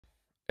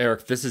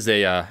Eric, this is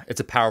it's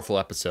a powerful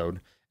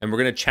episode, and we're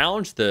going to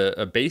challenge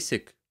a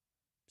basic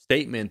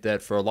statement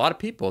that for a lot of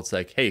people, it's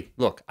like, hey,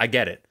 look, I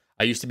get it.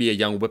 I used to be a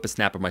young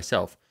whippersnapper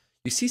myself.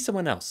 You see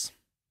someone else,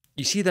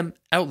 you see them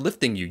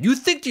outlifting you. You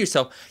think to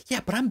yourself,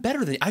 yeah, but I'm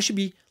better than you. I should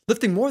be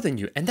lifting more than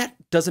you, and that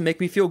doesn't make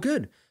me feel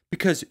good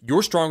because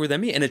you're stronger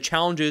than me, and it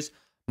challenges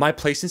my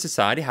place in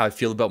society, how I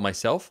feel about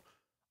myself.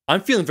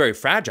 I'm feeling very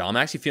fragile. I'm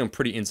actually feeling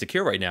pretty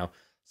insecure right now.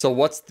 So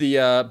what's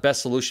the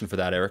best solution for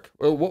that, Eric?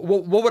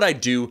 What would I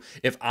do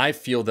if I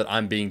feel that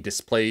I'm being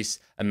displaced,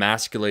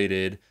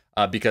 emasculated,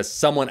 because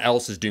someone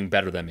else is doing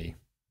better than me?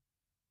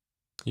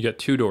 You got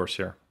 2 doors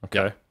here,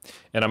 okay?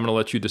 And I'm going to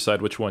let you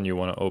decide which one you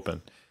want to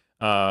open.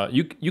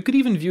 You could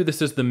even view this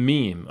as the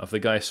meme of the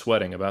guy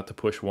sweating about to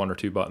push 1 or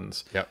 2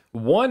 buttons. Yep.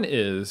 One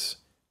is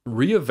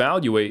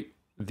reevaluate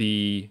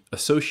the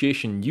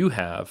association you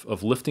have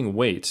of lifting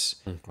weights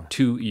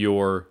to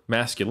your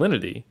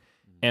masculinity,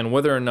 and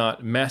whether or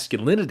not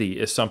masculinity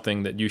is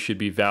something that you should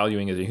be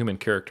valuing as a human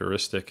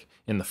characteristic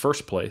in the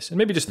first place, and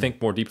maybe just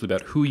think more deeply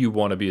about who you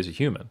want to be as a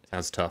human.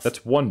 Sounds tough.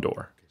 That's one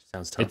door.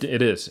 Sounds tough.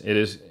 It is. It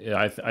is.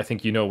 I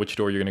think you know which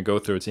door you're going to go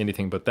through. It's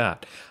anything but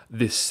that.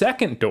 The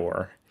second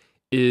door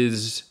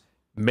is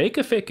make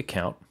a fake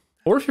account,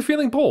 or if you're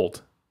feeling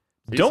bold,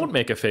 don't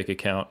make a fake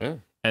account,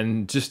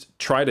 and just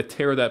try to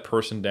tear that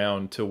person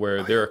down to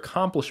where their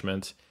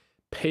accomplishment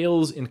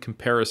pales in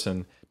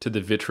comparison to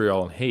the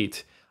vitriol and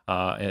hate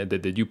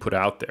that you put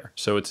out there.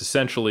 So it's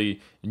essentially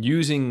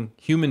using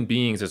human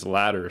beings as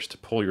ladders to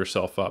pull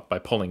yourself up by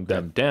pulling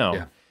them down.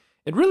 Yeah.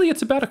 And really,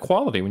 it's about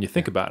equality when you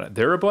think about it.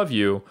 They're above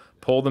you,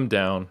 pull them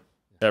down,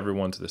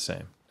 everyone's the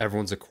same.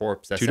 Everyone's a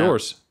corpse. That 2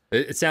 doors.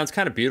 It sounds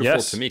kind of beautiful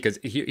Yes. to me, because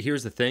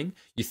here's the thing.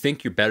 You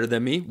think you're better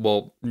than me?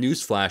 Well,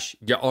 newsflash,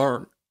 you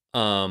aren't.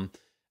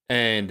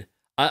 And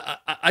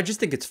I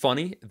just think it's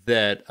funny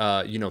that,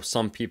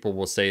 some people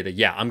will say that,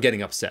 yeah, I'm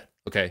getting upset,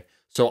 okay?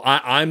 So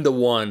I'm the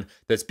one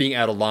that's being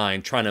out of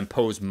line, trying to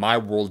impose my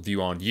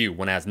worldview on you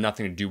when it has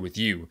nothing to do with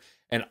you.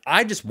 And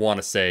I just want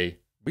to say,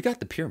 we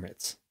got the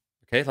pyramids,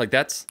 okay? Like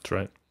that's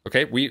right.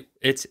 Okay,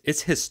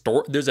 it's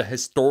historic. There's a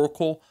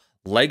historical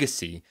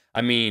legacy.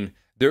 I mean,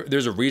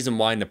 there's a reason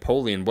why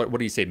Napoleon, what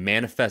do you say,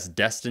 manifest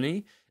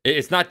destiny?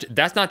 That's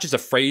not just a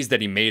phrase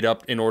that he made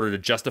up in order to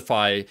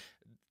justify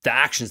the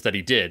actions that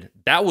he did.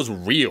 That was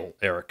real,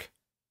 Eric.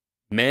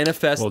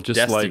 Manifest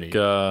destiny.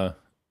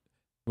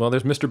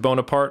 There's Mr.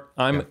 Bonaparte.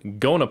 I'm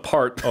going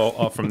apart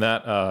from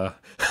that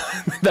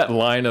that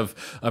line of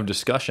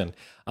discussion.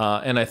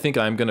 And I think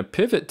I'm going to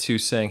pivot to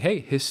saying, hey,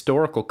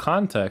 historical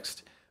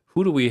context.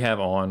 Who do we have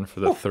on for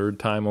the third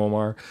time,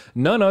 Omar?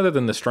 None other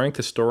than the strength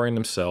historian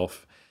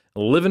himself,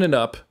 living it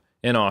up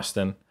in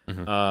Austin.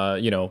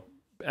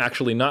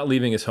 Actually not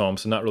leaving his home,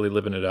 so not really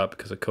living it up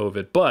because of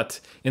COVID, but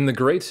in the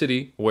great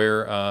city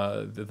where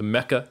the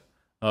mecca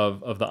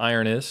of the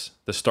iron is,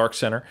 the Stark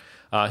Center.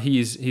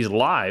 He's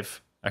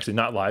live. Actually,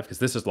 not live because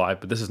this is live,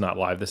 but this is not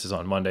live. This is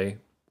on Monday,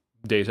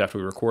 days after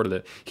we recorded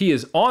it. He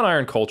is on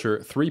Iron Culture,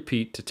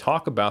 three-peat, to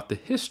talk about the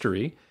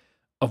history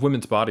of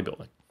women's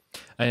bodybuilding.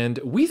 And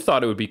we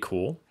thought it would be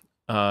cool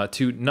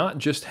to not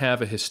just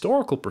have a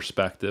historical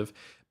perspective,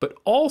 but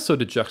also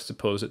to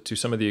juxtapose it to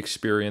some of the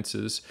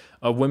experiences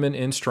of women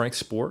in strength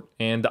sport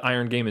and the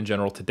iron game in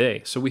general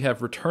today. So we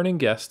have returning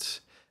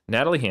guests,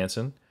 Natalie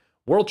Hansen,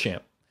 world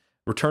champ,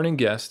 returning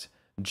guest,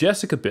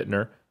 Jessica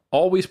Bittner,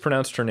 always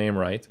pronounced her name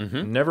right,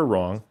 never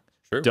wrong.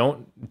 True.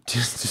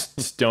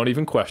 Just don't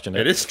even question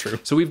it. It is true.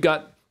 So we've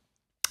got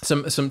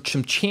some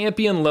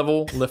champion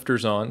level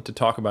lifters on to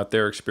talk about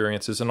their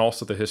experiences and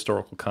also the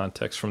historical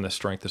context from the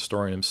strength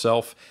historian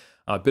himself.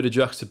 A bit of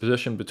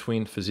juxtaposition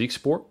between physique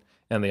sport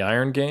and the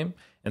iron game,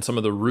 and some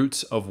of the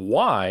roots of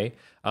why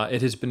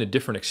it has been a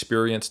different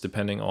experience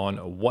depending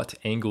on what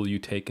angle you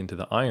take into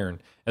the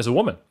iron as a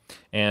woman,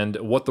 and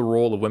what the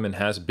role of women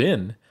has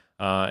been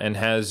and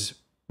has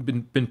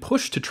been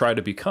pushed to try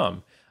to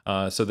become,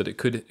 so that it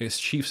could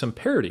achieve some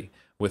parity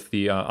with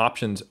the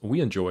options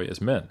we enjoy as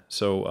men.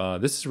 So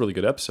this is a really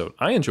good episode.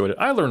 I enjoyed it.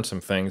 I learned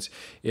some things.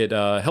 It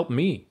helped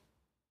me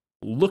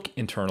look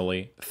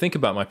internally, think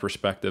about my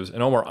perspectives.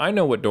 And Omar, I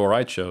know what door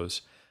I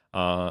chose.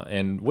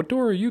 And what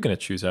door are you going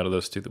to choose out of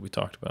those two that we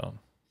talked about?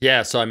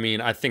 Yeah, so I mean,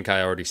 I think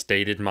I already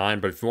stated mine,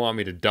 but if you want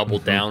me to double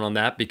down on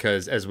that,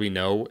 because as we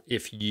know,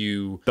 if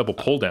you double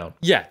pull down,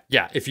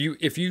 if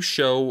you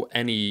show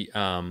any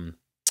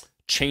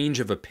change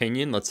of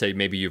opinion, let's say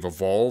maybe you've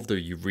evolved or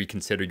you've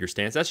reconsidered your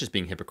stance, that's just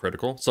being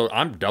hypocritical. So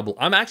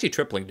I'm actually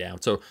tripling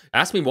down. So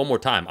ask me one more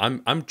time.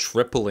 I'm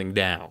tripling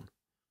down.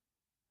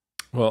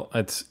 Well,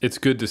 it's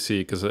good to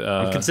see, because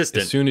I'm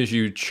consistent. As soon as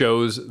you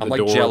chose the like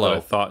door Jell-O. that I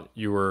thought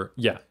you were,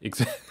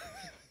 exactly.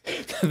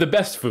 The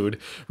best food,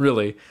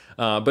 really.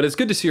 But it's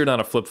good to see you're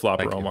not a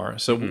flip-flopper, Omar.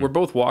 So we're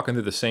both walking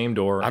through the same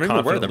door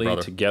confidently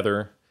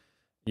together.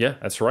 Yeah,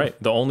 that's right.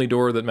 The only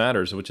door that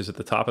matters, which is at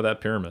the top of that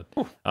pyramid,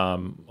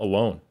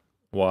 alone,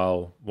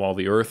 while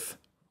the earth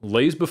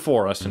lays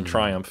before us in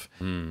triumph.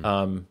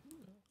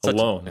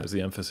 Alone is the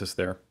emphasis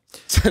there.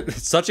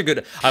 Such a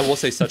good, I will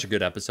say, such a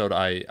good episode.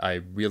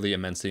 I really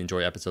immensely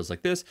enjoy episodes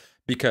like this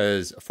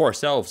because, for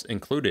ourselves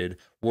included,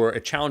 where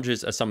it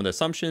challenges some of the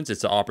assumptions.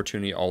 It's an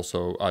opportunity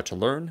also to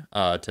learn,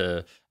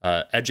 to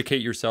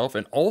educate yourself,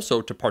 and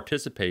also to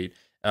participate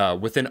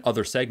within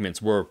other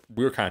segments where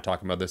we were kind of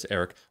talking about this,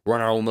 Eric. We're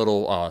in our own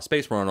little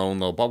space. We're in our own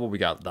little bubble. We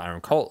got the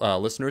Iron Cult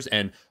listeners.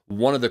 And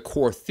one of the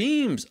core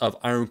themes of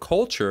Iron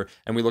Culture,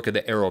 and we look at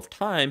the arrow of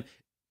time,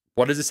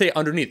 what does it say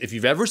underneath? If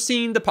you've ever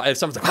seen if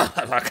someone's like,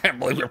 oh, I can't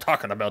believe we're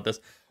talking about this,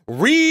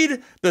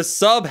 read the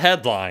sub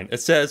headline. It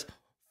says,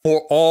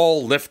 for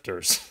all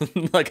lifters.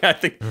 Like, I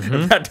think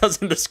if that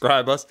doesn't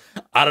describe us,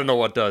 I don't know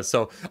what does.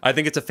 So I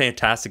think it's a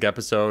fantastic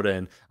episode,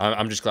 and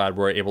I'm just glad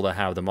we're able to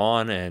have them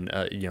on, and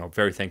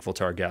very thankful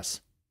to our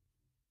guests.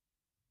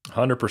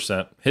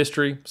 100%.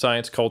 History,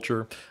 science,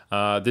 culture.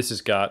 This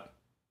has got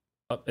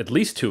at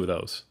least 2 of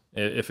those,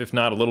 if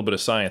not a little bit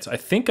of science. I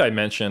think I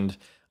mentioned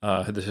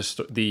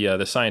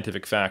the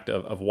scientific fact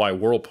of why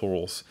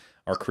whirlpools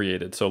are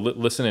created. So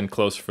listen in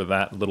close for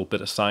that little bit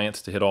of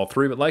science to hit all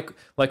 3. But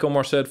like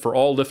Omar said, for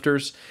all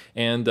lifters,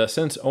 and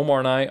since Omar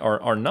and I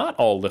are not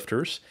all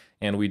lifters,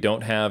 and we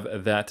don't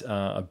have that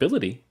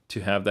ability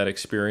to have that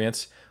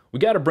experience, we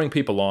got to bring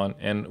people on,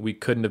 and we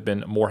couldn't have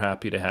been more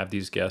happy to have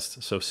these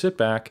guests. So sit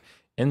back,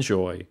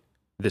 enjoy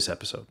this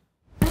episode.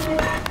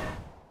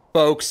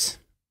 Folks,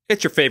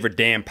 it's your favorite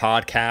damn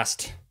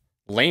podcast,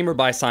 Lamer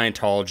by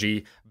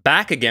Scientology,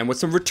 back again with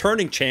some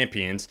returning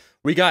champions.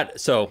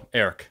 So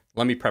Eric,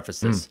 let me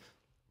preface this.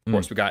 Of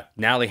course, we got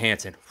Nally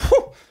Hansen,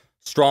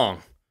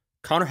 strong.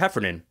 Connor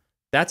Heffernan,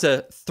 that's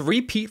a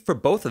 3-peat for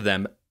both of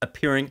them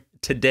appearing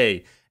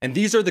today. And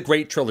these are the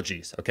great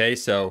trilogies, okay?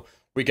 So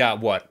we got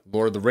what?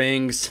 Lord of the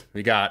Rings,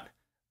 we got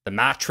The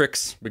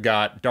Matrix, we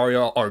got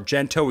Dario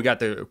Argento, we got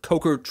the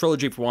Coker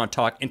trilogy if we want to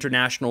talk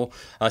international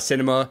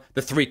cinema,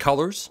 The Three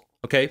Colors,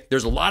 okay?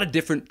 There's a lot of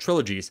different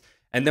trilogies.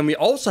 And then we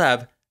also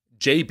have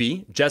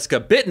JB, Jessica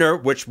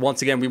Bittner, which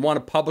once again, we want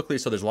to publicly,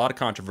 so there's a lot of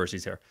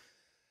controversies here.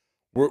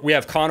 We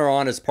have Connor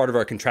on as part of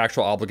our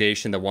contractual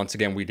obligation that once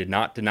again, we did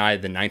not deny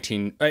the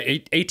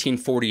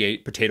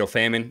 1848 potato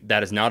famine.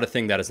 That is not a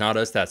thing. That is not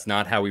us. That's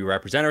not how we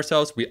represent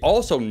ourselves. We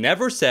also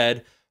never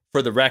said,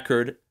 for the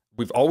record,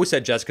 we've always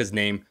said Jessica's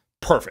name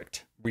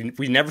perfect.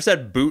 We never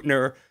said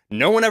Bootner.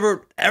 No one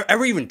ever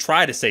even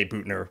tried to say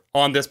Bootner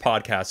on this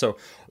podcast. So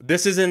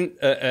this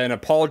isn't an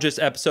apologist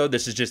episode.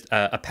 This is just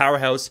a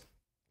powerhouse.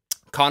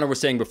 Connor was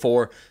saying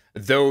before,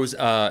 those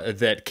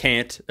that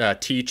can't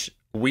teach,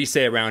 we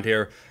say around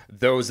here,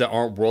 those that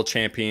aren't world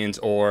champions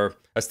or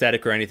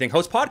aesthetic or anything,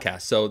 host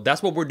podcasts. So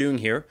that's what we're doing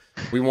here.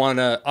 We want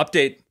to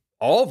update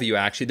all of you,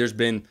 actually. There's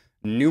been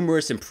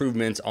numerous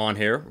improvements on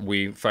here.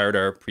 We fired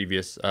our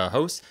previous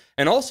hosts.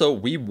 And also,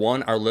 we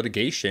won our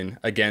litigation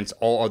against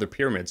all other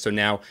pyramids. So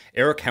now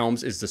Eric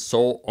Helms is the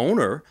sole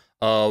owner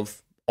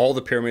of all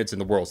the pyramids in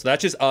the world. So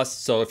that's just us.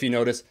 So if you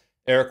notice,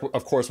 Eric,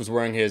 of course, was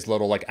wearing his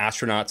little like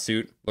astronaut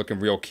suit, looking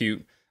real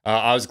cute.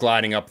 I was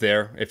gliding up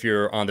there. If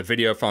you're on the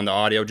video, from the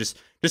audio, just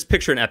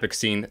picture an epic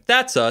scene.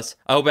 That's us.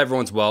 I hope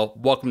everyone's well.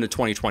 Welcome to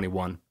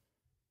 2021.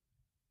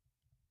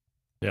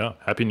 Yeah,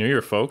 Happy New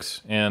Year,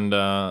 folks. And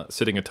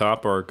sitting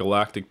atop our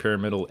galactic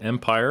pyramidal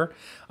empire,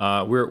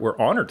 we're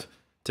honored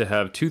to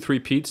have 2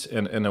 3-peats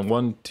and a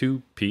 1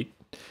 2-peat.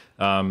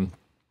 And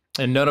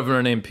none of them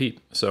are named Pete.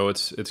 So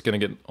it's going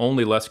to get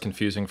only less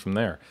confusing from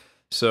there.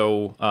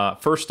 So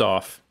first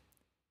off,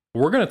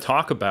 we're going to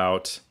talk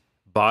about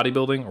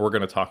bodybuilding, we're going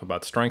to talk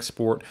about strength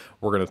sport,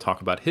 we're going to talk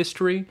about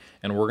history,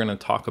 and we're going to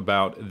talk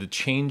about the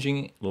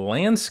changing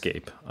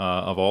landscape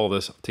of all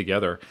this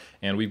together.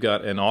 And we've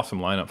got an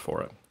awesome lineup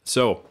for it.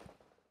 So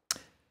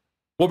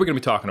what we're going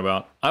to be talking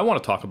about, I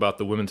want to talk about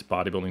the women's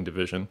bodybuilding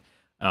division.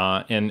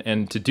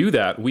 And to do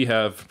that, we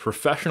have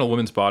professional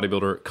women's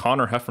bodybuilder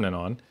Connor Heffernan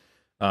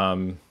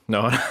on.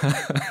 No,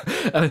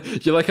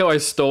 you like how I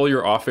stole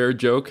your off-air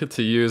joke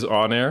to use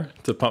on-air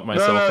to pump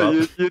myself up?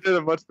 You did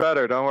it much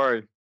better. Don't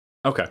worry.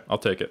 Okay, I'll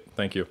take it.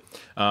 Thank you.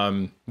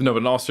 No, but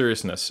in all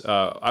seriousness,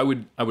 I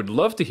would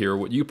love to hear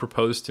what you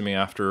proposed to me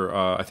after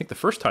I think the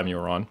first time you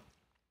were on,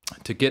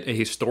 to get a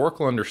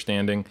historical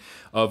understanding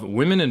of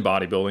women in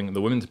bodybuilding,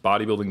 the women's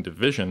bodybuilding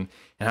division,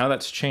 and how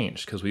that's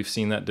changed. Because we've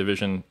seen that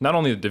division, not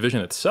only the division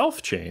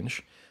itself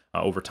change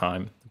over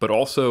time, but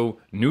also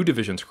new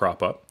divisions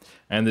crop up,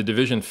 and the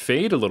division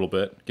fade a little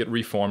bit, get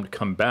reformed,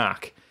 come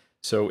back.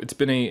 So it's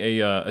been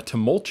a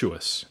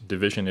tumultuous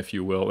division, if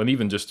you will, and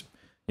even just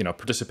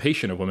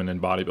participation of women in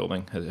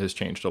bodybuilding has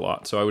changed a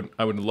lot. So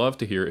I would love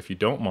to hear, if you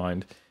don't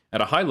mind,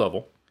 at a high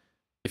level,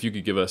 if you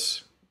could give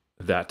us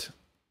that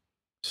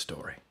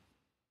story.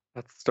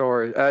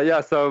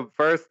 Yeah, so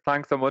first,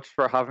 thanks so much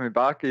for having me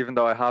back, even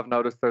though I have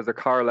noticed there's a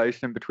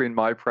correlation between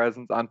my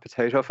presence and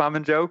potato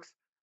famine jokes.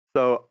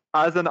 So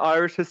as an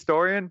Irish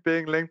historian,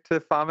 being linked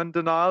to famine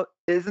denial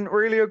isn't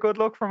really a good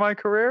look for my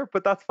career,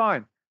 but that's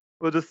fine.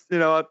 We'll just,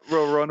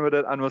 we'll run with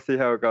it and we'll see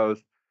how it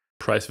goes.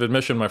 Price of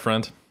admission, my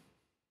friend.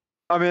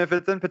 I mean, if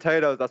it's in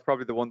potatoes, that's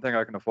probably the one thing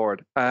I can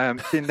afford.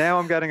 See, now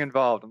I'm getting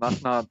involved, and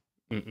that's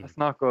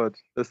not good.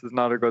 This is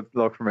not a good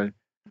look for me.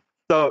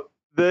 So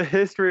the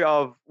history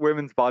of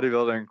women's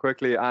bodybuilding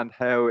quickly and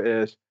how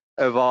it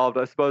evolved.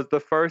 I suppose the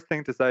first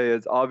thing to say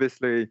is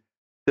obviously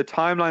the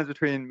timelines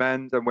between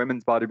men's and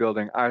women's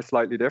bodybuilding are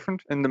slightly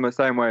different in the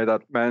same way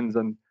that men's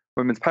and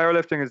women's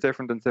powerlifting is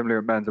different and similar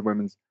with men's and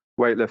women's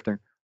weightlifting.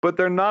 But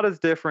they're not as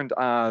different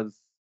as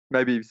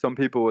maybe some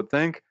people would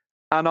think.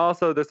 And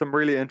also, there's some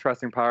really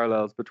interesting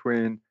parallels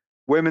between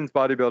women's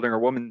bodybuilding or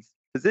women's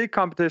physique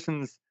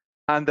competitions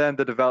and then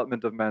the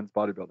development of men's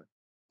bodybuilding.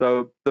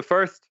 So the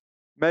first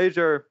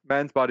major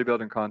men's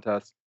bodybuilding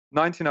contest,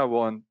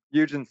 1901,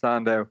 Eugene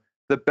Sandow,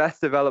 the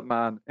best developed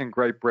man in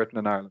Great Britain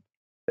and Ireland.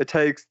 It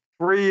takes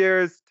 3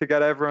 years to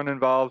get everyone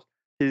involved.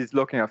 He's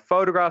looking at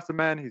photographs of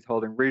men. He's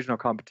holding regional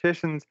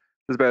competitions.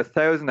 There's about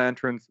 1,000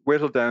 entrants,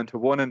 whittled down to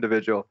one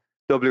individual,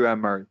 W.M.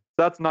 Murray.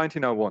 So that's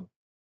 1901.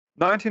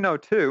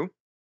 1902,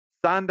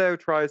 Sandow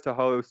tries to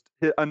host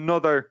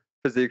another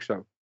physique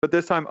show, but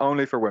this time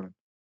only for women.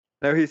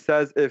 Now he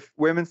says if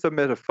women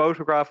submit a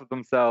photograph of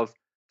themselves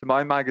to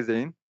my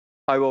magazine,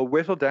 I will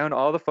whittle down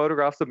all the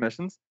photograph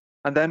submissions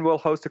and then we'll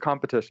host a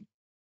competition.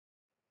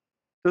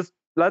 Just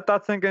let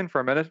that sink in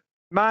for a minute.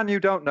 Man you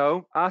don't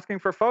know asking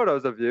for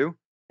photos of you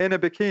in a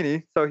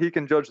bikini so he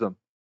can judge them.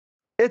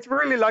 It's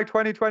really like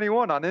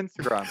 2021 on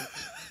Instagram.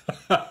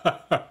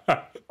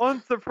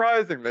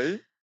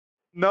 Unsurprisingly,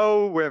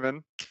 no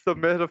women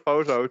submit a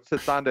photo to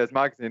Sandow's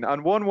magazine,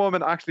 and one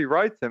woman actually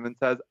writes him and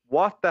says,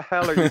 "What the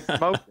hell are you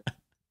smoking?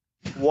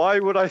 Why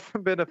would I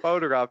submit a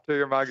photograph to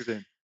your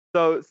magazine?"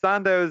 So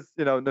Sandow's,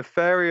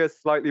 nefarious,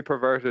 slightly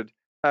perverted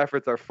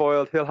efforts are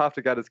foiled. He'll have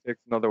to get his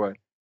kicks another way.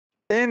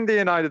 In the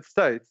United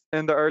States,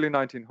 in the early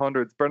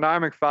 1900s,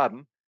 Bernard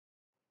McFadden,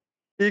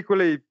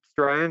 equally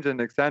strange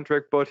and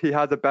eccentric, but he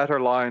has a better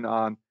line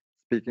on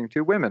speaking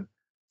to women.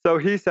 So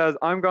he says,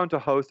 I'm going to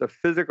host a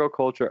physical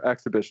culture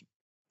exhibition.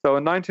 So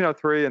in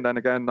 1903 and then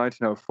again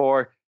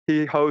 1904,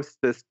 he hosts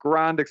this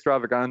grand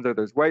extravaganza.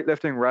 There's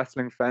weightlifting,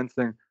 wrestling,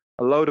 fencing,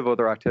 a load of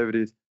other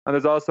activities. And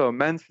there's also a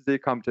men's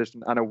physique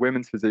competition and a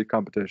women's physique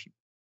competition.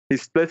 He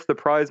splits the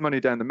prize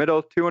money down the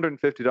middle,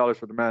 $250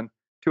 for the men,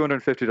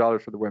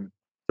 $250 for the women.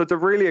 So it's a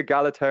really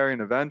egalitarian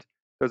event.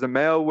 There's a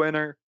male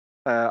winner,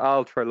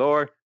 Al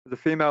Treloar. There's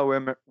a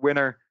female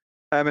winner,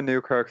 Emma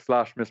Newkirk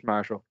 / Miss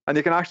Marshall. And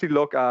you can actually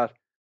look at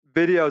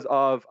videos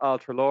of Al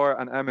Treloar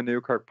and Emma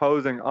Newkirk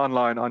posing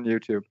online on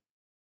YouTube.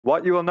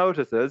 What you will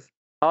notice is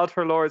Al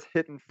Treloar is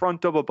hitting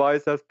front double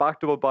biceps, back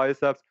double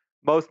biceps,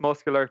 most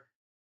muscular.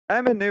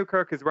 Emma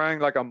Newkirk is wearing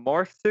like a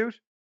morph suit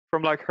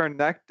from like her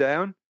neck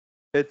down.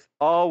 It's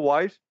all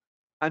white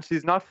and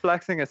she's not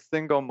flexing a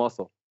single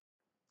muscle.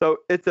 So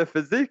it's a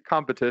physique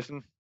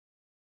competition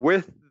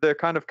with the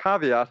kind of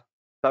caveat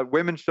that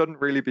women shouldn't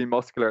really be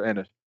muscular in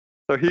it.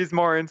 So he's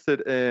more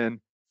interested in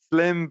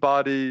slim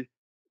body,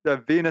 the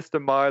Venus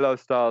de Milo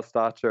style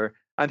stature.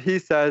 And he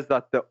says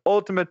that the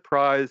ultimate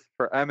prize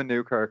for Emma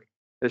Newkirk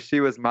is she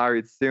was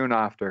married soon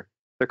after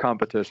the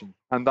competition.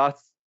 And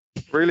that's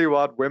really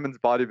what women's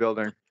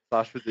bodybuilding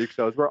 / physique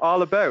shows were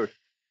all about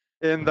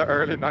in the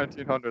early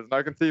 1900s. And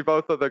I can see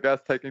both of the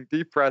guests taking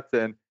deep breaths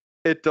in.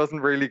 It doesn't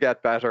really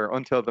get better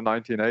until the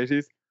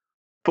 1980s.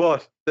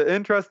 But the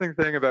interesting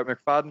thing about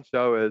McFadden's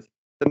show is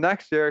the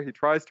next year he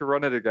tries to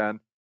run it again.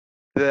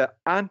 The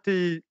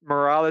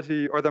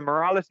anti-morality or the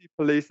morality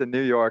police in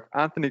New York,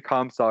 Anthony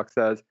Comstock,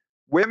 says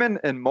women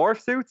in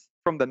morph suits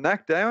from the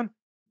neck down,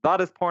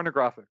 that is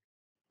pornographic.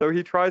 So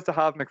he tries to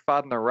have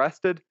McFadden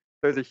arrested.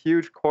 There's a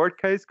huge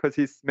court case because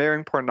he's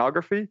smearing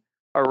pornography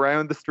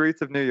around the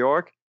streets of New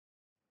York.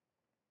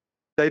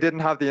 They didn't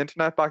have the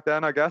internet back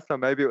then, I guess, so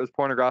maybe it was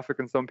pornographic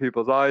in some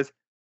people's eyes.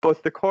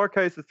 But the court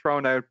case is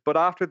thrown out. But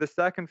after the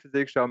second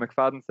physique show,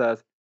 McFadden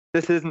says,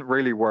 this isn't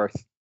really worth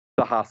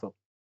the hassle.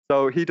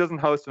 So he doesn't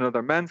host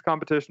another men's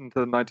competition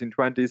until the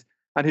 1920s,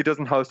 and he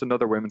doesn't host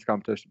another women's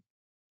competition.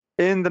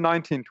 In the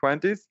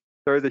 1920s,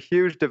 there is a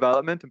huge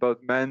development in both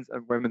men's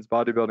and women's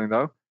bodybuilding,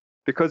 though,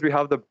 because we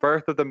have the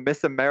birth of the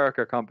Miss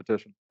America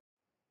competition.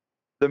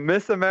 The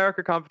Miss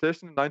America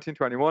competition in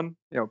 1921,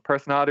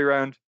 personality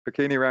round,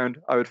 bikini round,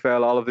 I would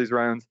fail all of these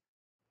rounds.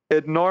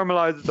 It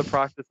normalizes the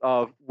practice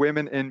of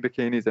women in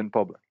bikinis in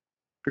public.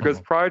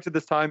 Because prior to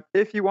this time,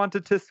 if you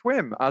wanted to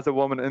swim as a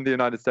woman in the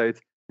United States,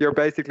 you're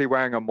basically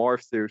wearing a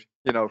morph suit,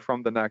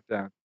 from the neck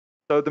down.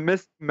 So the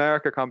Miss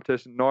America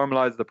competition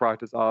normalizes the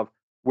practice of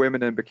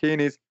women in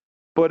bikinis,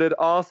 but it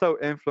also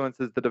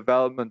influences the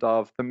development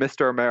of the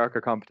Mr. America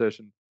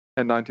competition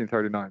in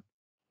 1939.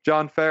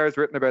 John Fair has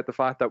written about the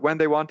fact that when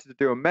they wanted to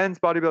do a men's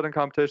bodybuilding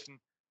competition,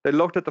 they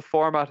looked at the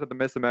format of the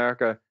Miss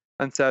America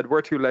and said,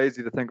 we're too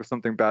lazy to think of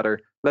something better.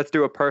 Let's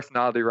do a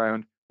personality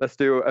round. Let's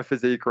do a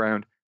physique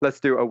round. Let's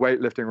do a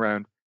weightlifting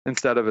round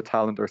instead of a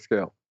talent or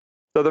skill.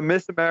 So the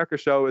Miss America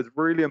show is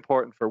really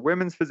important for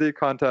women's physique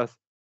contests,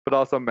 but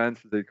also men's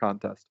physique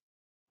contests.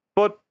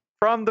 But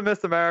from the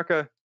Miss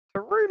America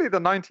to really the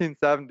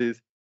 1970s,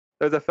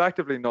 there's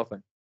effectively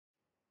nothing.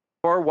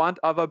 For want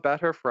of a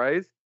better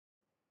phrase,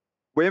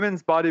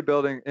 women's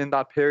bodybuilding in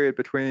that period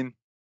between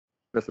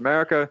Miss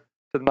America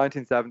to the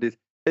 1970s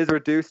is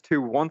reduced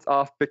to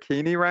once-off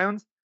bikini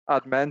rounds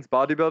at men's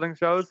bodybuilding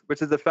shows,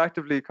 which is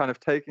effectively kind of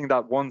taking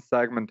that one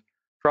segment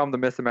from the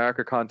Miss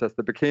America contest,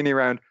 the bikini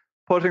round,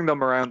 putting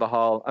them around the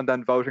hall and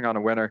then voting on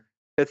a winner.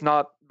 It's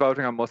not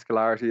voting on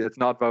muscularity. It's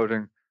not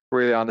voting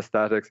really on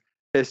aesthetics.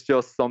 It's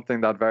just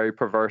something that very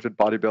perverted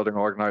bodybuilding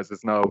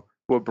organizers know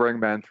will bring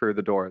men through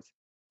the doors.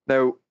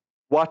 Now,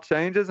 what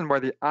changes and where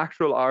the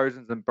actual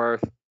origins and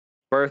birth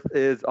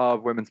is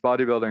of women's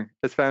bodybuilding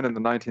is found in the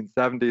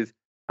 1970s,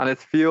 and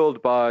it's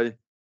fueled by,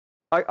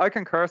 I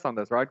can curse on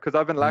this, right? Because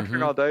I've been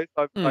lecturing all day.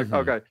 So I'm like,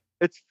 okay,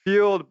 it's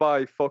fueled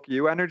by fuck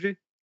you energy.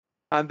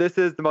 And this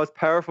is the most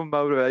powerful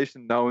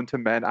motivation known to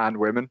men and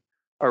women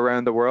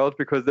around the world,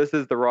 because this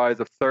is the rise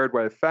of third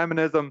wave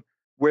feminism.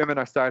 Women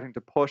are starting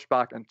to push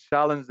back and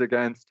challenge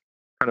against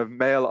kind of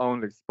male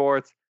only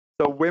sports.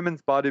 So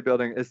women's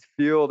bodybuilding is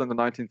fueled in the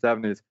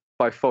 1970s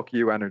by fuck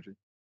you energy.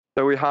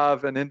 So we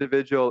have an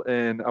individual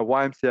in a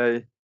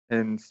YMCA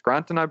in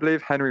Scranton, I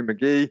believe, Henry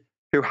McGee,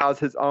 who has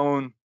his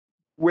own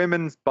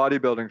women's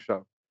bodybuilding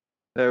show.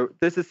 Now,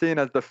 this is seen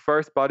as the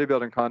first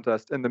bodybuilding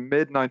contest in the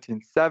mid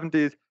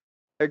 1970s.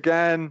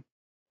 Again,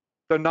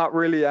 they're not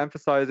really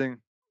emphasizing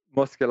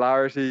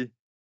muscularity.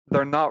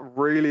 They're not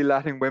really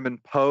letting women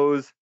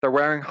pose. They're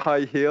wearing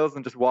high heels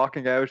and just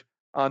walking out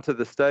onto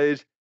the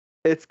stage.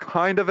 It's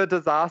kind of a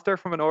disaster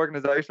from an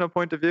organizational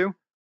point of view,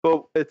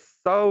 but it's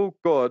so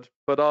good,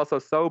 but also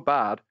so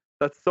bad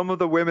that some of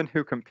the women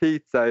who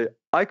compete say,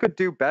 I could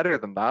do better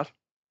than that.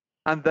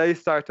 And they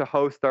start to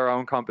host their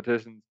own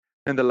competitions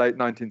in the late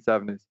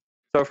 1970s.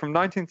 So from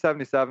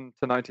 1977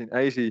 to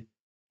 1980,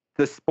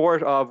 the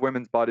sport of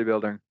women's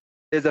bodybuilding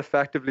is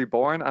effectively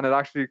born, and it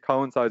actually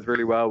coincides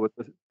really well with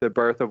the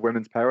birth of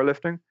women's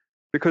powerlifting,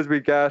 because we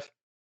get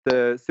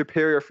the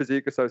Superior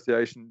Physique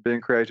Association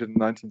being created in the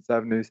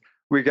 1970s.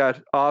 We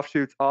get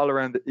offshoots all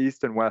around the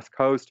East and West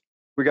Coast.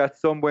 We get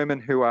some women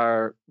who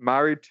are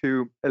married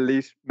to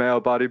elite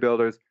male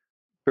bodybuilders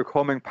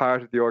becoming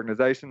part of the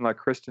organization, like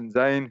Christian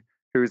Zane,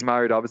 who's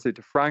married obviously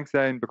to Frank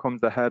Zane,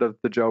 becomes the head of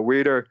the Joe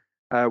Weider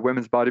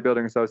Women's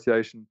Bodybuilding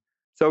Association.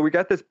 So we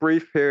get this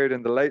brief period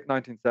in the late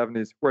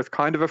 1970s where it's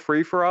kind of a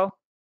free-for-all,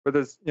 where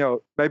there's, you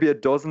know, maybe a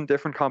dozen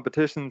different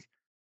competitions,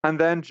 and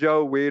then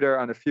Joe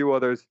Weider and a few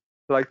others,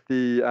 like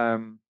the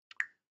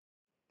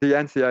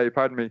NCA,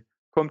 pardon me,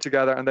 come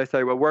together and they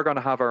say, well, we're going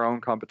to have our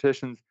own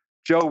competitions.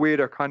 Joe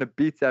Weider kind of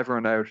beats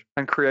everyone out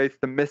and creates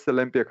the Miss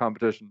Olympia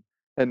competition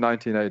in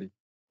 1980.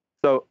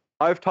 So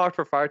I've talked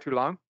for far too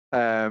long,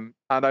 and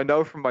I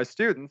know from my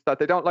students that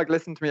they don't like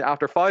listen to me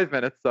after 5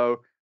 minutes.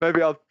 So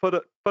maybe I'll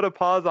put a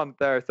pause on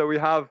there. So we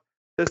have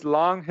this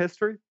long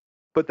history,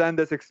 but then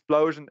this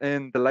explosion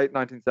in the late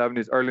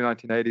 1970s, early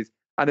 1980s,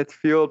 and it's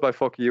fueled by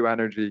fuck you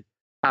energy.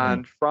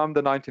 And from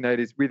the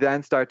 1980s, we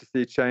then start to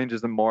see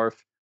changes and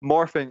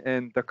morphing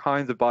in the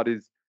kinds of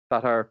bodies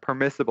that are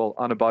permissible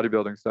on a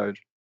bodybuilding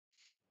stage.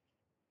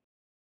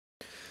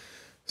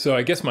 So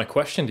I guess my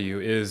question to you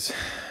is,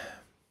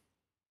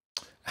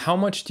 how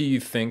much do you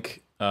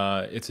think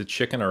it's a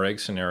chicken or egg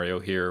scenario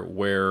here,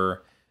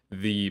 where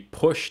the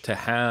push to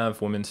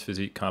have women's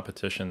physique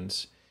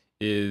competitions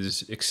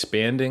is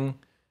expanding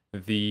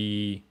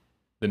the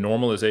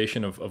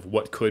normalization of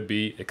what could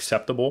be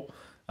acceptable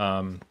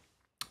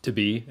to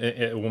be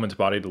a woman's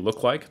body to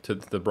look like to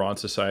the broad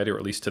society, or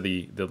at least to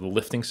the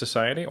lifting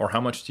society? Or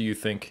how much do you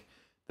think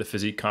the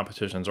physique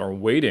competitions are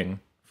waiting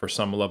for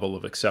some level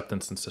of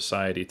acceptance in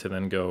society to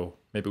then go,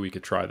 maybe we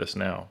could try this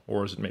now?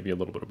 Or is it maybe a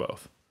little bit of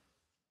both?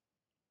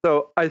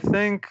 So I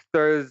think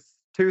there's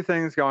two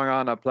things going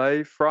on at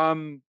play.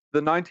 From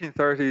the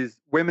 1930s,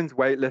 women's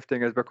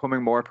weightlifting is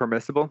becoming more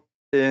permissible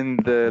in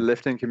the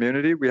lifting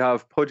community. We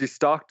have Pudgy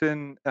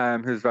Stockton,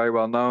 who's very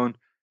well known.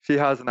 She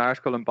has an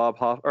article in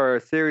a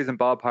series in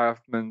Bob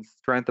Hoffman's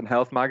Strength and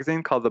Health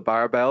magazine called The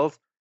Barbells,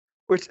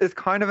 which is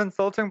kind of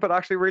insulting, but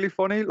actually really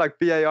funny, like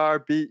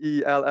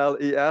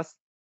BARBELLES.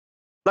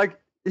 Like,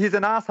 he's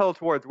an asshole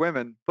towards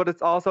women, but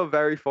it's also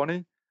very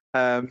funny.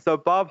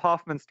 So Bob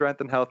Hoffman's Strength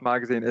and Health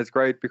magazine is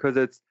great because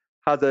it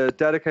has a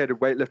dedicated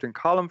weightlifting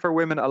column for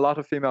women. A lot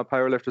of female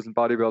powerlifters and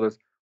bodybuilders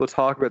will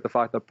talk about the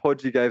fact that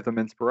Pudgy gave them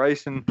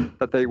inspiration,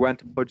 that they went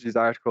to Pudgy's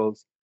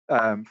articles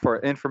for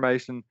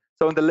information.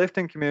 So in the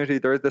lifting community,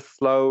 there is this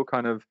slow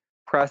kind of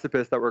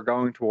precipice that we're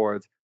going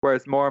towards, where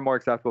it's more and more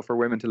acceptable for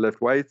women to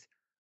lift weights.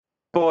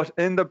 But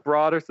in the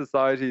broader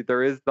society,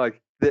 there is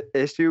like the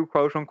issue,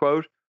 quote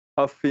unquote,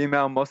 of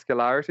female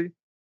muscularity.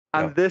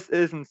 And this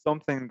isn't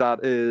something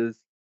that is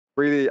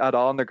really at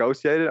all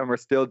negotiated, and we're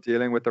still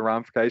dealing with the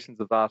ramifications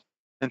of that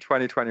in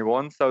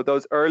 2021. So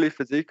those early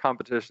physique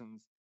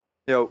competitions,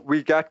 you know,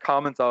 we get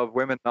comments of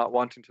women not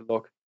wanting to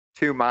look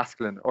too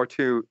masculine or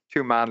too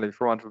manly,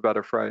 for want of a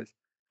better phrase.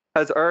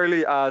 As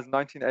early as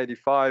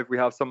 1985, we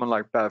have someone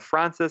like Bev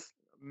Francis,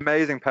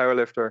 amazing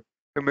powerlifter,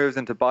 who moves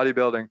into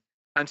bodybuilding,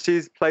 and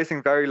she's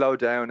placing very low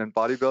down in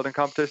bodybuilding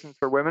competitions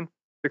for women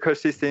because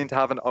she's seen to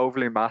have an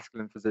overly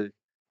masculine physique.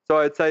 So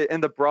I'd say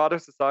in the broader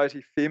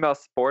society, female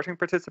sporting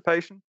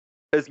participation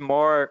is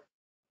more,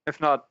 if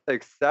not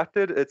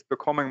accepted, it's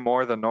becoming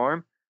more the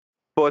norm.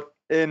 But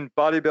in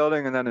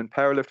bodybuilding and then in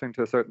powerlifting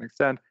to a certain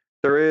extent,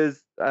 there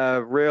is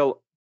a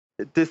real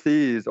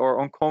disease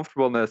or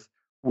uncomfortableness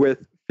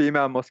with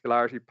female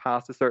muscularity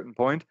past a certain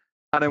point.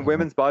 And in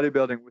women's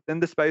bodybuilding, within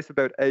the space of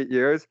about 8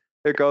 years,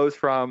 it goes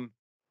from,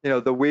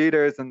 the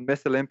Weeders and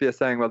Miss Olympia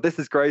saying, well, this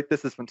is great,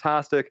 this is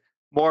fantastic,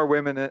 more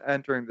women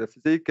entering the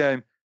physique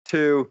game,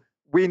 to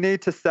we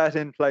need to set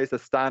in place a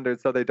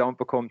standard so they don't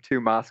become too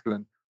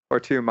masculine or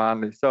too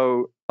manly.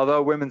 So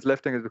although women's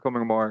lifting is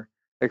becoming more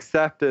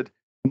accepted,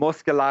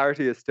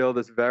 muscularity is still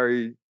this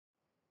very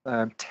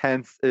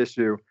tense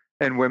issue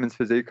in women's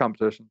physique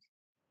competitions.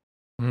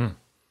 Mm.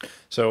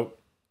 So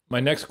my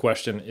next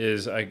question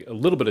is a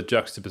little bit of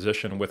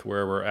juxtaposition with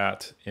where we're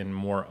at in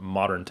more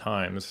modern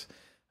times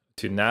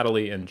to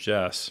Natalie and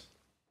Jess.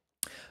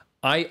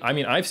 I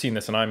mean, I've seen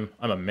this, and I'm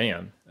a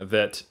man,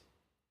 that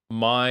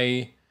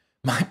my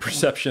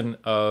perception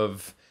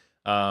of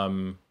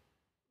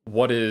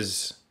what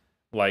is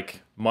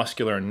like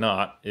muscular and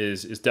not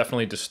is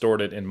definitely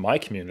distorted in my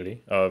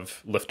community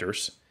of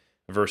lifters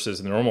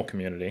versus the normal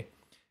community.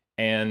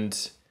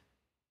 And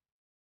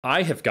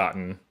I have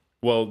gotten,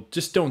 well,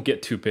 just don't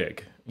get too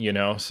big,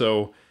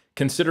 So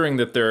considering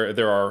that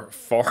there are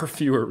far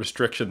fewer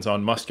restrictions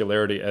on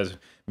muscularity as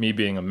me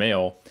being a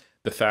male,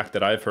 the fact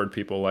that I've heard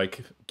people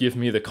like give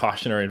me the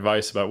cautionary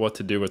advice about what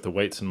to do with the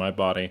weights in my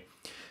body.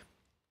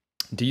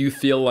 Do you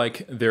feel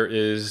like there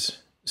is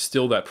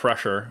still that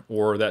pressure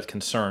or that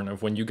concern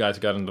of when you guys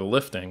got into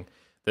lifting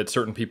that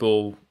certain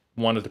people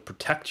wanted to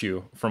protect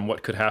you from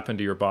what could happen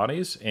to your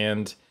bodies?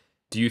 And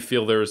do you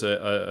feel there's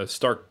a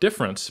stark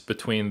difference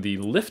between the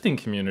lifting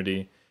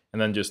community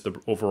and then just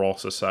the overall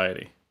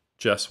society?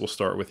 Jess, we'll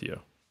start with you.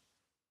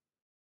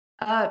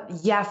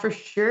 Yeah, for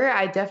sure.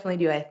 I definitely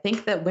do. I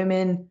think that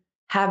women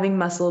having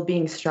muscle,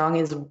 being strong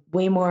is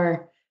way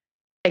more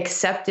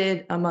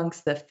accepted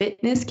amongst the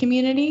fitness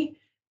community.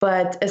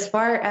 But as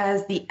far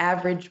as the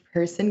average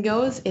person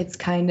goes, it's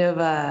kind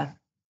of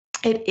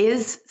it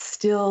is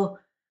still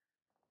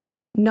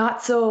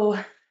not so,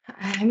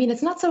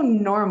 it's not so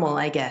normal,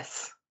 I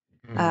guess.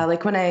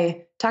 Like when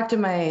I talk to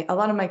a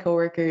lot of my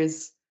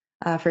coworkers,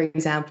 for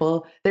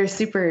example, they're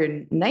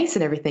super nice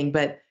and everything,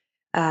 but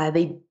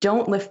they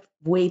don't lift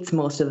weights,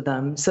 most of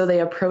them. So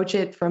they approach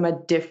it from a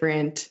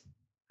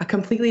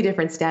completely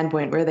different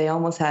standpoint, where they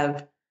almost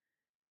have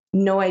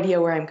no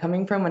idea where I'm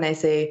coming from when I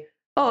say,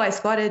 oh, I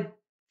squatted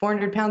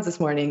 400 pounds this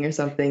morning or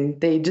something.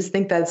 They just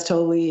think that's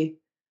totally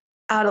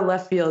out of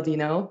left field,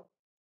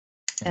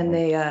 and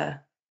they,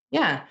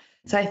 yeah.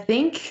 So I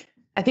think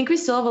we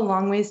still have a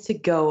long ways to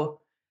go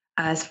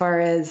as far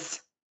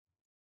as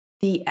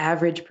the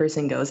average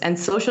person goes. And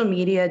social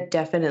media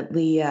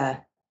definitely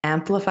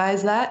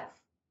amplifies that.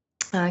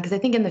 Because I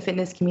think in the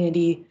fitness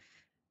community,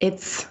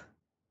 it's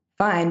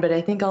fine, but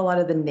I think a lot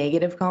of the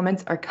negative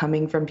comments are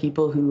coming from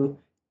people who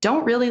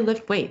don't really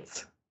lift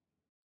weights.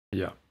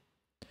 Yeah.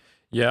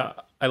 Yeah,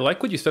 I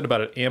like what you said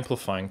about it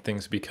amplifying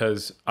things,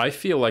 because I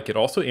feel like it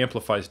also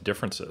amplifies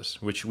differences,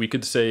 which we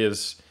could say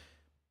is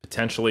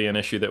potentially an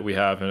issue that we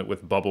have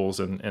with bubbles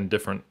and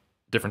different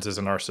differences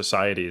in our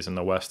societies in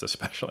the West,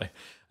 especially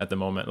at the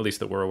moment, at least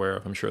that we're aware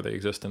of. I'm sure they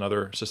exist in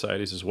other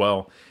societies as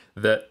well,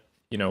 that,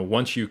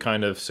 once you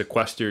kind of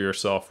sequester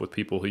yourself with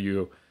people who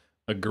you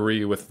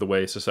agree with the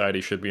way society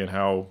should be and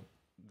how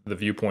the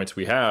viewpoints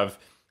we have,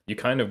 you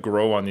kind of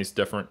grow on these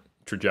different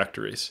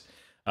trajectories.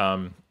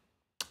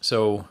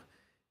 So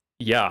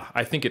yeah,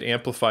 I think it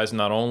amplifies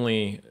not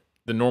only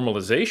the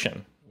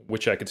normalization,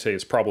 which I could say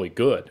is probably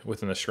good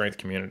within the strength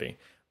community.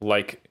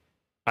 Like,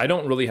 I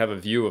don't really have a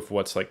view of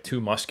what's like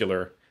too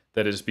muscular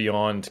that is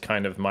beyond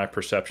kind of my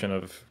perception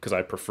of, because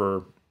I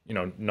prefer,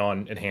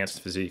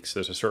 non-enhanced physiques.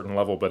 There's a certain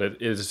level, but it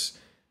is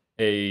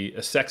a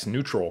sex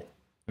neutral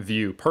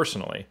view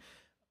personally.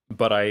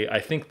 But I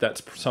think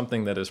that's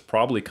something that has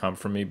probably come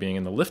from me being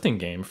in the lifting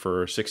game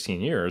for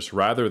 16 years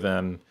rather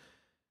than,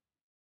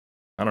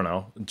 I don't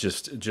know,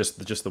 just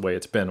the way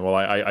it's been. Well,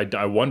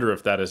 I wonder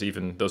if that is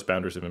even, those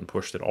boundaries have been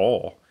pushed at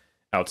all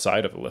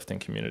outside of the lifting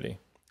community.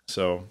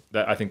 So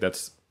I think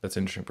that's an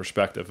interesting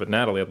perspective. But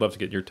Natalie, I'd love to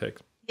get your take.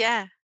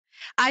 Yeah,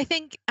 I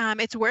think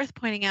it's worth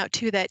pointing out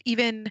too that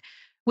even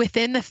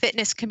within the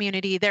fitness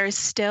community, there's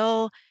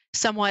still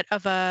somewhat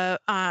of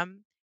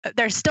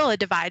there's still a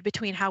divide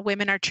between how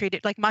women are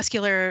treated, like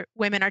muscular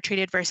women are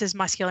treated versus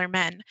muscular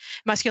men.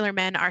 Muscular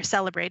men are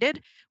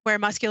celebrated, where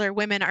muscular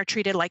women are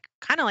treated like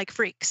kind of like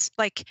freaks.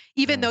 Like,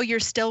 even though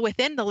you're still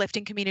within the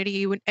lifting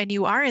community and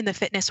you are in the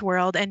fitness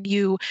world and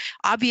you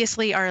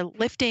obviously are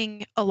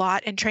lifting a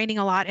lot and training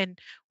a lot and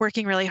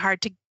working really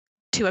hard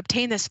to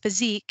obtain this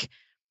physique,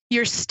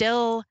 you're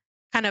still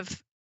kind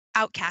of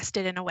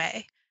outcasted in a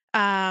way.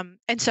 And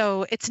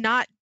so it's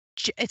not,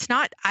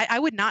 I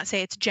would not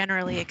say it's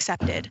generally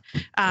accepted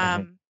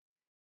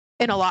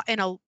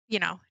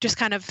just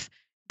kind of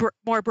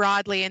more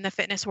broadly in the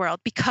fitness world,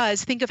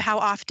 because think of how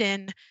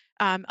often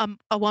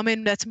a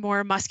woman that's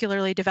more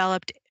muscularly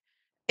developed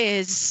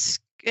is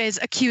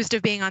accused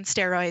of being on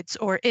steroids,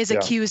 or is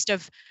accused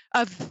of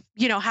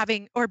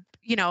having, or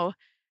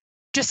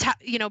just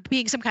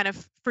being some kind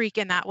of freak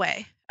in that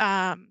way.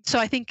 So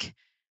I think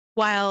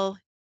while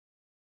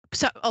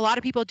a lot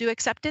of people do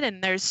accept it,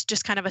 and there's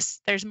just kind of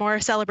there's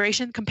more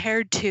celebration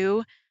compared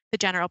to the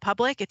general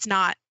public, it's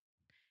not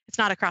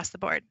across the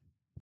board.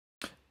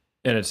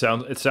 And it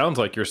sounds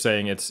like you're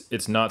saying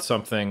it's not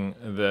something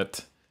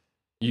that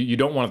you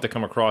don't want it to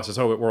come across as,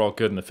 oh, we're all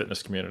good in the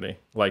fitness community.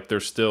 Like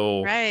there's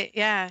still Right.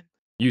 Yeah.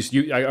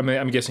 I mean,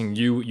 I'm guessing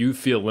you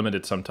feel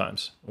limited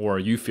sometimes, or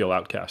you feel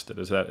outcasted.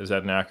 Is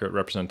that an accurate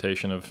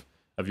representation of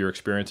your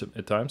experience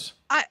at times?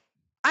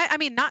 I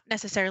mean, not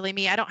necessarily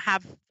me. I don't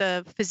have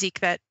the physique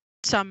that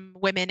some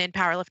women in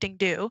powerlifting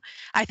do.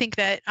 I think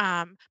that,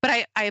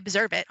 but I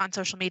observe it on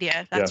social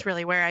media. That's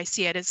really where I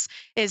see it. Is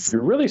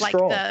You're really like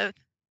strong.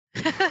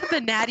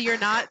 the natty or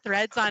not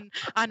threads on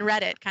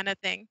Reddit kind of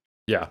thing.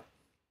 Yeah,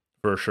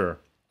 for sure.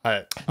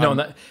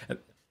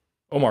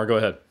 Omar, go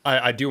ahead.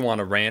 I do want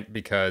to rant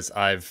because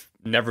I've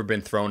never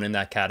been thrown in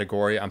that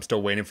category. I'm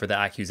still waiting for the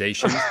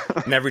accusations.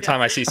 And every time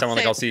I see someone,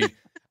 like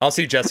I'll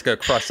see Jessica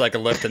crush like a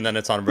lift, and then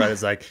it's on Reddit.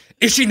 It's like,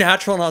 is she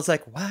natural? And I was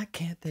like, why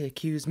can't they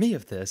accuse me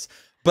of this?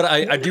 But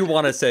I do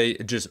want to say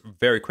just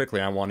very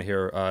quickly, I want to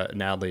hear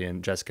Natalie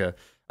and Jessica,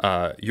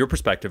 your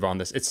perspective on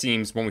this. It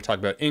seems when we talk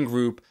about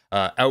in-group,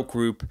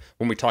 out-group,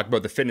 when we talk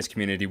about the fitness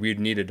community, we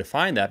need to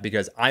define that,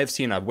 because I've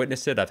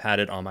witnessed it, I've had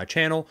it on my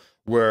channel,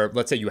 where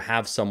let's say you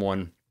have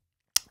someone,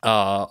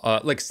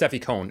 like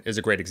Steffi Cohn is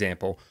a great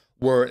example,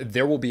 where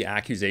there will be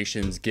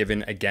accusations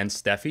given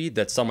against Steffi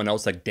that someone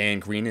else like Dan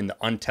Green in the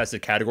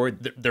untested category,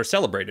 they're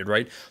celebrated,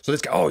 right? So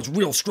this guy, oh, he's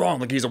real strong,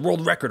 like he's a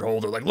world record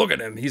holder, like look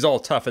at him, he's all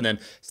tough. And then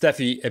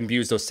Steffi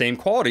imbues those same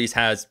qualities,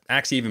 has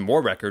actually even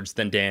more records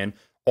than Dan,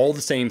 all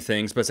the same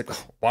things, but it's like,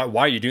 oh,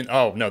 why are you doing,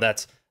 oh, no,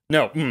 that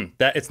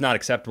it's not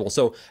acceptable.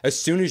 So as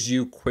soon as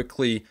you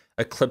quickly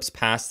eclipse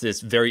past this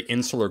very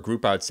insular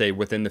group, I would say,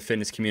 within the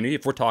fitness community,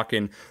 if we're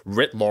talking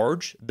writ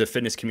large, the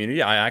fitness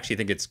community, I actually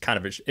think it's kind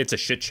of it's a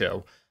shit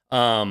show.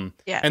 And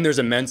there's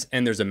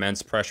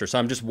immense pressure. So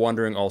I'm just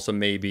wondering also,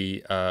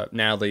 maybe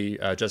Natalie,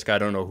 Jessica, I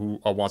don't know who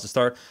wants to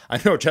start.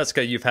 I know,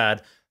 Jessica, you've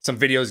had some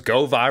videos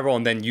go viral,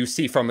 and then you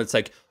see from it's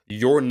like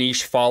your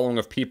niche following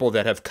of people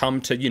that have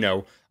come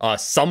to,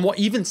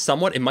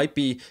 somewhat, it might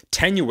be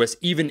tenuous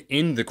even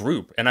in the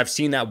group. And I've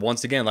seen that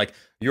once again, like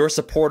you're a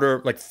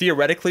supporter, like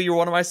theoretically you're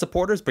one of my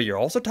supporters, but you're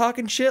also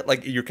talking shit.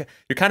 Like you're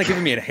kind of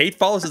giving me a hate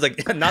follow. So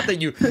it's like, not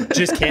that you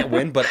just can't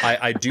win, but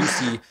I do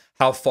see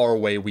how far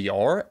away we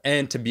are.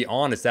 And to be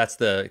honest, that's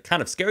the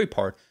kind of scary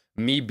part.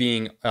 Me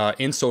being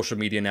in social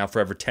media now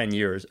for over 10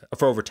 years,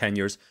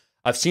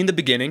 I've seen the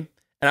beginning,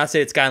 and I'd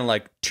say it's gotten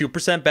like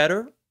 2%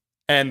 better.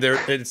 And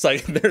it's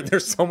like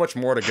there's so much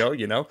more to go,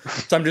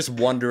 So I'm just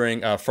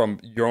wondering, from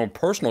your own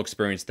personal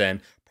experience,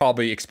 then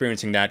probably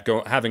experiencing that,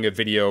 having a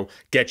video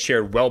get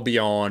shared well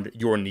beyond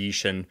your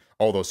niche and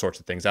all those sorts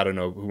of things. I don't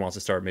know who wants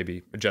to start.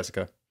 Maybe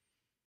Jessica.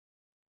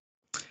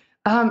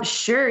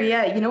 Sure.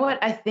 Yeah. You know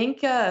what? I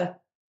think the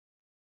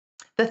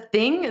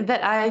thing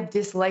that I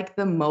dislike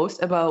the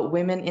most about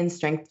women in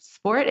strength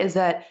sport is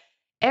that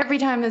every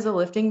time there's a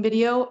lifting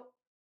video,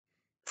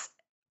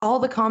 all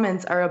the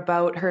comments are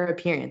about her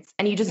appearance,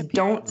 and you just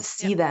don't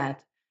see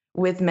that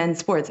with men's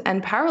sports.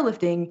 And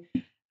powerlifting,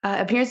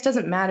 appearance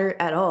doesn't matter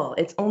at all.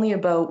 It's only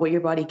about what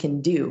your body can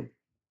do.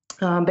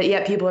 But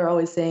yet people are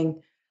always saying,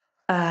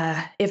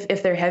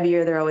 if they're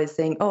heavier, they're always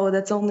saying, oh,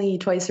 that's only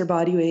twice her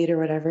body weight or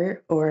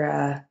whatever,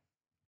 or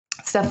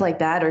stuff like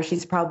that, or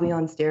she's probably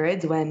on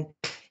steroids, when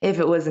if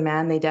it was a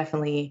man, they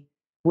definitely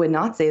would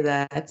not say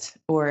that,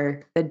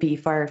 or there'd be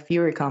far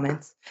fewer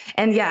comments.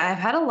 And yeah, I've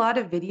had a lot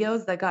of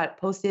videos that got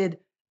posted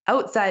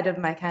outside of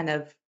my kind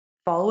of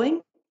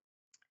following,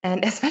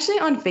 and especially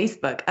on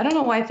Facebook. I don't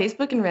know why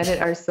Facebook and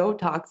Reddit are so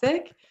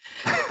toxic,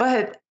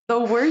 but the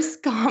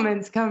worst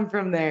comments come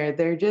from there.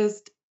 They're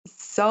just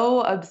so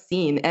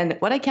obscene. And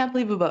what I can't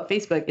believe about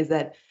Facebook is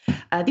that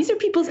these are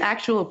people's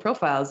actual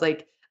profiles.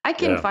 Like I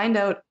can find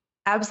out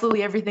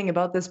absolutely everything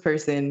about this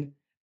person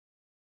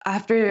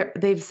after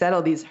they've said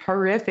all these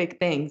horrific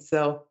things.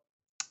 So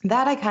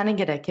that I kind of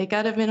get a kick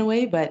out of in a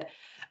way, but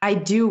I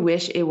do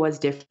wish it was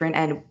different.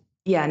 And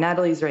yeah,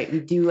 Natalie's right. We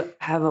do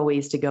have a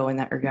ways to go in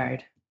that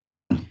regard.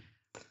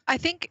 I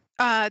think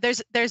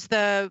there's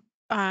the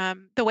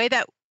way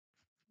that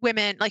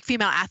women, like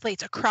female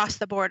athletes across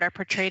the board, are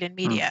portrayed in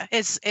media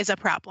is a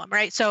problem,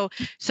 right? So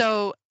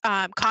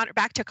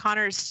back to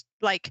Connor's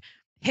like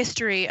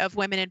history of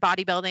women in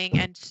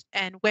bodybuilding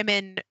and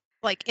women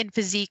like in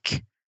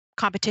physique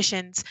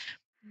competitions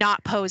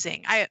not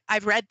posing.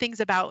 I've read things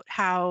about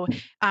how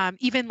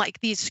even like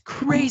these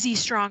crazy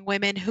strong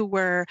women who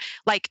were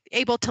like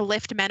able to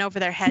lift men over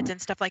their heads and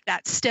stuff like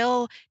that,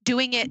 still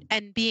doing it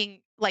and being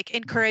like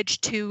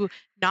encouraged to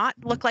not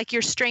look like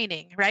you're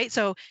straining, right?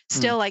 So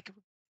still like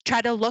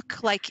try to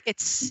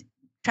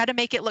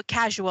make it look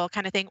casual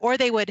kind of thing. Or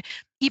they would,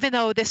 even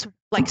though this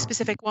like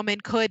specific woman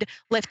could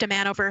lift a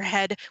man over her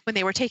head, when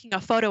they were taking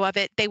a photo of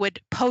it, they would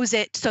pose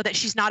it so that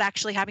she's not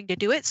actually having to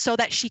do it, so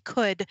that she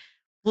could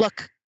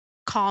look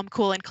calm,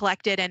 cool, and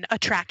collected and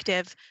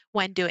attractive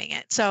when doing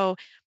it. So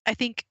I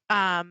think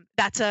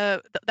that's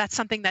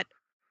something that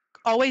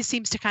always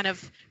seems to kind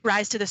of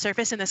rise to the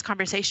surface in this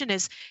conversation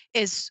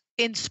is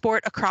in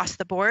sport across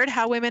the board,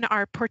 how women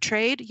are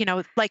portrayed,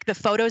 like the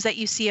photos that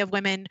you see of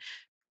women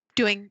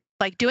doing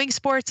like doing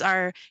sports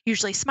are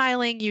usually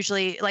smiling,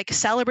 usually like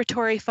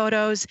celebratory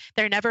photos.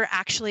 They're never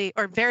actually,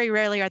 or very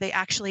rarely are they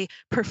actually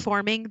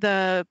performing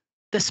the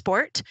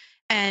sport.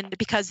 And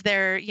because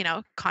they're, you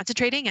know,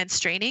 concentrating and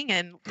straining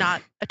and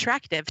not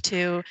attractive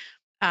to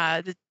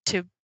the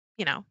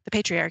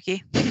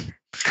patriarchy.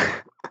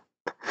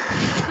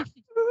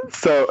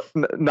 So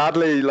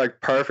Natalie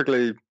like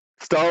perfectly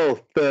stole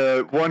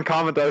the one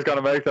comment I was going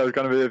to make that was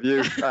going to be of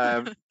you. So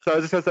I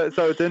was just going to say,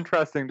 so it's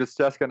interesting, just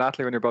Jessica and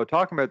Natalie, when you're both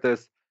talking about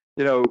this,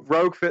 you know,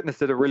 Rogue Fitness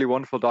did a really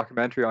wonderful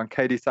documentary on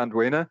Katie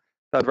Sanduina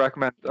that I'd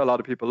recommend a lot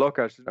of people look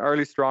at. She's an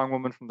early strong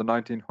woman from the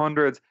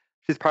 1900s.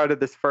 She's part of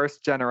this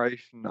first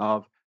generation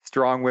of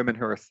strong women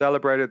who are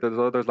celebrated. There's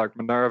others like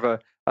Minerva,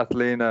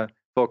 Athlena,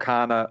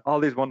 Volcana, all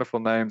these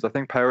wonderful names. I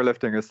think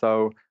powerlifting is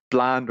so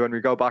bland when we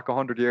go back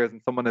 100 years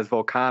and someone is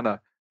Volcana,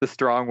 the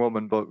strong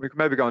woman, but we can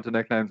maybe go into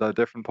nicknames at a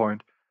different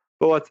point.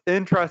 But what's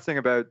interesting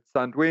about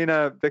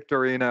Sanduina,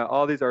 Victorina,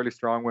 all these early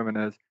strong women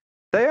is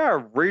they are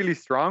really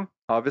strong.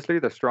 Obviously,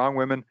 they're strong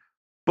women,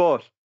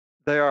 but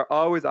they are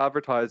always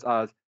advertised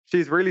as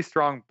she's really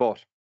strong,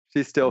 but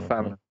she's still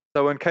feminine.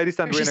 So when Katie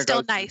Sanduina she's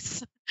still goes,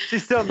 nice.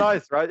 She's still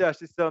nice, right? Yeah,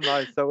 she's still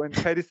nice. So when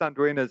Katie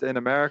Sanduina is in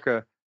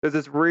America, there's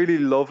this really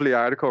lovely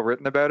article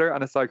written about her,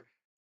 and it's like,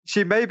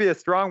 she may be a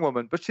strong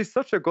woman, but she's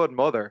such a good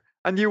mother.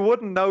 And you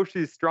wouldn't know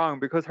she's strong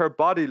because her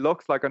body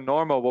looks like a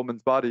normal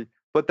woman's body,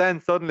 but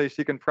then suddenly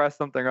she can press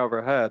something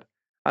over her head.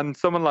 And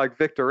someone like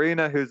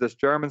Victorina, who's this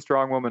German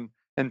strong woman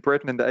in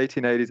Britain in the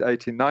 1880s,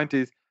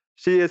 1890s,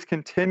 she is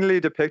continually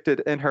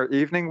depicted in her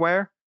evening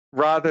wear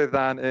rather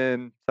than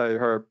in, say,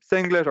 her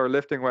singlet or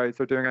lifting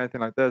weights or doing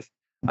anything like this.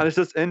 And it's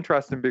just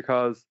interesting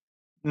because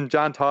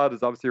Jan Todd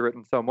has obviously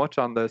written so much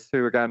on this,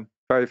 who, again,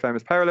 very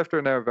famous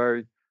powerlifter, now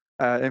very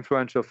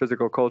influential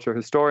physical culture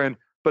historian.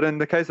 But in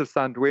the case of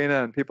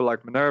Sanduina and people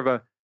like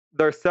Minerva,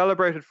 they're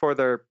celebrated for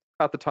their,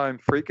 at the time,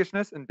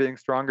 freakishness in being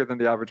stronger than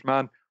the average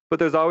man. But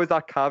there's always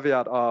that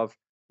caveat of,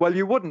 well,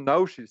 you wouldn't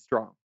know she's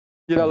strong.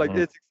 You know, like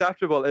it's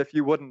acceptable if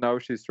you wouldn't know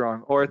she's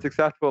strong, or it's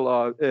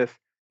acceptable if,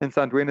 in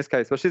Sanduina's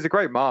case, well, she's a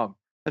great mom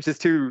and she's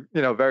two,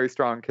 you know, very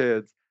strong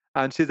kids.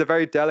 And she's a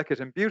very delicate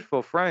and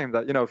beautiful frame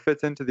that, you know,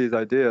 fits into these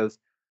ideas.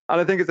 And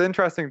I think it's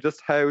interesting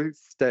just how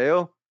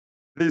stale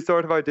these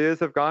sort of ideas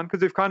have gone,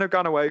 because we've kind of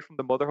gone away from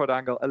the motherhood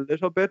angle a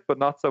little bit, but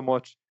not so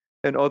much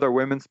in other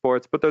women's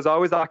sports. But there's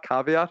always that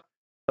caveat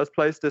that's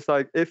placed. It's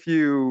like, if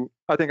you,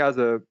 I think as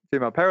a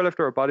female powerlifter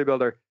or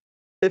bodybuilder,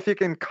 if you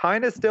can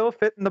kind of still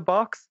fit in the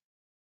box,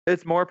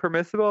 it's more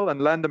permissible.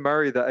 And Lenda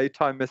Murray, the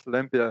 8-time Miss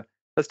Olympia,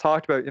 has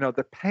talked about, you know,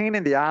 the pain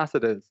in the ass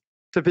it is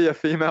to be a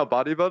female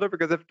bodybuilder,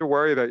 because you have to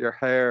worry about your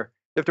hair,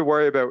 you have to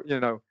worry about, you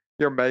know,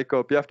 your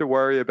makeup, you have to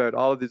worry about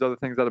all of these other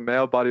things that a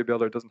male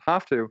bodybuilder doesn't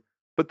have to.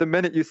 But the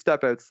minute you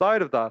step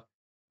outside of that,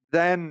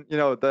 then, you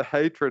know, the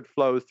hatred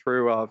flows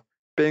through of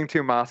being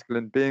too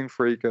masculine, being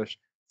freakish.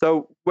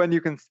 So when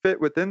you can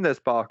fit within this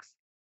box,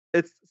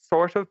 it's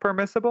sort of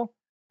permissible.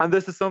 And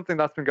this is something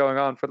that's been going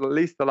on for at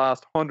least the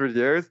last 100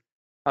 years.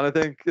 And I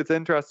think it's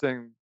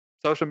interesting.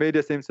 Social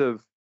media seems to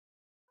have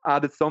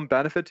added some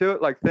benefit to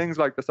it. Like things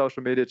like the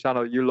social media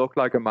channel, You Look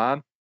Like a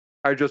Man,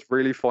 are just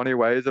really funny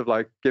ways of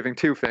like giving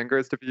two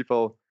fingers to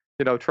people,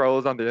 you know,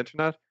 trolls on the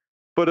internet.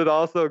 But it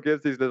also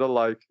gives these little,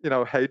 like, you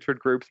know, hatred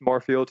groups more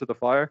fuel to the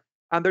fire.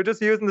 And they're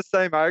just using the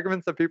same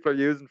arguments that people are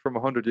using from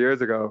 100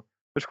 years ago,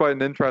 which is quite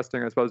an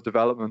interesting, I suppose,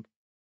 development.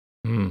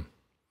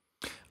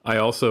 I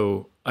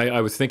also,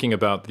 I was thinking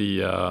about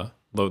the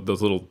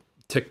those little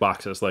tick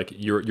boxes, like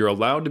you're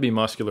allowed to be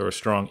muscular or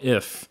strong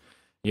if,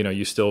 you know,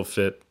 you still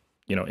fit,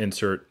 you know,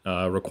 insert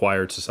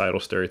required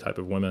societal stereotype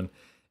of women.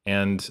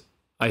 And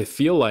I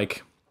feel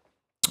like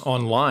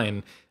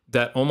online,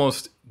 that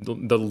almost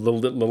the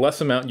less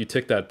amount you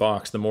tick that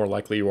box, the more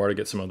likely you are to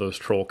get some of those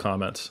troll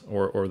comments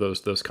or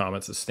those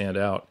comments that stand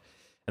out.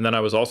 And then I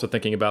was also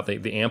thinking about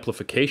the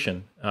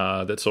amplification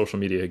that social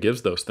media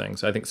gives those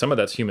things. I think some of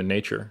that's human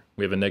nature.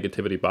 We have a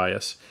negativity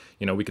bias.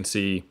 You know, we can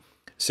see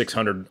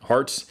 600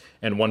 hearts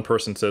and one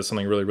person says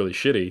something really, really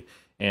shitty.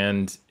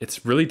 And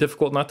it's really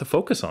difficult not to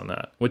focus on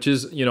that, which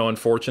is, you know,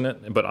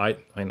 unfortunate. But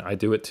I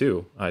do it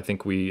too. I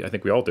think we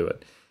all do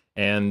it.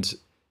 And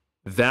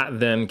that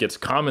then gets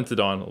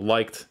commented on,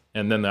 liked,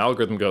 and then the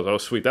algorithm goes, oh,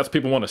 sweet, that's what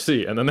people want to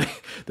see. And then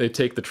they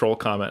take the troll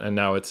comment, and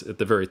now it's at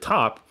the very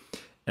top.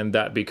 And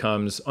that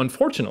becomes,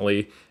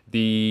 unfortunately,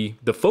 the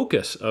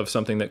focus of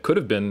something that could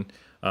have been,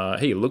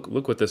 hey,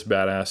 look what this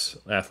badass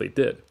athlete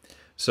did.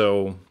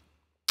 So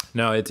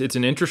now it's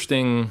an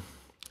interesting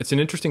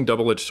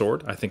double-edged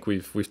sword. I think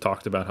we've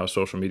talked about how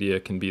social media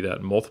can be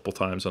that multiple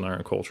times on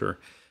Iron Culture,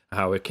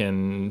 how it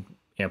can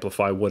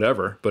amplify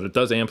whatever, but it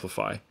does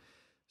amplify.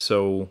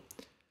 So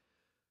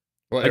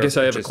well, I guess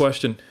I have a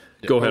question.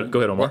 Yeah, go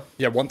ahead, Omar.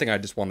 One thing I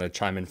just wanted to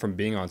chime in from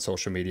being on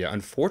social media,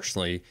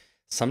 unfortunately,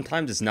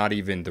 sometimes it's not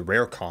even the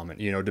rare comment,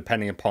 you know,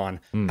 depending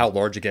upon how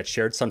large it gets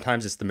shared.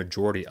 Sometimes it's the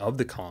majority of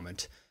the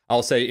comment.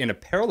 I'll say in a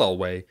parallel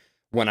way,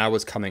 when I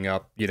was coming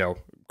up, you know,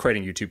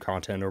 creating YouTube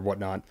content or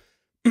whatnot,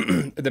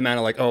 the amount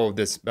of like, oh,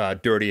 this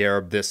dirty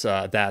Arab, this,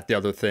 that, the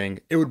other thing,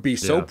 it would be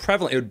so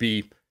prevalent. It would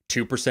be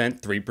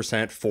 2%, 3%,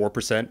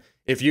 4%.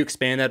 If you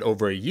expand that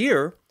over a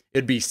year,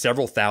 it'd be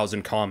several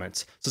thousand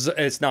comments. So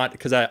it's not,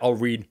 because I'll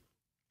read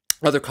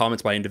other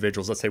comments by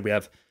individuals. Let's say we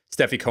have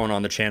Steffi Cohen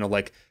on the channel,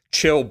 like,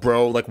 chill,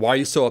 bro. Like, why are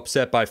you so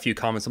upset by a few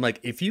comments? I'm like,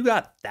 if you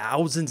got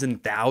thousands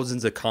and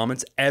thousands of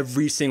comments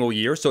every single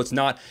year, so it's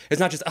not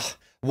just,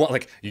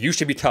 like, you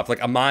should be tough. Like,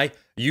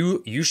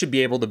 you should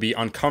be able to be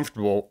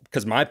uncomfortable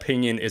because my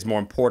opinion is more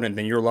important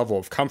than your level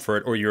of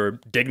comfort or your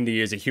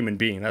dignity as a human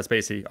being. That's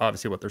basically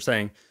obviously what they're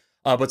saying.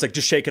 But it's like,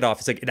 just shake it off.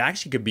 It's like, it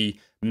actually could be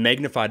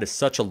magnified to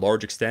such a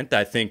large extent that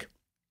I think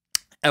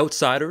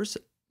outsiders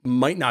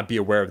might not be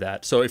aware of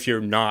that. So if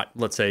you're not,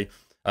 let's say,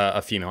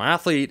 a female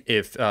athlete,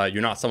 if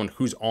you're not someone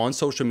who's on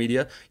social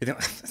media, you think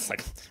it's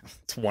like,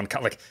 it's one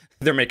like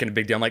they're making a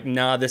big deal. I'm like,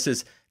 nah, this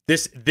is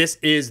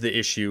the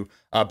issue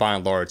by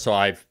and large. So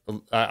I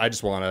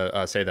just want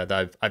to say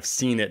that I've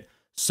seen it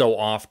so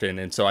often.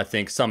 And so I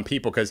think some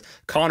people, because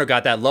Connor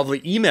got that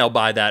lovely email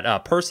by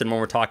that person when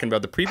we're talking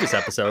about the previous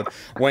episode,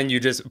 when you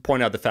just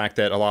point out the fact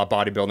that a lot of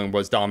bodybuilding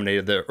was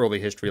dominated the early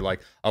history,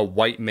 like a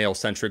white male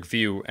centric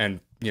view.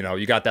 And, you know,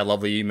 you got that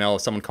lovely email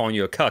of someone calling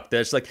you a cuck.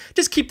 That's like,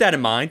 just keep that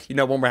in mind, you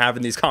know, when we're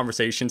having these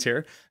conversations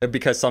here,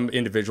 because some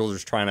individuals are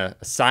just trying to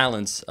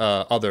silence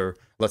other,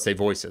 let's say,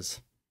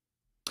 voices.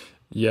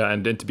 Yeah.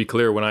 And to be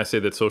clear, when I say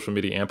that social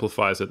media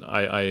amplifies it,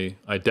 I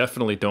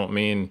definitely don't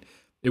mean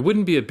it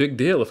wouldn't be a big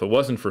deal if it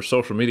wasn't for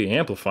social media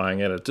amplifying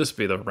it. It'd just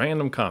be the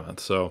random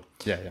comments. So,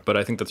 yeah. But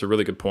I think that's a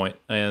really good point.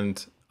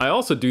 And I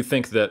also do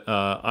think that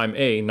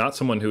I'm not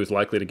someone who is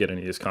likely to get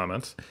any of these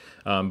comments,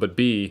 but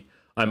B,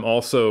 I'm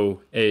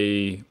also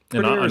an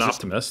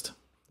optimist.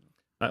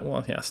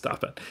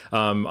 Stop it.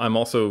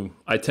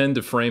 I tend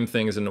to frame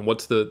things in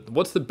what's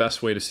the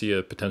best way to see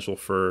a potential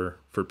for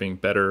being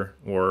better,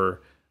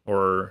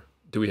 or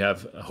do we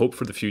have hope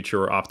for the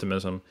future or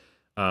optimism?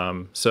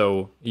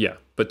 So yeah,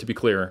 but to be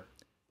clear,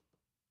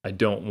 I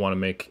don't want to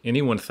make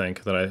anyone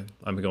think that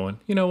I'm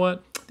going, you know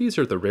what, these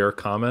are the rare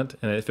comment,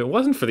 and if it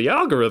wasn't for the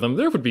algorithm,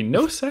 there would be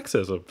no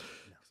sexism.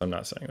 I'm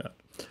not saying that.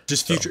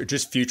 Just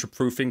future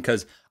proofing,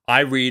 because I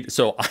read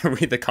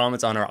the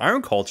comments on our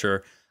Iron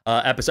Culture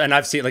episode, and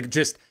I've seen like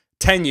just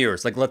 10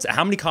 years. Like,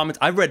 how many comments?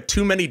 I've read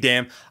too many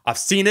damn. I've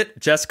seen it.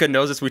 Jessica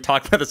knows this. We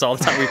talk about this all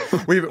the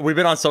time. We've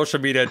been on social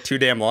media too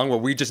damn long, where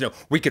we just know,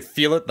 we could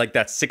feel it, like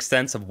that sixth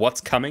sense of what's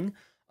coming.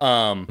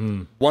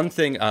 One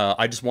thing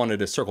I just wanted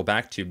to circle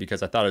back to,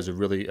 because I thought it was a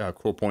really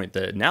cool point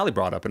that Natalie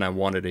brought up, and I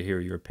wanted to hear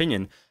your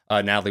opinion,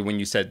 Natalie, when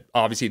you said,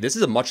 obviously, this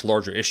is a much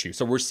larger issue.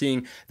 So we're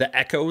seeing the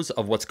echoes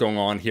of what's going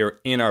on here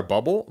in our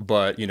bubble,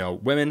 but, you know,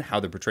 women, how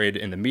they're portrayed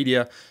in the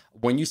media.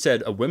 When you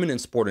said women in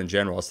sport in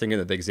general, I was thinking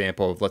of the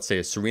example of, let's say,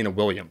 a Serena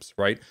Williams,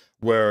 right?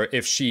 Where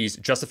if she's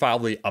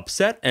justifiably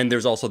upset, and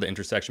there's also the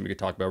intersection, we could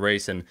talk about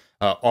race and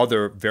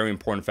other very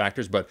important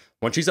factors, but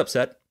when she's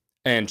upset,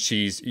 and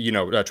she's, you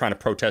know, trying to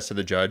protest to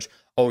the judge,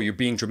 oh, you're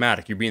being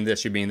dramatic, you're being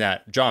this, you're being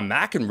that. John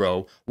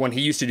McEnroe, when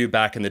he used to do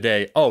back in the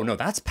day, oh no,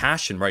 that's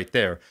passion right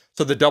there.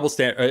 So the double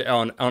standard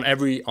on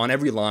every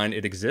line,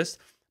 it exists.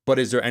 But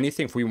is there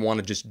anything, if we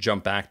want to just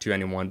jump back to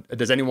anyone,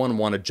 does anyone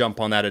want to jump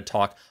on that and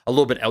talk a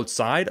little bit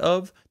outside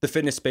of the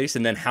fitness space,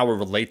 and then how it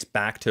relates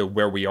back to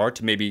where we are,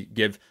 to maybe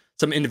give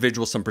some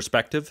individuals some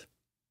perspective?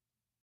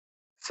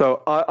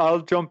 So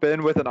I'll jump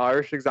in with an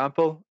Irish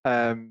example.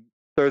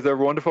 There's a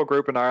wonderful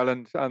group in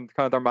Ireland, and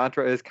kind of their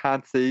mantra is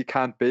can't see,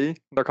 can't be.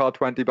 They're called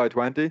 20 by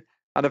 20.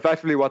 And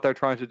effectively what they're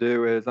trying to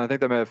do is, and I think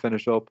they may have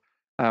finished up,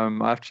 I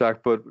have to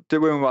check, but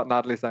doing what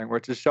Natalie's saying,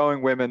 which is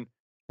showing women,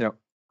 you know,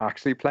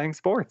 actually playing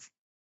sports.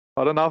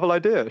 What a novel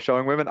idea.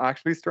 Showing women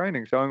actually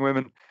straining, showing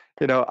women,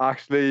 you know,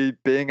 actually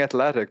being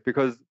athletic,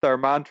 because their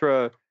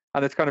mantra,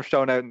 and it's kind of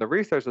shown out in the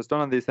research that's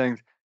done on these things,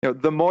 you know,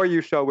 the more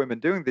you show women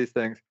doing these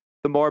things,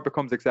 the more it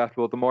becomes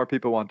acceptable, the more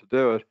people want to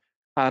do it.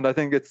 And I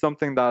think it's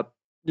something that,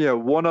 you know,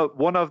 one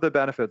of the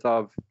benefits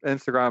of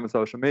Instagram and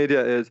social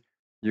media is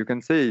you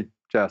can see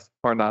Jess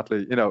or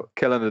Natalie, you know,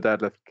 killing the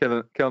deadlift,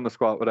 killing the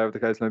squat, whatever the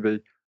case may be.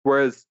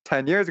 Whereas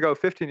 10 years ago,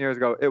 15 years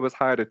ago, it was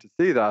harder to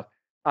see that.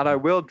 And I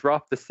will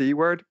drop the C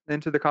word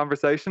into the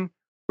conversation,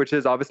 which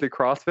is obviously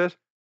CrossFit,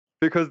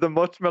 because the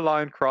much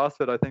maligned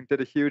CrossFit, I think, did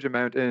a huge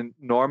amount in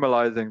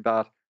normalizing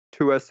that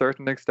to a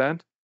certain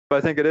extent. But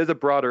I think it is a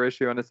broader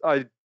issue, and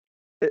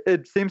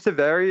it seems to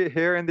vary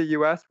here in the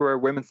US, where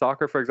women's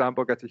soccer, for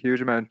example, gets a huge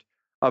amount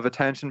of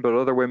attention, but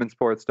other women's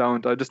sports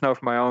don't. I just know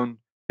from my own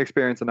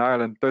experience in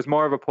Ireland, there's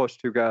more of a push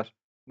to get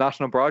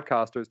national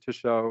broadcasters to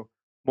show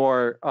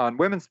more on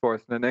women's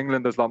sports. And in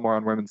England, there's a lot more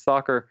on women's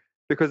soccer,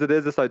 because it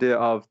is this idea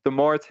of the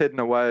more it's hidden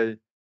away,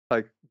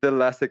 like the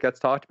less it gets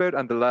talked about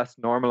and the less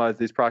normalized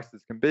these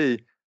practices can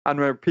be. And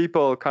where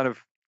people kind of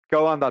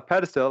go on that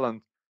pedestal,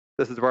 and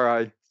this is where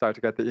I start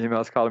to get the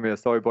emails calling me a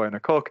soy boy and a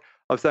cook,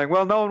 of saying,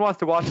 well, no one wants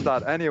to watch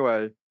that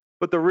anyway.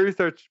 But the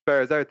research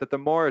bears out that the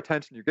more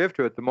attention you give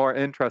to it, the more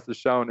interest is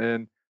shown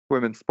in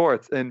women's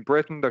sports. In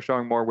Britain, they're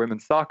showing more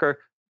women's soccer.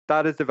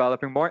 That is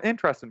developing more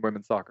interest in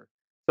women's soccer.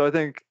 So I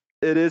think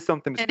it is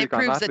something to speak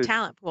on. And it improves the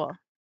talent pool.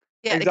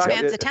 Yeah, exactly. It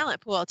expands the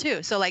talent pool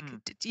too. So like,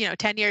 you know,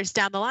 10 years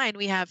down the line,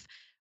 we have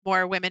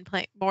more women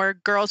playing, more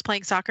girls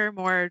playing soccer,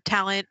 more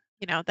talent,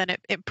 then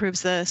it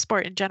improves the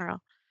sport in general.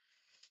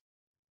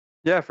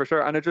 Yeah, for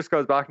sure. And it just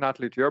goes back,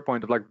 Natalie, to your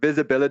point of like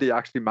visibility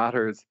actually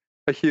matters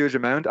a huge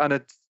amount,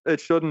 and it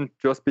shouldn't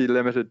just be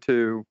limited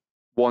to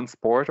one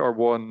sport or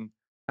one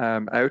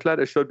outlet.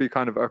 It should be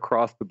kind of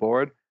across the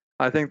board.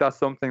 I think that's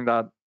something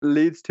that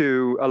leads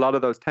to a lot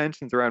of those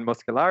tensions around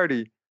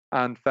muscularity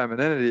and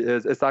femininity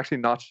is it's actually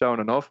not shown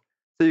enough.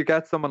 So you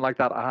get someone like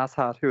that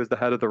asshat who is the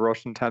head of the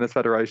Russian Tennis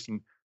Federation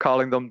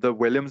calling them the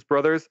Williams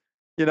brothers,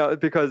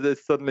 because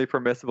it's suddenly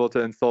permissible to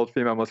insult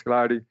female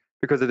muscularity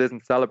because it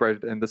isn't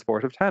celebrated in the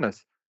sport of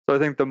tennis. So I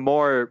think the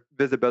more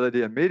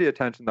visibility and media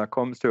attention that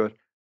comes to it,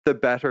 the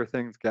better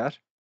things get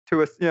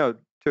to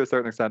a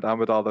certain extent, and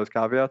with all those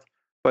caveats.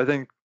 But I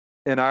think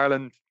in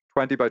Ireland,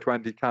 20 by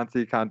 20 can't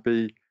see, can't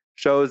be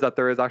shows that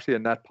there is actually a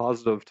net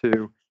positive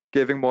to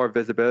giving more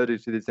visibility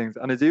to these things.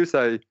 And as you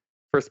say,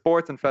 for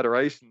sports and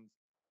federations,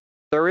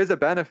 there is a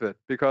benefit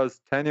because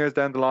 10 years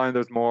down the line,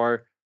 there's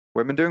more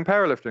women doing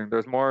powerlifting.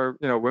 There's more,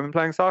 women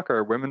playing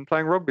soccer, women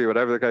playing rugby,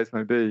 whatever the case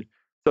may be.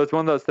 So it's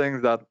one of those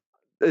things that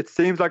it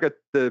seems like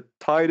the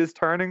tide is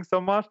turning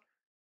somewhat.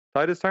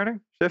 Tide is turning?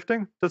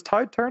 Shifting? Does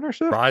tide turn or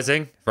shift?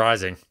 Rising?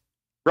 Rising?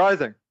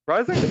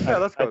 Yeah,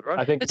 that's good, right?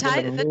 I think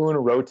when the moon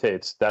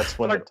rotates, that's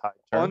when like the tide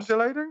turns.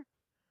 Undulating?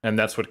 And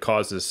that's what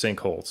causes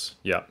sinkholes.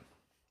 Yeah.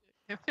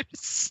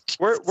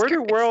 Where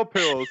do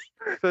whirlpools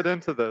fit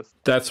into this?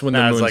 That's when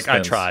the moon like,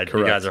 spins. I tried.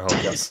 Correct. You guys are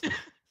hopeless.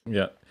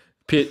 Yeah.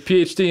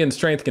 PhD in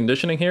strength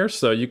conditioning here,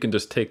 so you can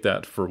just take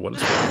that for what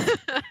it's worth.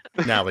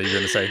 Natalie, you're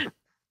going to say?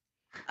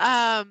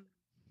 I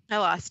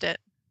lost it.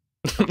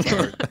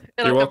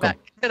 You're welcome.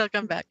 It'll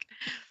come back.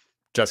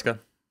 Jessica?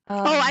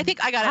 I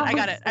think I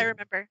got it. I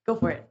remember. Go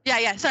for it.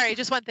 Yeah. Sorry,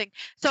 just one thing.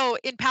 So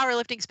in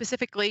powerlifting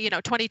specifically,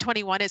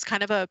 2021 is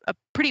kind of a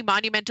pretty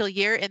monumental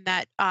year in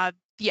that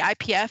the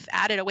IPF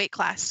added a weight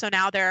class. So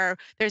now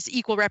there's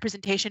equal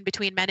representation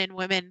between men and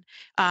women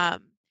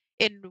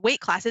in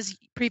weight classes.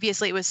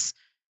 Previously it was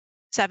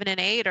 7 and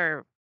 8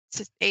 or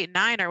 8 and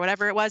 9 or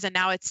whatever it was, and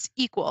now it's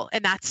equal,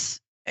 and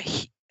that's a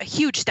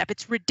huge step.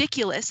 It's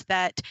ridiculous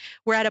that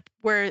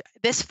we're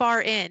this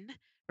far in,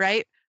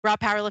 right? Raw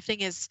powerlifting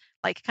is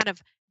like kind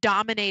of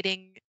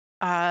dominating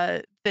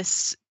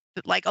this,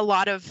 like a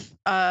lot of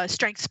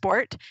strength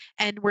sport,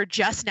 and we're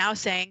just now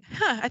saying,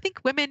 I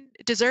think women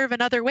deserve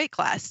another weight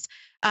class.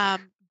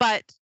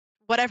 But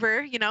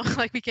whatever,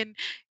 like we can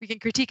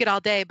critique it all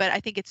day, but I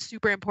think it's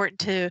super important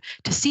to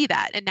see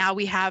that. And now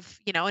we have,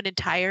 an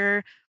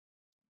entire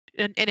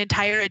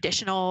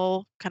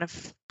additional kind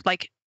of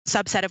like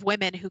subset of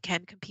women who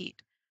can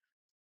compete.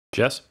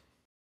 Jess?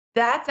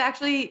 That's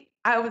exactly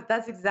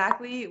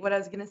what I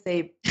was going to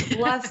say.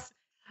 Plus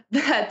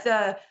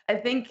that I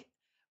think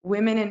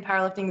women in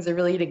powerlifting is a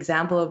really good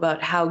example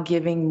about how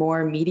giving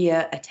more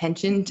media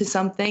attention to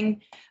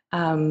something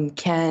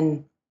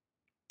can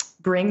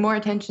bring more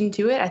attention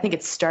to it. I think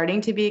it's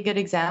starting to be a good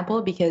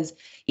example because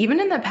even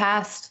in the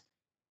past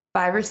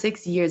 5 or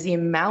 6 years, the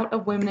amount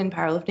of women in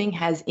powerlifting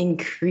has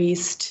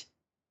increased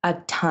a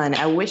ton.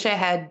 I wish I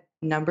had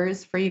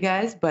numbers for you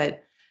guys,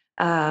 but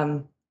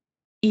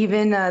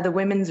even the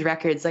women's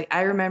records, like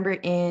I remember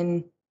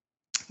in,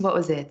 what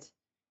was it,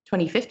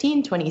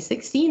 2015,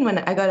 2016, when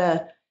I got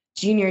a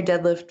junior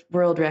deadlift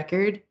world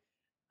record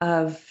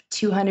of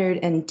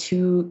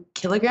 202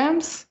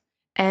 kilograms.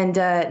 And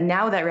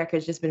now that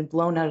record's just been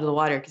blown out of the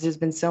water because there's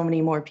been so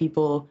many more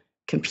people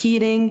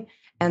competing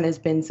and there's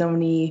been so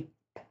many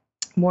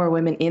more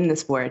women in the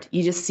sport.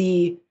 You just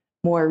see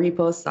more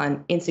reposts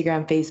on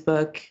Instagram,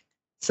 Facebook,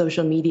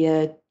 social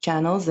media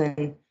channels.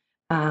 And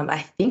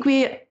I think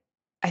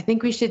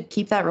we should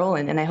keep that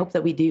rolling, and I hope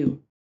that we do.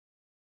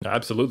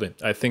 Absolutely.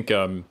 I think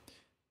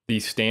the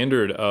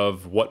standard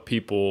of what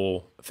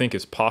people think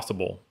is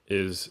possible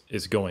is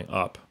going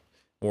up,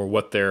 or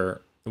what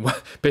they're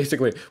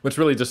basically what's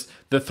really just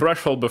the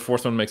threshold before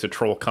someone makes a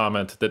troll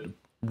comment that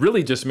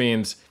really just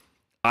means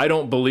I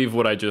don't believe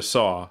what I just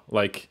saw.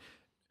 Like,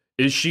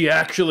 is she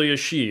actually a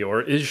she,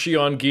 or is she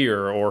on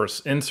gear, or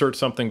insert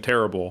something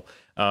terrible,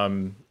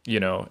 and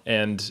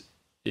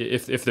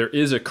if there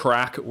is a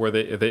crack where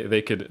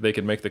they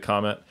could make the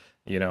comment,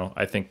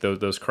 I think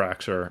those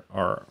cracks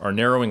are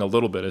narrowing a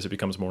little bit as it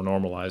becomes more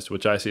normalized,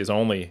 which I see as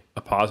only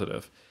a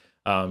positive.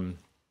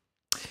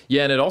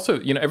 Yeah, and it also,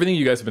 everything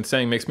you guys have been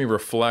saying makes me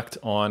reflect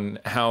on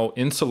how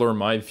insular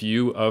my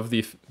view of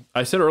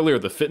I said earlier,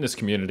 the fitness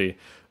community.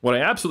 What I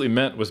absolutely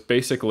meant was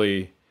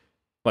basically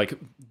like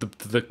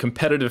the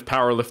competitive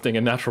powerlifting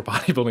and natural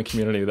bodybuilding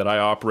community that I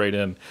operate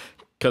in,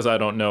 because I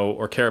don't know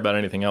or care about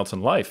anything else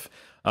in life.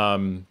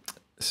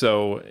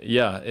 So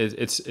yeah,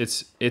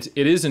 it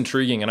is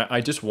intriguing, and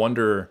I just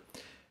wonder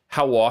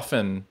how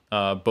often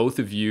both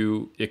of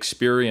you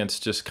experience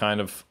just kind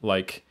of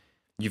like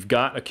you've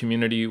got a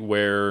community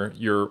where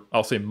you're,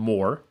 I'll say,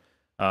 more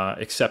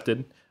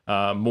accepted,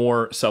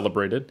 more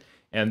celebrated,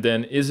 and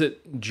then is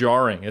it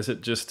jarring? Is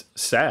it just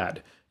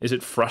sad? Is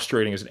it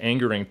frustrating? Is it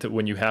angering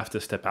when you have to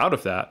step out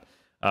of that,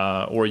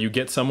 or you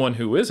get someone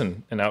who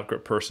isn't an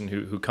outgroup person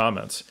who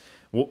comments?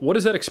 What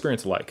is that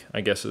experience like,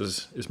 I guess,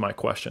 is my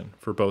question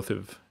for both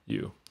of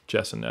you,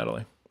 Jess and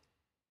Natalie.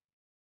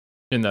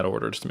 in that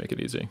order, just to make it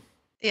easy.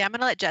 Yeah, I'm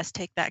gonna let Jess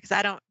take that because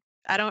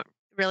I don't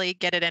really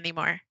get it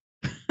anymore.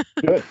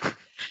 Good.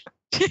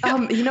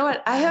 You know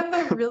what? I have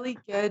a really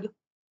good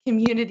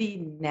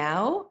community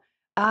now.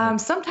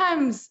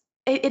 Sometimes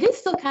it is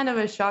still kind of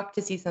a shock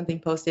to see something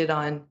posted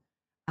on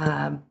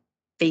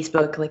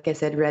Facebook, like I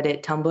said,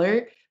 Reddit,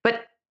 Tumblr,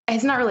 but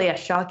it's not really a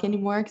shock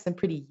anymore because I'm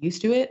pretty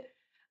used to it.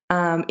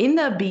 In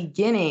the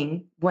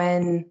beginning,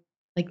 when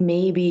like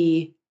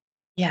maybe,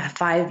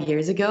 5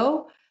 years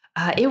ago,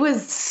 it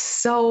was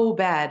so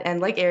bad.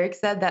 And like Eric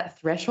said, that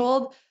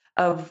threshold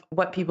of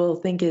what people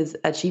think is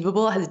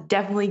achievable has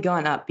definitely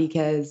gone up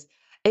because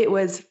it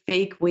was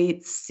fake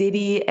weight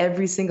city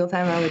every single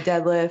time I would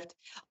deadlift.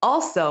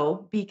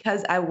 Also,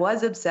 because I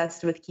was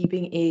obsessed with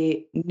keeping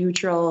a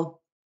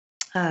neutral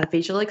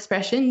facial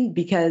expression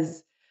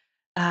because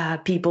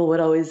people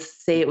would always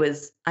say it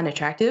was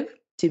unattractive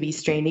to be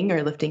straining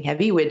or lifting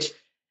heavy, which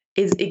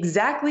is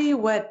exactly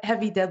what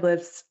heavy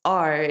deadlifts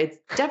are. It's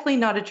definitely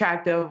not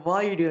attractive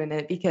while you're doing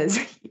it because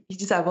you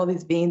just have all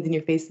these veins in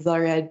your face is all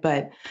red.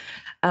 But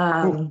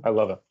I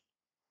love it.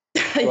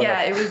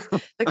 yeah, it was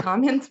the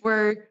comments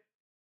were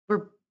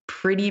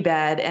pretty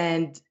bad,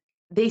 and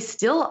they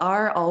still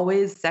are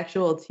always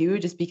sexual too,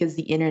 just because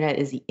the internet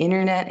is the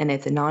internet and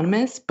it's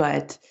anonymous.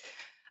 But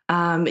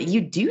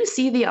you do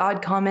see the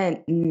odd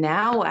comment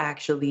now,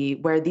 actually,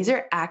 where these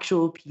are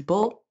actual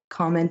people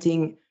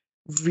commenting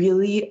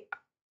really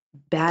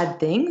bad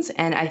things.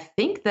 And I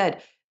think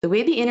that the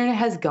way the internet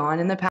has gone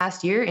in the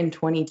past year in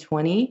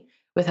 2020,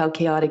 with how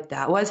chaotic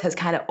that was, has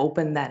kind of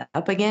opened that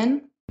up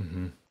again.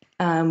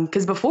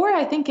 Because before,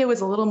 I think it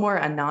was a little more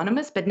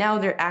anonymous, but now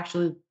they're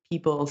actually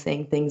people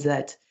saying things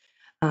that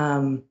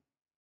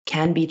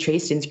can be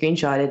traced and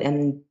screenshotted,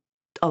 and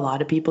a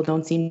lot of people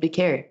don't seem to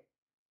care.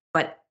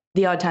 But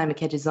the odd time it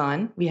catches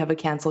on, we have a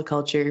cancel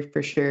culture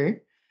for sure.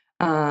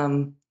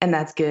 And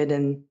that's good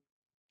and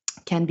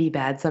can be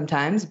bad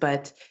sometimes,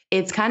 but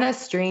it's kind of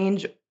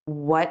strange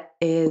what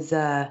catches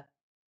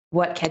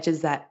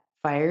that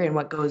fire and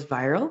what goes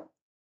viral.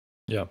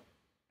 Yeah.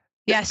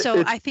 Yeah,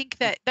 so I think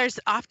that there's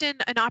often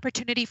an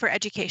opportunity for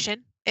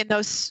education in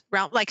those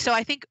realms. Like, so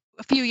I think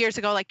a few years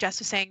ago, like Jess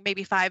was saying,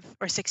 maybe 5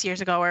 or 6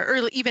 years ago,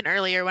 or even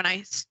earlier when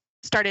I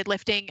started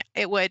lifting,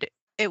 it would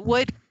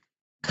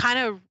kind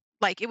of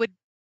like, it would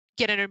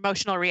get an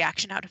emotional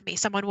reaction out of me.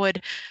 Someone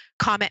would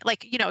comment,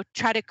 like,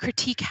 try to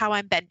critique how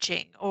I'm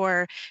benching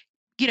or,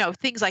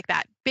 things like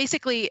that.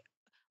 Basically,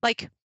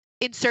 like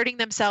inserting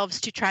themselves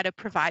to try to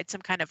provide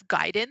some kind of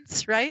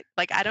guidance, right?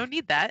 Like, I don't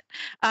need that.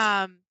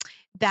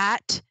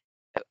 That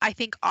I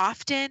think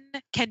often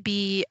can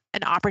be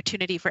an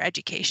opportunity for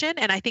education.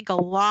 And I think a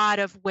lot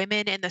of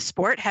women in the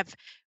sport have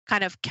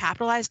kind of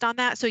capitalized on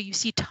that. So you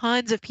see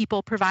tons of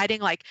people providing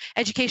like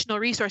educational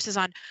resources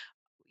on,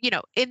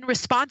 in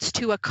response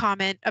to a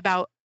comment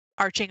about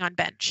arching on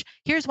bench.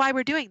 Here's why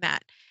we're doing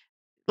that.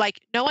 Like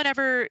no one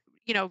ever,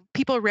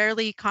 people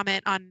rarely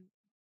comment on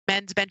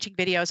men's benching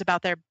videos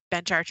about their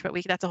bench arch, but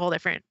that's a whole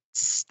different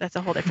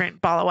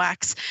ball of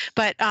wax.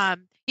 But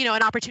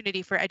an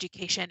opportunity for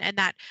education, and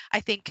that I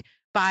think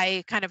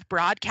by kind of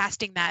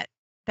broadcasting that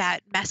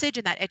message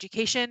and that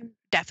education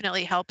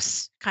definitely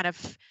helps kind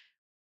of,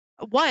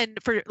 one,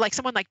 for like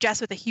someone like Jess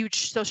with a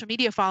huge social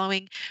media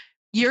following,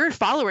 your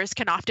followers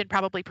can often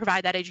probably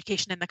provide that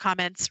education in the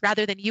comments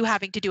rather than you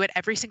having to do it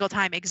every single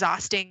time,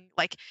 exhausting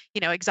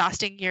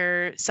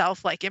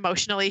yourself, like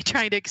emotionally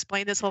trying to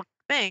explain this whole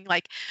thing.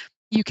 Like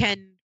you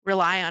can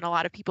rely on a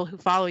lot of people who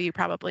follow you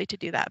probably to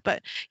do that.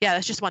 But yeah,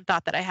 that's just one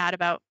thought that I had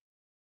about,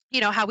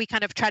 how we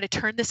kind of try to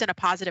turn this in a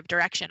positive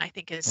direction, I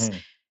think is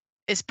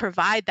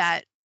provide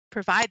that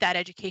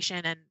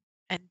education and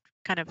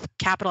kind of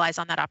capitalize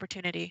on that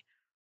opportunity.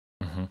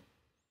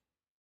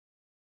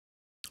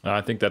 I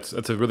think that's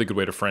a really good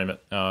way to frame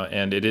it,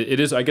 and it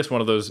is, I guess,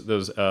 one of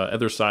those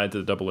other sides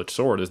of the double-edged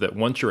sword is that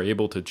once you're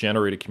able to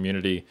generate a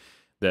community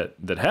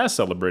that has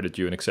celebrated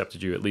you and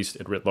accepted you, at least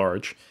at writ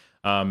large,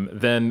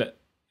 then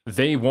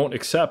they won't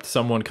accept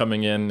someone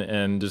coming in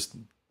and just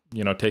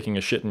taking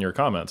a shit in your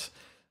comments.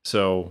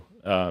 So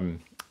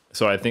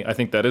I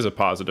think that is a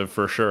positive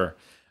for sure.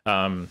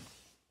 And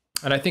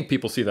I think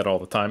people see that all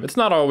the time. It's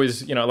not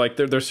always, like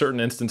there's certain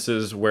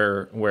instances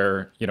where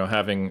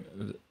having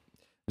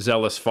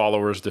zealous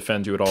followers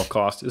defend you at all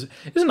costs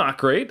is not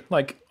great.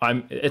 Like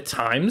at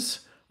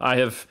times I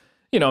have,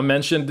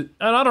 mentioned,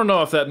 and I don't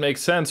know if that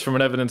makes sense from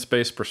an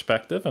evidence-based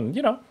perspective. And,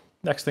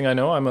 next thing I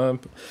know, I'm a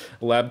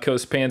Lab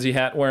Coast pansy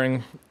hat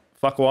wearing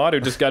fuckwad who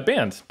just got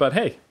banned. But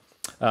hey,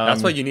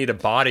 that's why you need a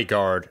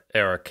bodyguard,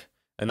 Eric.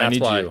 And that's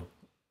why. You.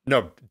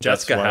 No,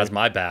 Jessica has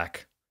my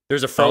back.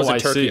 There's a frozen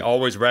turkey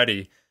always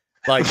ready.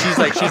 Like she's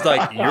like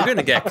you're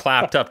gonna get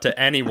clapped up to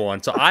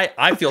anyone. So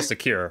I feel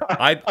secure.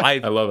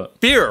 I love it.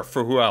 Fear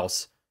for who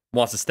else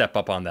wants to step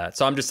up on that.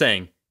 So I'm just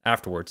saying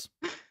afterwards.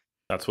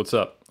 That's what's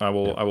up. I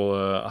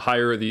will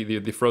hire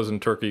the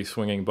frozen turkey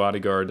swinging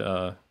bodyguard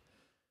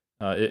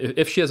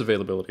if she has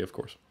availability, of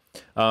course.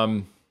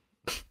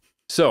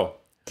 So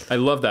I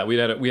love that. We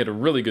had a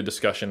really good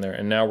discussion there,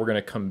 and now we're going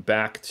to come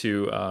back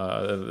to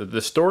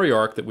the story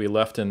arc that we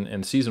left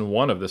in season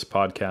 1 of this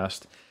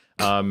podcast.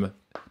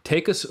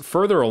 Take us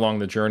further along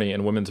the journey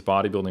in women's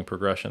bodybuilding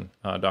progression,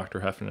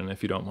 Dr. Heffernan,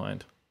 if you don't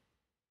mind.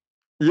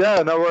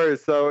 Yeah, no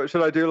worries. So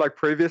should I do like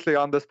previously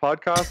on this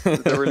podcast? Is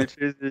it really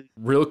cheesy?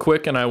 Real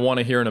quick, and I want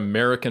to hear an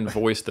American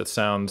voice that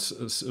sounds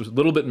a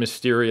little bit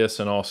mysterious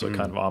and also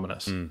kind of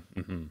ominous.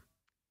 Mm-hmm.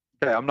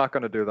 Okay, I'm not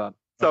going to do that.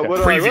 So Okay.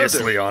 what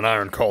Previously on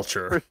Iron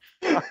Culture.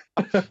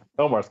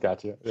 Omar's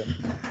got you. Yeah.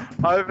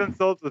 I've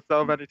insulted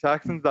so many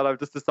Texans that I've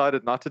just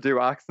decided not to do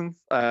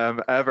accents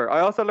ever. I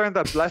also learned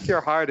that bless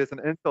your heart is an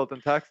insult in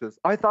Texas.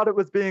 I thought it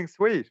was being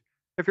sweet.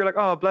 If you're like,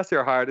 oh, bless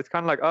your heart, it's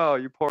kind of like, oh,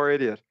 you poor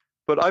idiot.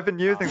 But I've been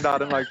using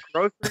that in like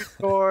grocery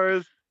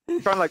stores,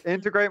 trying to like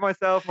integrate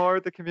myself more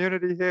with the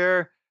community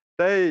here.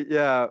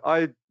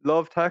 I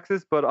love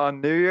Texas, but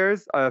on New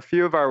Year's, a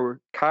few of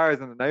our cars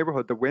in the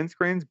neighborhood, the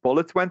windscreens,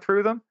 bullets went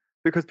through them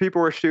because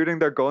people were shooting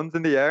their guns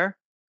in the air.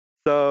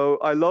 So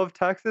I love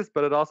Texas,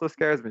 but it also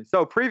scares me.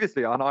 So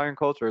previously on Iron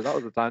Culture, that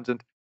was a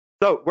tangent.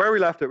 So where we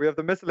left it, we have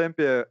the Miss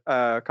Olympia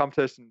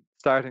competition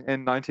starting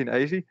in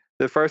 1980.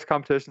 The first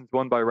competition is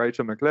won by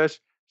Rachel McLeish.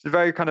 She's a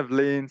very kind of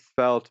lean,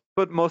 svelte,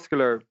 but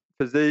muscular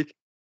physique.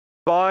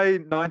 By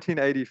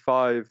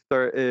 1985,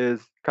 there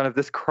is kind of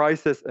this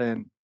crisis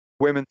in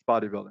women's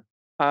bodybuilding.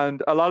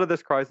 And a lot of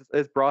this crisis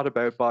is brought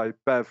about by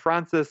Bev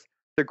Francis,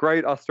 the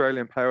great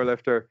Australian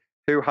powerlifter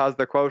who has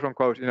the quote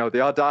unquote,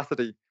 the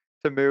audacity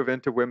to move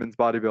into women's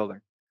bodybuilding.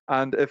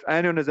 And if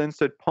anyone is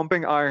interested,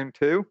 Pumping Iron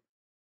 2,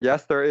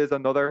 yes, there is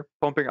another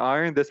Pumping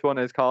Iron. This one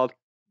is called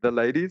The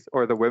Ladies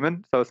or The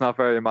Women, so it's not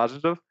very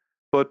imaginative.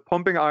 But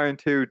Pumping Iron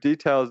 2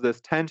 details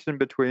this tension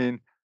between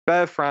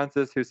Bev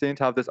Francis, who seemed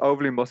to have this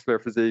overly muscular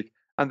physique,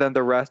 and then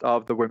the rest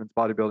of the women's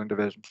bodybuilding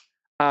division.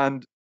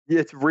 And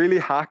it's really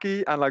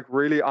hacky and like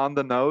really on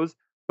the nose,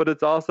 but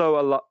it's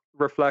also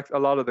reflects a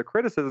lot of the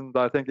criticisms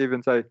that I think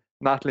even say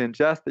Natalie and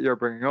Jess that you're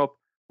bringing up,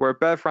 where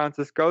Bev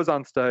Francis goes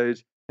on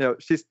stage.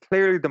 She's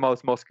clearly the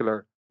most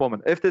muscular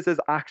woman. If this is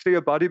actually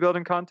a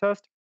bodybuilding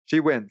contest,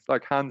 she wins,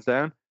 like hands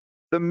down.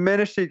 The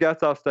minute she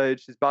gets off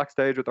stage, she's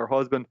backstage with her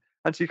husband,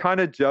 and she kind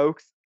of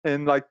jokes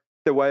in like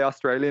the way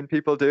Australian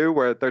people do,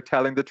 where they're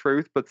telling the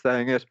truth but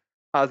saying it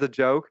as a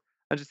joke.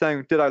 And she's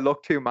saying, "Did I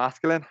look too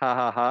masculine? Ha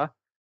ha ha."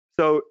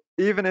 So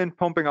even in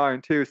Pumping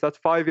Iron 2, so that's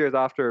 5 years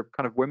after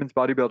kind of women's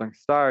bodybuilding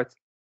starts,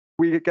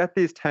 we get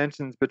these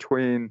tensions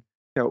between,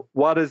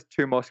 what is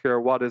too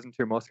muscular, what isn't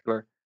too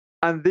muscular.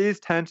 And these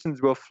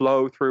tensions will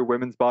flow through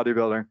women's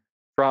bodybuilding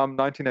from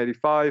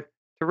 1985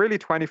 to really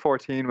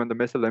 2014 when the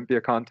Miss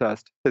Olympia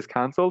contest is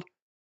cancelled.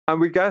 And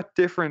we get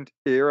different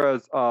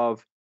eras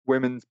of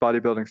women's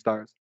bodybuilding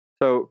stars.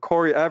 So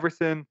Corey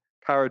Everson,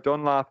 Cara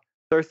Dunlap,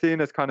 they're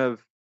seen as kind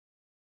of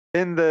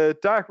in the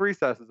dark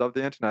recesses of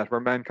the internet where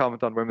men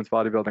comment on women's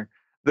bodybuilding.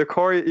 The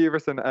Corey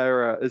Everson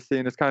era is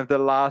seen as kind of the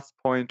last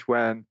point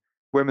when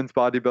women's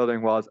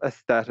bodybuilding was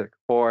aesthetic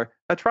or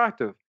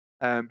attractive.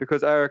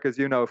 Because Eric, as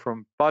you know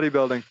from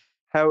bodybuilding,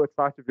 how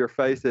attractive your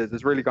face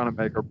is really going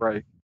to make or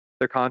break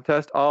the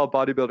contest. All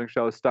bodybuilding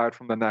shows start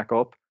from the neck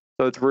up.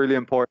 So it's really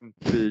important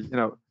to be,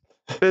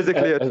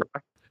 physically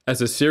attractive. As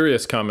a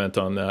serious comment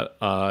on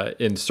that,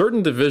 in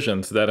certain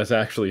divisions, that is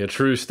actually a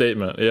true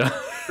statement. Yeah.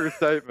 True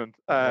statement.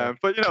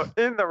 But,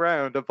 in the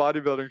round, a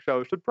bodybuilding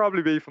show should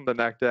probably be from the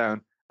neck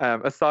down,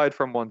 aside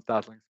from one's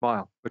dazzling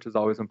smile, which is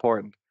always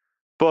important.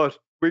 But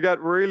we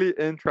get really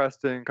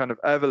interesting kind of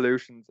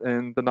evolutions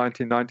in the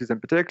 1990s in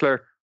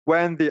particular,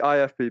 when the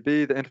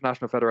IFBB, the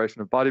International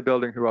Federation of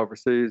Bodybuilding, who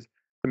oversees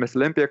the Miss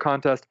Olympia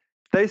contest,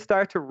 they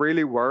start to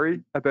really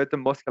worry about the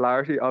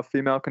muscularity of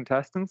female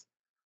contestants,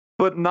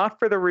 but not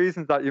for the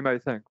reasons that you may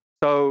think.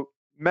 So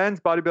men's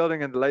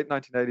bodybuilding in the late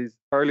 1980s,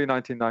 early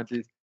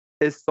 1990s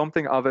is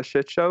something of a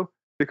shit show,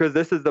 because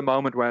this is the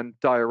moment when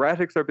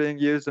diuretics are being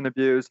used and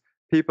abused,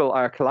 people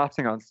are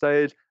collapsing on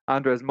stage.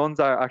 Andres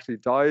Munzar actually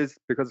dies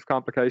because of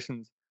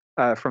complications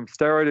from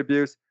steroid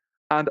abuse.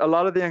 And a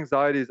lot of the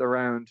anxieties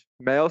around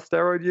male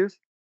steroid use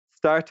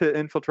start to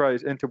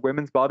infiltrate into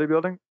women's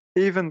bodybuilding,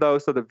 even though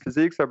the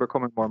physiques are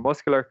becoming more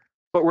muscular,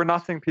 but we're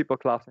not seeing people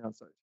collapsing on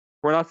stage.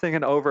 We're not seeing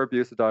an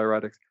overabuse of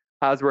diuretics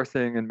as we're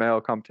seeing in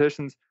male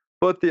competitions,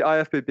 but the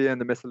IFBB and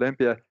the Miss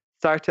Olympia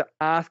start to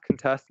ask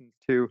contestants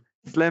to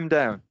slim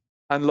down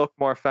and look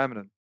more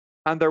feminine.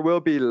 And there will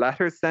be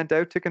letters sent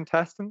out to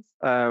contestants.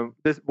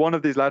 One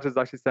of these letters is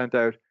actually sent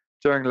out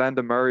during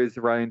Lenda Murray's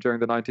reign during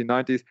the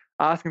 1990s,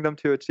 asking them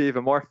to achieve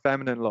a more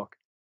feminine look.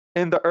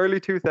 In the early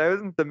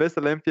 2000s, the Miss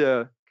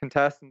Olympia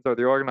contestants, or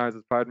the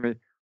organizers, pardon me,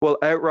 will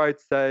outright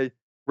say,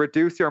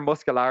 reduce your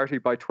muscularity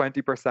by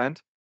 20%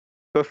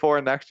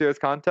 before next year's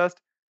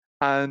contest.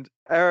 And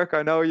Eric,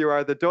 I know you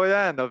are the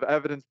doyen of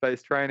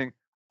evidence-based training.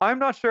 I'm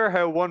not sure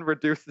how one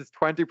reduces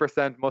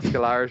 20%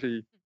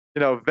 muscularity,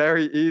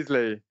 very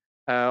easily,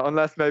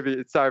 unless maybe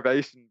it's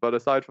starvation. But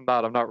aside from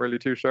that, I'm not really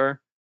too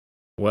sure.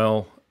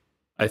 Well,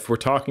 if we're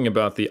talking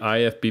about the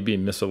IFBB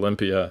Miss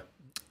Olympia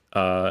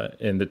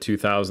in the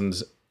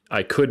 2000s,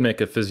 I could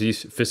make a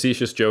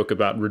facetious joke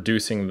about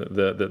reducing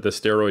the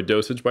steroid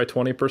dosage by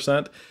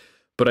 20%.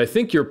 But I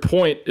think your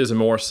point is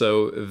more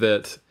so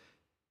that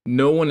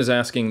no one is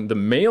asking the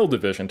male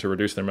division to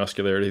reduce their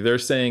muscularity. They're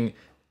saying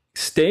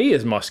stay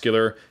as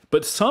muscular,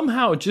 but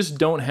somehow just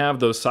don't have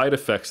those side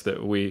effects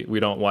that we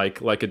don't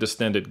like a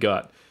distended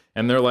gut.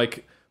 And they're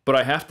like, but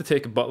I have to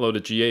take a buttload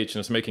of GH and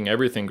it's making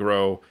everything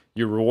grow.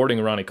 You're rewarding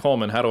Ronnie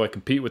Coleman. How do I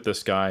compete with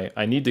this guy?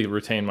 I need to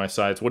retain my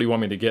sides. What do you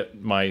want me to get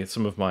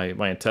some of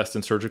my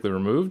intestines surgically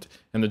removed?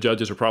 And the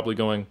judges are probably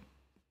going,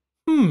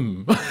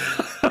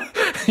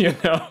 you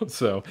know,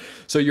 so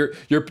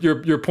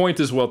your point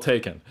is well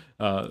taken,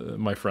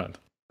 my friend.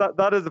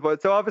 That is the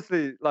point. So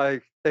obviously,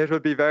 like, it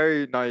would be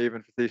very naive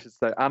and facetious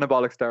to say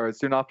anabolic steroids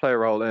do not play a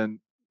role in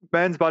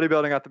men's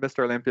bodybuilding at the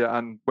Mr. Olympia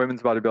and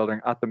women's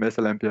bodybuilding at the Miss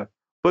Olympia.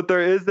 But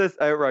there is this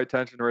outright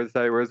tension where they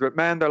say, whereas with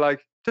men, they're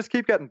like, just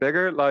keep getting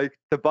bigger. Like,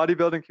 the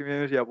bodybuilding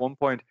community at one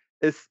point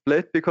is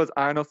split because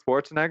Arnold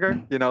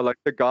Schwarzenegger, you know, like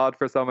the god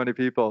for so many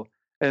people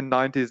in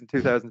 90s and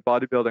 2000s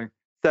bodybuilding,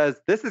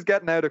 says this is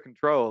getting out of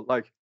control.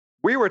 Like,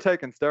 we were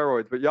taking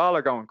steroids, but y'all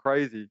are going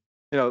crazy.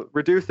 You know,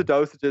 reduce the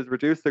dosages,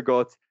 reduce the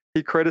guts.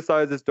 He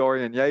criticizes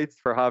Dorian Yates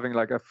for having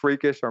like a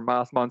freakish or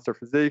mass monster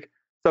physique.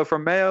 So for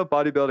male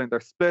bodybuilding, they're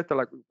split. They're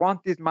like, we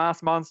want these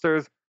mass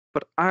monsters,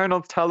 but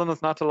Arnold's telling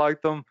us not to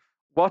like them.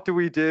 What do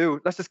we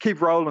do? Let's just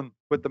keep rolling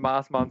with the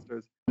mass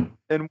monsters.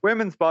 In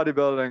women's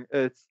bodybuilding,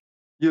 it's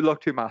you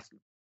look too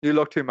masculine. You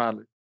look too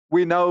manly.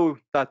 We know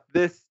that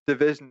this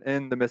division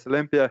in the Miss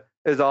Olympia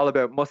is all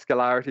about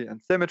muscularity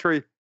and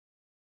symmetry.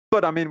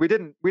 But I mean, we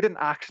didn't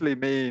actually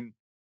mean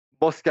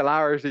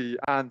muscularity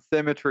and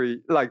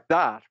symmetry like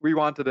that. We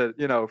wanted it,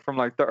 you know, from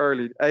like the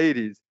early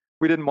 80s.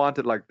 We didn't want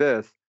it like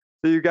this.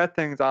 So you get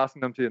things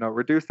asking them to, you know,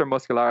 reduce their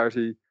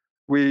muscularity.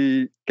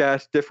 We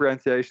get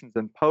differentiations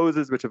in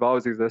poses, which have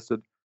always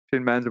existed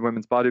between men's and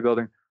women's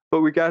bodybuilding.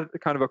 But we get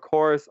kind of a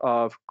chorus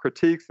of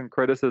critiques and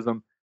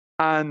criticism.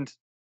 And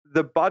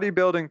the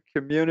bodybuilding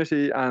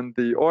community and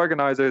the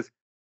organizers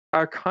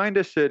are kind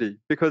of shitty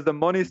because the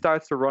money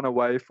starts to run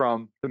away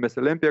from the Miss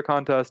Olympia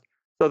contest.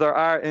 So there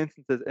are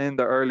instances in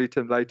the early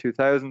to late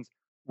 2000s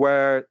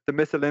where the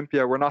Miss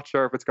Olympia, we're not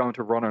sure if it's going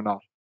to run or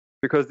not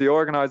because the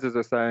organizers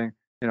are saying,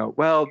 you know,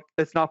 well,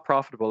 it's not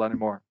profitable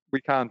anymore.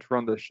 We can't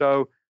run this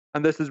show.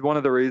 And this is one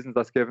of the reasons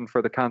that's given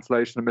for the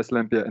cancellation of Miss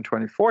Olympia in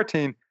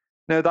 2014.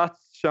 Now, that's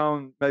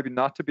shown maybe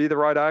not to be the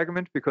right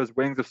argument because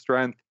Wings of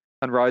Strength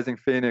and Rising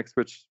Phoenix,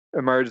 which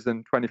emerges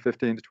in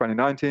 2015 to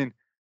 2019,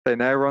 they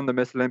now run the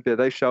Miss Olympia.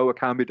 They show it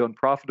can be done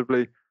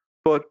profitably.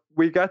 But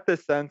we get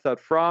this sense that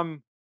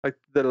from like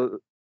the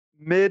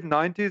mid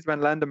 90s when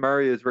Lenda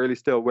Murray is really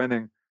still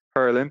winning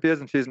her Olympias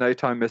and she's an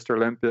 8-time Miss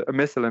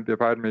Olympia,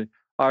 pardon me.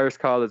 Iris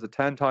Kyle is a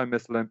 10-time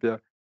Miss Olympia.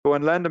 But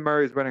when Lenda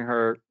Murray is winning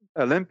her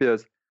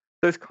Olympias,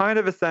 there's kind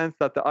of a sense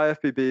that the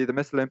IFBB, the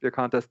Miss Olympia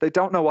contest, they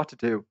don't know what to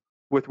do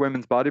with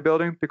women's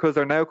bodybuilding because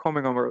they're now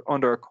coming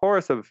under a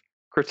chorus of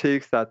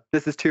critiques that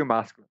this is too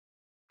masculine,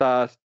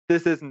 that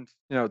this isn't,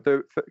 you know,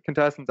 the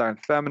contestants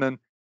aren't feminine,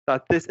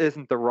 that this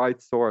isn't the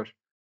right sort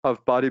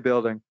of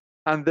bodybuilding.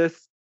 And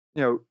this,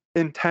 you know,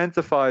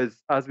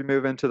 intensifies as we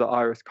move into the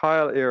Iris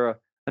Kyle era.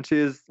 And she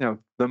is, you know,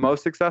 the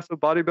most successful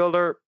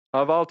bodybuilder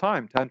of all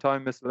time,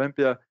 10-time Miss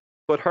Olympia.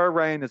 But her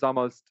reign is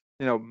almost,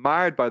 you know,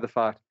 marred by the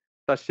fact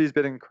that she's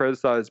being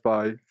criticized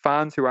by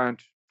fans who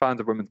aren't fans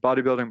of women's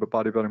bodybuilding, but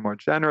bodybuilding more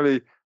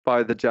generally,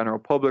 by the general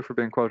public for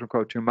being quote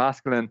unquote too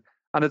masculine.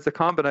 And it's a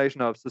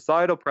combination of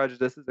societal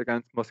prejudices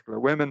against muscular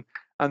women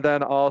and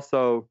then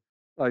also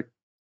like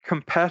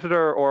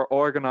competitor or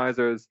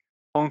organizers'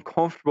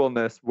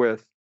 uncomfortableness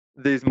with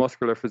these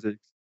muscular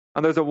physiques.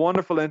 And there's a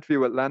wonderful interview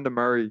with Lenda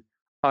Murray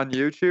on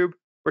YouTube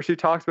where she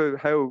talks about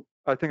how,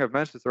 I think I've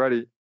mentioned this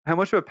already, how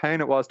much of a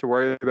pain it was to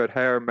worry about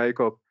hair,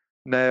 makeup,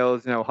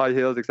 nails, you know, high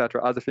heels,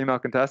 etc. as a female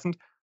contestant.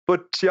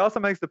 But she also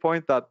makes the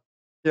point that,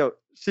 you know,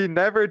 she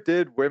never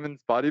did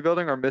women's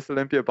bodybuilding or Miss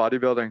Olympia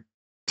bodybuilding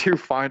to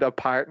find a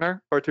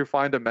partner or to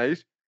find a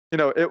mate. You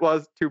know, it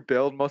was to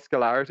build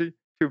muscularity,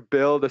 to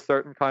build a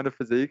certain kind of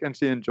physique, and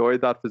she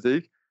enjoyed that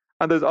physique.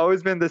 And there's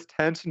always been this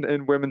tension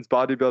in women's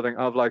bodybuilding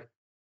of like,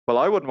 well,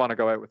 I wouldn't want to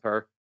go out with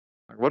her.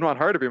 I wouldn't want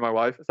her to be my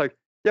wife. It's like,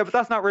 yeah, but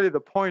that's not really the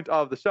point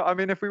of the show. I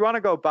mean, if we want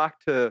to go back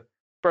to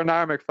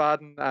Bernard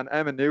McFadden and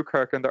Emma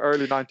Newkirk in the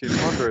early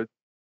 1900s,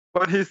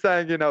 when he's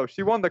saying, you know,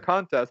 she won the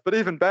contest, but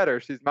even better,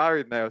 she's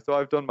married now, so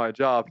I've done my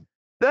job,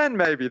 then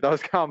maybe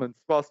those comments,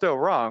 while still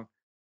wrong,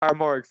 are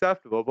more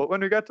acceptable. But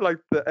when we get to like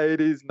the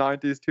 80s,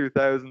 90s,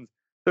 2000s,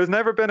 there's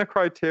never been a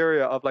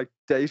criteria of like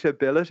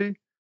dateability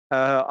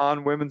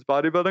on women's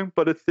bodybuilding,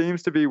 but it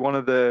seems to be one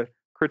of the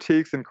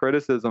critiques and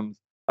criticisms.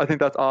 I think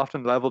that's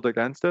often leveled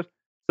against it.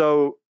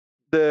 So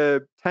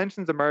the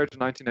tensions emerged in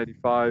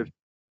 1985.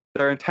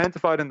 They're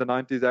intensified in the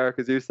 90s, Eric,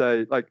 as you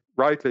say, like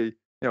rightly,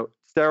 you know,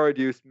 steroid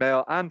use,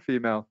 male and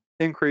female,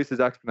 increases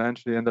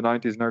exponentially in the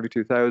 90s and early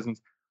 2000s.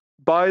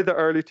 By the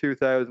early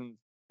 2000s,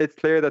 it's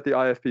clear that the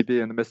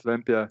IFBB and the Miss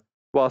Olympia,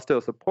 while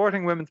still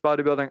supporting women's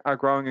bodybuilding, are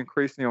growing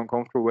increasingly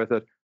uncomfortable with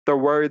it. They're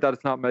worried that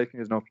it's not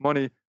making enough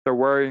money. They're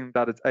worrying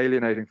that it's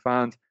alienating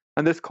fans.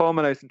 And this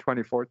culminates in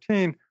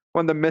 2014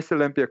 when the Miss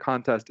Olympia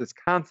contest is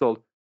cancelled.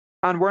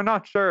 And we're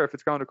not sure if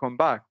it's going to come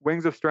back.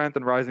 Wings of Strength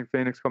and Rising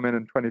Phoenix come in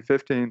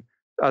 2015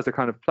 as a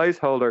kind of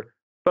placeholder.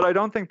 But I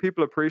don't think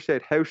people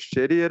appreciate how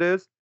shitty it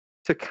is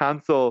to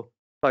cancel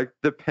like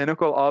the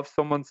pinnacle of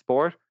someone's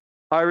sport.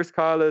 Iris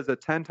Kyle is a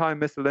 10-time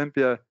Miss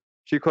Olympia.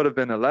 She could have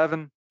been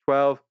 11,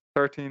 12,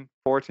 13,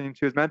 14.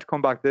 She was meant to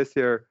come back this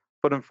year,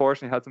 but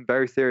unfortunately had some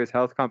very serious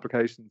health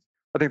complications,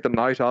 I think the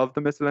night of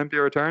the Miss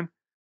Olympia return.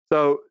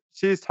 So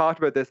she's talked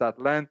about this at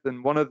length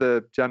in one of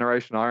the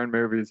Generation Iron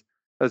movies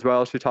as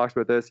well. She talks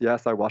about this.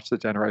 Yes, I watched the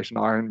Generation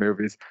Iron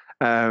movies.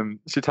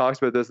 She talks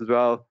about this as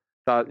well,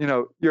 that, you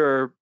know,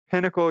 your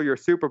pinnacle, your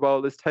Super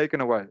Bowl is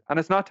taken away. And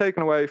it's not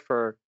taken away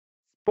for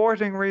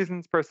sporting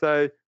reasons per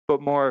se,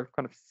 but more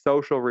kind of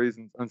social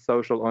reasons and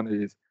social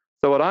unease.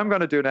 So what I'm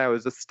going to do now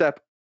is just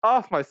step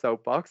off my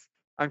soapbox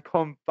and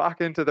come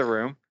back into the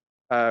room.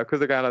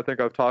 Because again, I think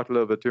I've talked a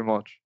little bit too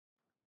much.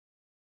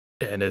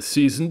 And as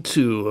season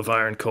 2 of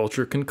Iron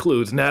Culture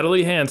concludes,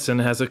 Natalie Hansen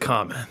has a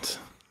comment.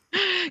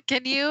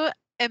 Can you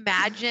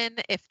imagine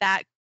if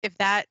that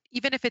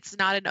even if it's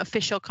not an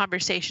official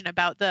conversation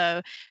about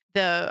the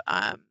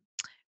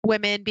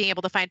women being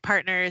able to find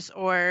partners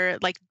or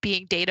like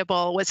being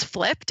dateable was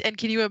flipped? And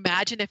can you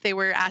imagine if they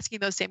were asking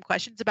those same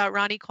questions about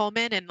Ronnie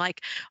Coleman and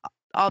like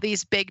all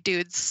these big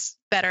dudes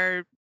that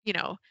are, you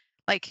know,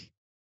 like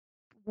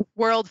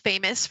world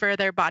famous for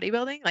their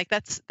bodybuilding? Like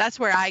that's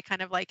where I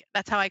kind of like,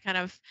 that's how I kind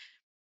of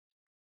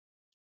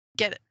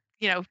get,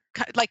 you know,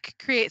 like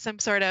create some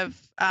sort of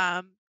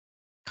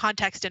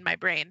context in my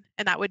brain,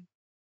 and that would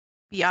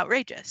be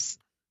outrageous.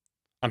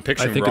 I'm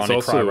picturing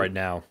Ronnie cry right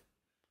now,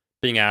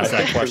 being asked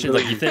that question.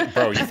 Like, you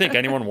think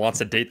anyone wants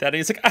to date that? And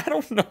he's like, I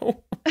don't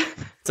know.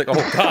 It's like,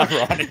 oh God,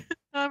 Ronnie.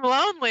 I'm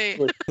lonely.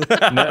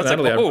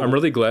 Natalie, like, oh. I'm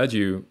really glad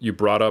you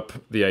brought up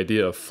the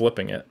idea of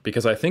flipping it,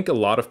 because I think a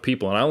lot of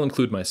people, and I'll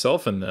include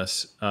myself in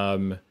this,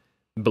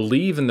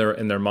 believe in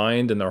their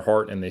mind and their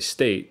heart, and they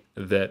state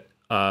that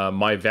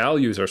my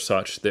values are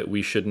such that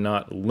we should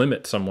not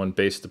limit someone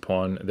based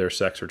upon their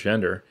sex or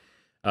gender.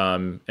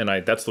 And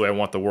that's the way I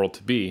want the world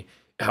to be.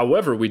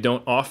 However, we're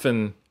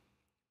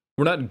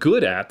not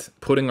good at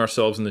putting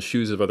ourselves in the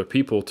shoes of other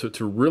people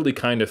to really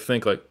kind of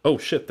think like, oh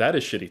shit, that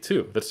is shitty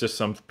too. That's just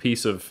some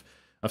piece of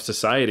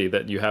society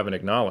that you haven't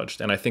acknowledged.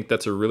 And I think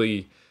that's a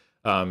really,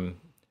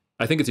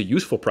 I think it's a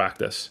useful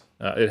practice.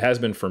 It has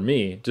been for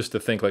me, just to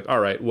think like, all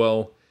right,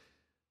 well,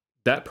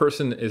 that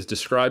person is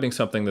describing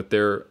something that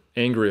they're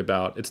angry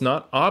about. It's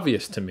not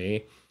obvious to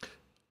me.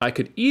 I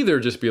could either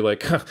just be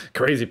like,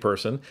 crazy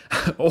person,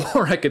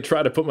 or I could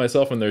try to put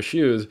myself in their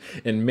shoes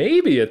and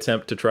maybe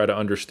attempt to try to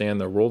understand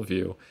their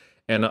worldview.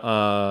 And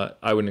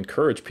I would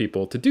encourage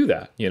people to do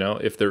that. You know,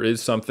 if there is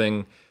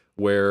something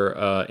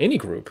where any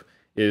group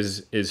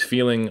is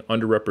feeling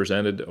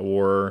underrepresented,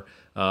 or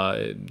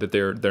that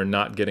they're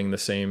not getting the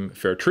same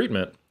fair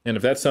treatment, and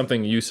if that's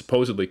something you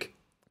supposedly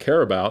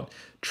care about,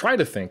 try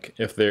to think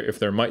if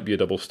there might be a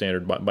double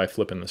standard by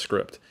flipping the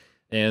script.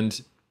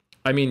 And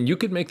I mean, you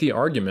could make the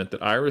argument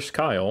that Iris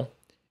Kyle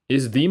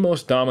is the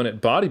most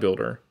dominant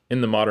bodybuilder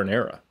in the modern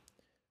era.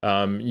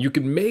 You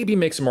could maybe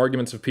make some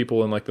arguments of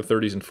people in like the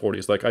 30s and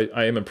 40s. Like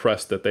I am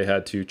impressed that they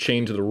had to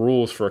change the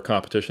rules for a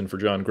competition for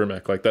John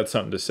Grimmick. Like that's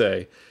something to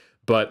say.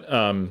 But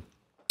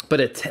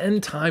at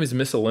 10 times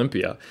Miss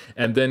Olympia,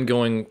 and then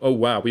going, oh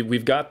wow,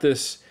 we've got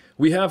this.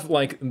 We have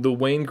like the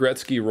Wayne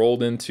Gretzky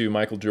rolled into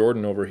Michael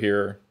Jordan over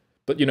here.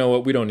 But you know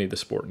what? We don't need the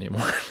sport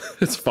anymore.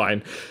 It's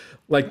fine.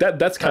 Like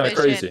that's kind of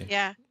crazy.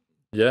 Yeah.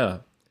 Yeah.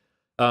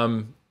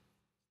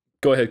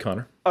 Go ahead,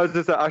 Connor. I was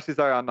just actually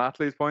sorry on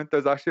Natalie's point.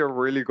 There's actually a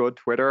really good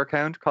Twitter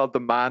account called The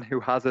Man Who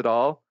Has It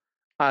All,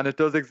 and it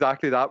does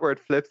exactly that, where it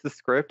flips the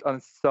script, and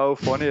it's so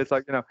funny. It's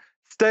like, you know,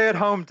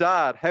 stay-at-home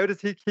dad. How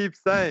does he keep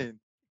saying?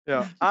 You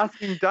know,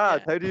 asking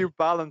dad, how do you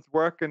balance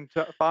work and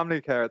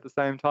family care at the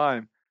same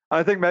time? And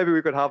I think maybe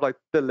we could have like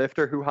the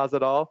lifter who has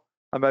it all,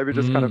 and maybe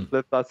just kind of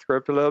flip that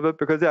script a little bit,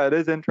 because yeah, it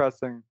is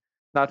interesting,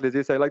 Natalie, as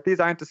you say, like these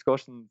aren't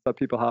discussions that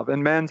people have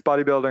in men's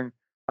bodybuilding.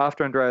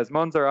 After Andreas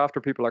Munzer, after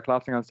people are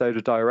collapsing on stage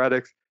with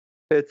diuretics,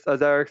 it's,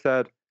 as Eric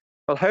said,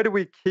 well, how do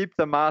we keep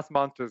the mass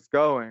monsters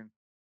going,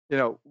 you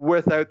know,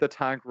 without the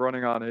tank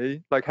running on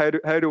E? Like, how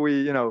do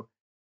we, you know,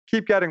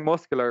 keep getting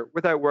muscular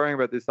without worrying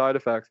about these side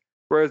effects?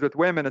 Whereas with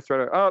women, it's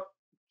sort of, oh,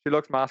 she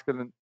looks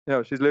masculine, you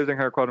know, she's losing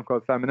her quote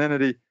unquote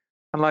femininity.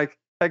 And like,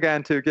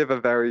 again, to give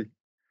a very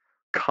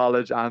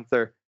college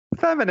answer,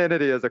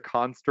 femininity is a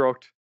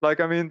construct. Like,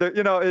 I mean,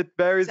 you know, it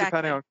varies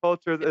depending on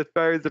cultures, it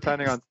varies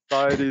depending on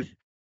societies.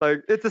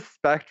 Like, it's a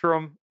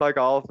spectrum, like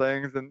all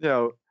things. And, you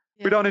know,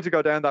 we don't need to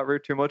go down that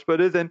route too much,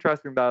 but it is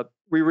interesting that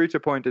we reach a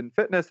point in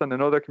fitness and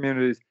in other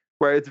communities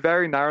where it's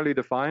very narrowly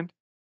defined.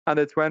 And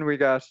it's when we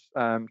get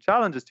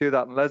challenges to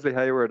that. And Leslie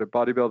Hayward, a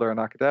bodybuilder and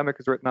academic,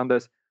 has written on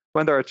this.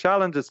 When there are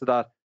challenges to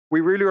that,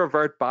 we really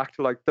revert back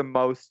to like the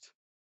most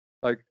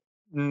like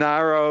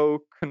narrow,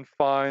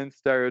 confined,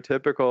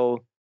 stereotypical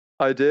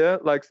idea.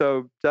 Like,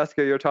 so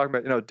Jessica, you're talking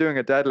about, you know, doing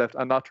a deadlift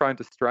and not trying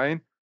to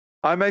strain.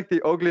 I make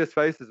the ugliest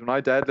faces when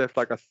I deadlift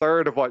like a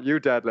third of what you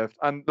deadlift.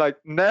 And like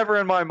never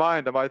in my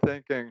mind am I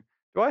thinking,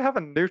 do I have a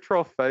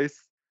neutral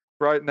face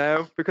right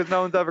now because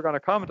no one's ever going to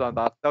comment on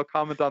that. They'll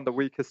comment on the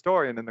weak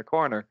historian in the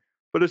corner.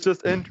 But it's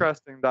just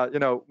interesting that, you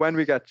know, when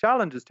we get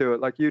challenges to it,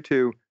 like you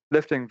two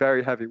lifting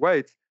very heavy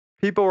weights,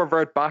 people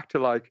revert back to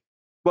like,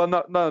 well,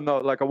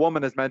 no, like a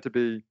woman is meant to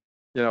be,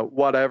 you know,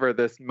 whatever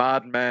this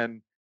Mad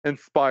Men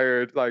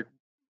inspired like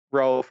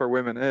role for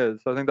women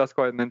is. So I think that's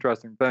quite an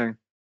interesting thing.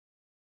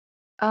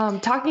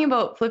 Talking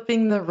about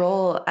flipping the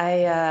role,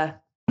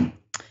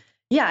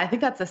 yeah, I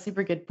think that's a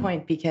super good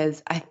point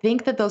because I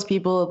think that those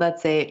people that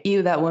say,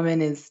 ew, that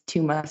woman is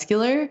too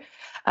muscular,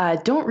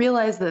 don't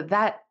realize that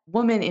that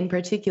woman in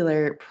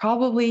particular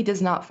probably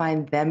does not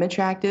find them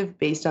attractive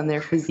based on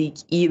their physique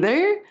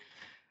either.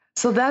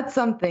 So that's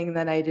something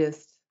that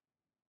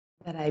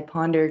I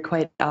ponder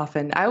quite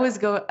often. I always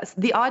go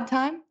the odd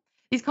time.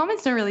 These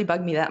comments don't really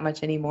bug me that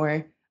much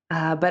anymore.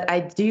 But I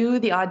do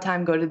the odd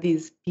time go to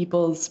these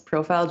people's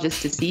profile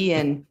just to see.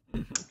 And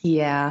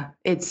yeah,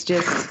 it's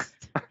just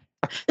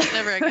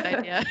never a good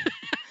idea.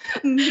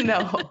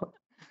 No.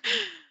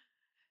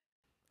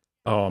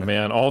 Oh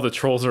man, all the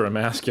trolls are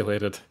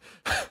emasculated.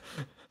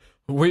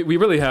 We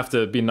really have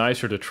to be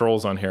nicer to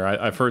trolls on here.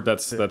 I've heard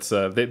that's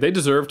they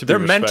deserve to be Their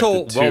respected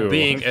mental too.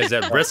 well-being is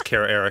at risk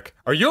here, Eric.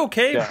 Are you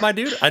okay, my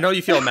dude? I know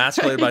you feel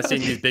emasculated by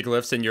seeing these big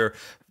lifts, and your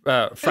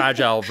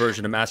fragile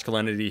version of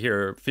masculinity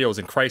here feels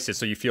in crisis,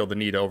 so you feel the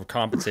need to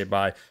overcompensate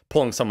by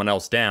pulling someone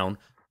else down.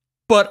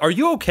 But are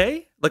you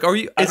okay? Like,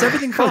 is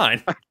everything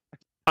fine?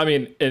 I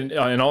mean,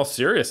 in all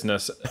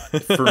seriousness,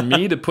 for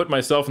me to put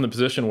myself in the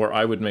position where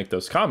I would make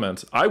those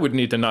comments, I would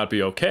need to not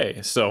be okay.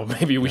 So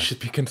maybe we should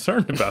be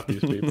concerned about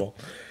these people.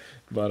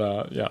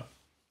 But yeah,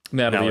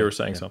 Natalie, you were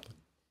saying something.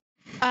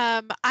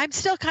 I'm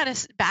still kind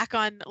of back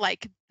on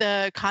like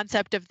the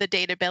concept of the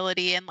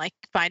dateability and like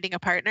finding a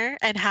partner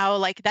and how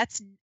like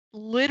that's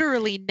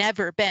literally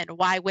never been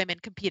why women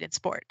compete in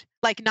sport.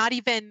 Like not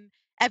even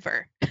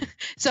ever.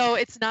 So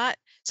it's not,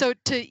 so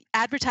to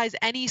advertise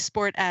any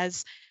sport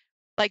as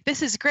like,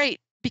 this is great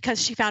because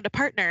she found a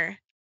partner,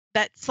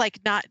 that's like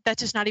not,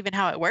 that's just not even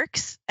how it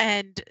works.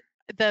 And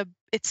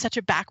it's such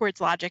a backwards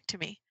logic to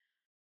me.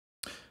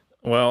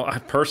 Well,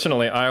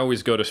 personally, I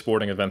always go to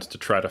sporting events to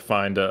try to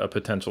find a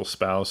potential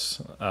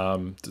spouse,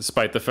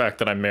 despite the fact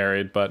that I'm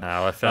married. But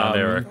I found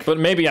Eric. But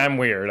maybe I'm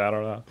weird. I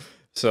don't know.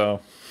 So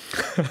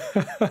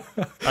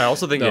I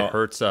also think it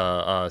hurts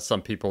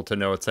some people to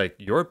know it's like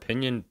your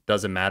opinion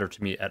doesn't matter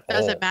to me at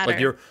all. Doesn't matter. Like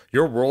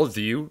your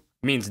worldview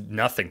means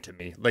nothing to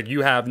me. Like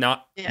you have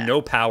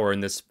no power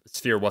in this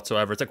sphere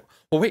whatsoever. It's like,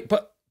 well, wait,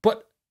 but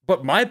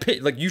my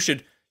opinion, like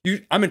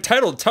I'm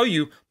entitled to tell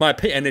you my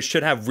opinion, and it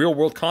should have real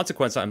world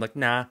consequences. I'm like,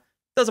 nah, it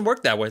doesn't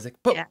work that way. It's like,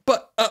 yeah.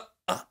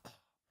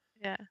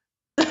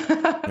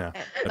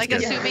 Like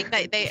good. assuming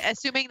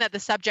that the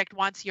subject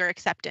wants your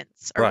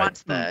acceptance or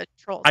wants the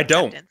troll's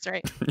acceptance,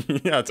 right? I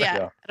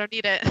don't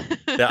need it.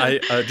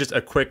 I just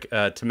a quick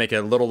to make it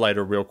a little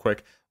lighter, real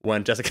quick.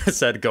 When Jessica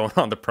said going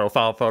on the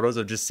profile photos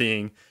of just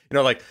seeing, you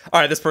know, like, all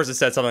right, this person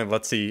said something.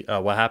 Let's see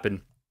what happened.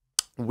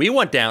 I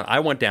went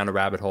down a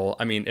rabbit hole.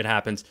 I mean, it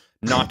happens,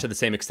 not to the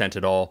same extent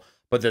at all.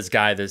 But this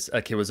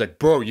kid was like,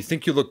 bro, you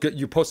think you look good?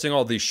 You're posting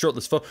all these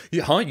shirtless photos.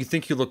 You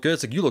think you look good?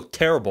 It's like, you look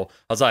terrible.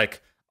 I was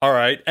like, all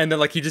right. And then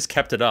like he just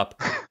kept it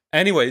up.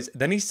 Anyways,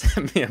 then he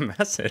sent me a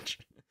message.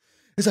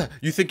 He's like,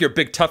 you think you're a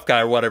big tough guy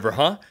or whatever,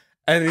 huh?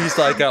 And he's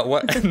like,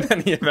 what? And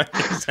then he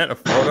eventually sent a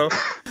photo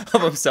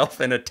of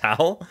himself in a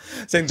towel,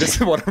 saying, "This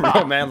is what a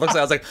real man looks like."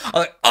 I was like,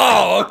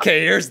 oh,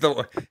 okay. Here's the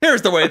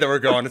way that we're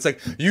going. It's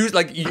like you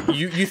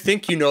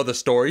think you know the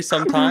story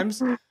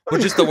sometimes,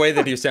 but just the way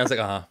that he sounds like,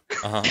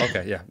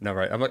 okay, yeah, no,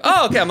 right. I'm like,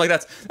 oh, okay. I'm like,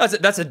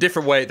 that's a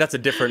different way. That's a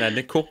different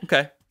ending. Cool,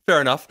 okay,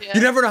 fair enough. Yeah.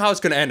 You never know how it's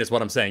going to end, is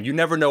what I'm saying. You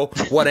never know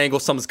what angle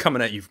someone's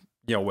coming at you,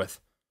 with.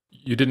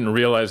 You didn't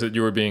realize that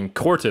you were being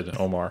courted,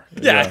 Omar.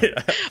 Yeah.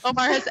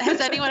 Omar,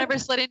 has anyone ever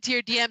slid into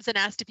your DMs and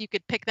asked if you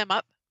could pick them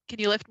up? Can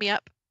you lift me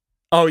up?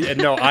 Oh yeah,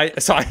 no. I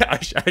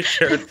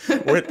shared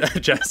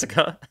with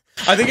Jessica.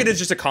 I think it is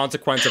just a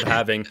consequence of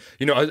having,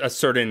 you know, a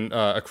certain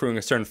accruing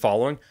a certain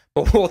following.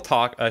 But we'll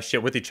talk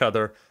shit with each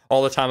other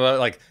all the time about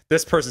like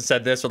this person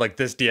said this or like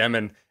this DM,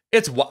 and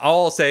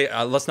I'll say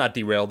let's not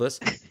derail this.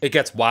 It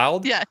gets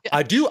wild. Yeah.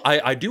 I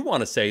do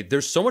want to say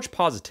there's so much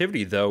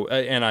positivity though,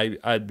 and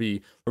I'd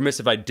be remiss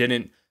if I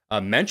didn't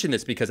mention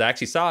this because I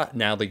actually saw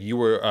now that you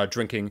were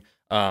drinking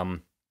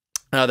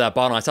that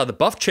bottle. I saw the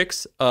Buff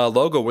Chicks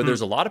logo where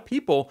there's a lot of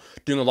people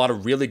doing a lot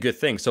of really good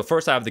things. So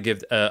first I have to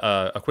give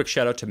a quick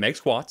shout out to Meg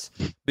Squats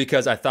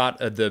because I thought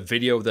the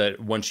video that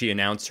when she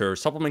announced her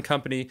supplement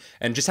company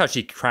and just how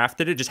she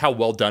crafted it, just how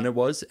well done it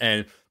was.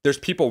 And there's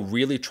people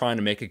really trying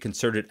to make a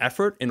concerted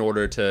effort in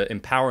order to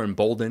empower and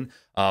embolden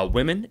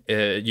women.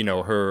 You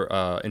know,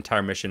 her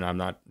entire mission, I'm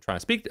not trying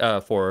to speak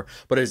for her,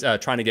 but is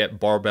trying to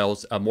get more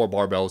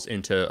barbells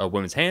into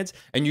women's hands.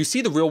 And you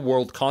see the real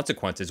world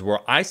consequences where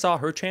I saw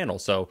her channel.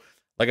 So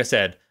like I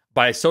said,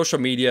 by social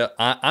media,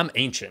 I'm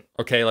ancient,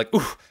 okay? Like,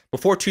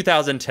 before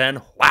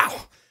 2010,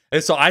 wow.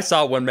 And so I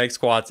saw when Meg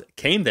Squats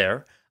came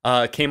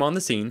on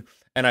the scene,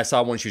 and I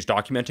saw when she was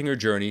documenting her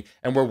journey,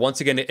 and where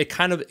once again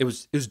it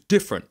was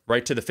different,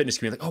 right, to the fitness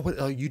community. Like,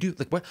 oh, what you do?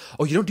 Like, what?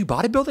 Oh, you don't do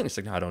bodybuilding? It's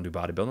like, no, I don't do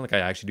bodybuilding. Like, I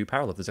actually do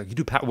powerlifting. It's like, you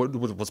do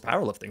what's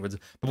powerlifting?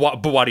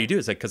 But why do you do it?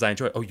 It's like, because I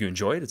enjoy it. Oh, you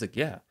enjoy it? It's like,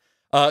 yeah.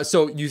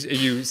 So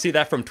you see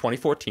that from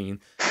 2014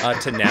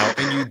 to now,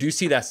 and you do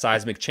see that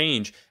seismic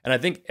change. And I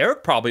think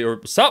Eric probably,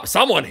 or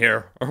someone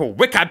here, or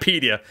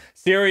Wikipedia,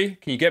 Siri,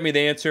 can you get me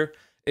the answer?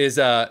 Is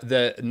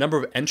the number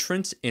of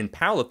entrants in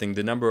powerlifting,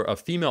 the number of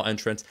female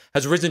entrants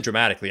has risen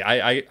dramatically.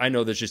 I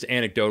know there's just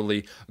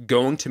anecdotally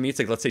going to meets,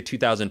 like let's say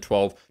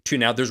 2012 to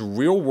now, there's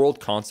real world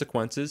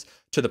consequences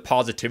to the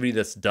positivity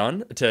that's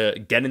done to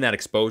getting that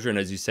exposure. And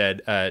as you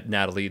said,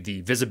 Natalie,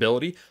 the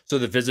visibility. So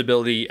the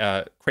visibility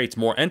creates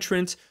more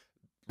entrants,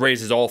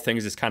 raises all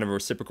things. It's kind of a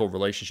reciprocal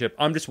relationship.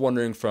 I'm just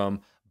wondering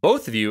from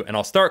both of you, and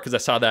I'll start because I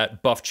saw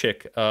that buff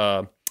chick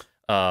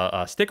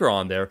sticker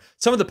on there,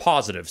 some of the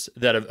positives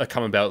that have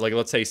come about, like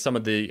let's say some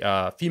of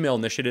the female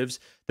initiatives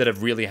that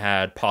have really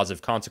had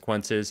positive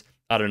consequences.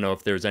 I don't know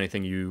if there's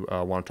anything you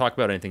want to talk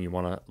about, anything you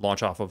want to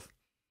launch off of.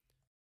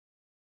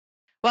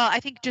 Well, I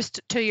think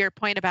just to your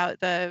point about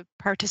the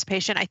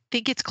participation, I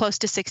think it's close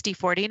to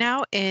 60-40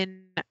 now.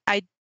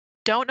 I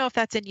don't know if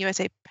that's in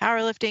USA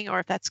Powerlifting or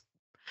if that's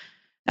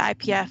the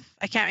IPF.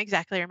 I can't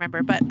exactly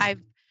remember, but I've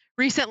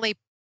recently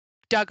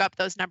dug up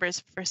those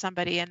numbers for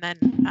somebody and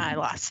then I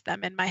lost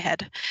them in my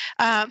head.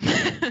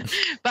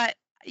 But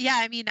yeah,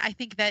 I mean, I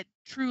think that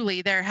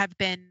truly there have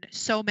been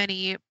so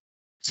many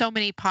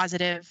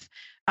positive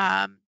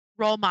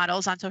role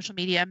models on social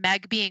media,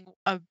 Meg being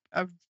a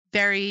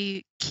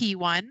very key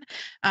one,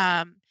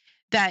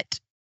 that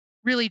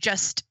really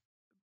just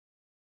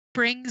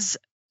brings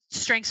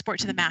strength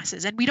sport to the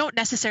masses. And we don't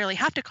necessarily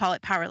have to call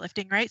it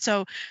powerlifting, right?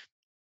 So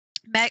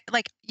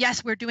like,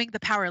 yes, we're doing the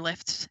power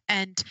lifts,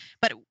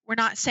 but we're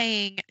not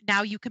saying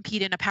now you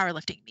compete in a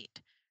powerlifting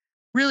meet.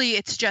 Really,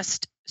 it's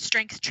just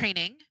strength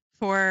training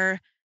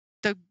for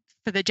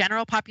the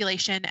general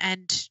population,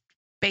 and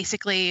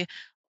basically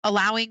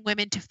allowing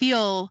women to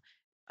feel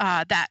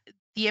that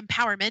the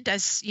empowerment,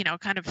 as you know,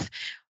 kind of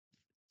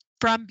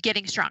from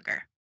getting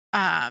stronger,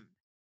 and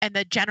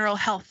the general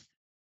health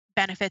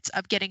benefits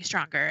of getting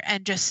stronger,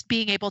 and just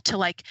being able to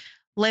like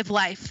live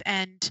life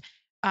and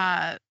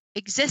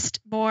exist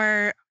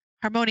more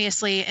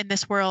harmoniously in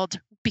this world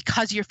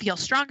because you feel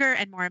stronger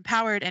and more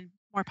empowered and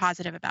more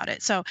positive about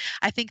it. So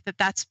I think that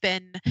that's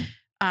been,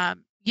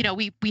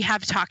 we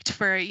have talked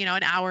for,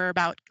 an hour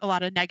about a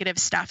lot of negative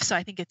stuff. So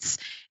I think it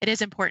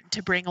is important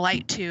to bring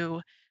light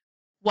to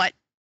what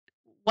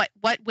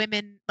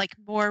women, like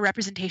more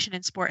representation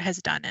in sport has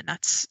done. And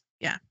that's,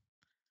 yeah.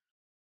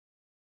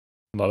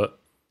 Love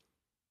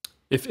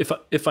it.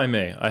 If I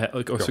may,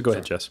 so go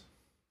ahead, Jess.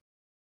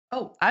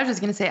 Oh, I was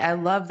just going to say, I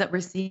love that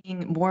we're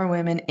seeing more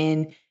women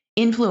in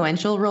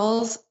influential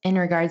roles in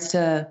regards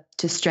to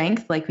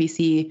strength. Like we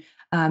see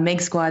Meg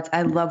Squats.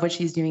 I love what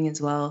she's doing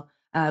as well.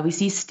 We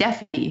see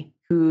Steffi,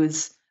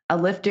 who's a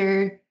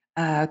lifter,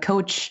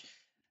 coach.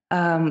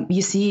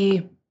 You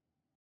see,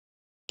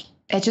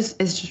 it's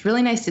just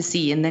really nice to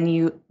see. And then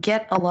you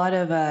get a lot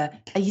of,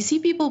 you see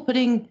people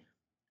putting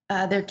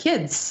their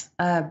kids,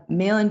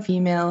 male and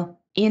female,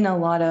 in a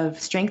lot of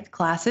strength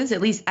classes.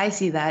 At least I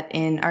see that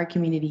in our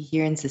community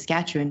here in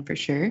Saskatchewan for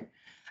sure.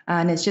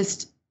 And it's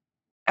just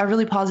a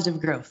really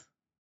positive growth.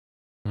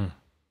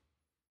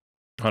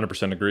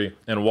 100% agree.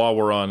 And while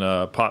we're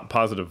on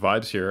positive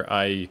vibes here,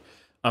 I'm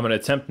going to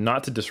attempt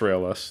not to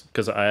disrail us,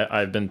 because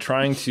I've been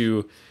trying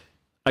to,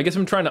 I guess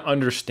I'm trying to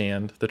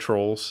understand the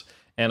trolls.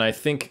 And I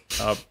think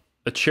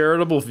a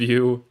charitable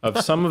view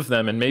of some of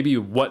them and maybe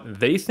what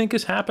they think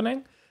is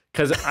happening,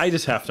 because I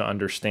just have to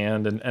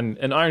understand.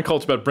 And Iron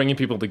Cult's about bringing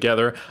people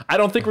together. I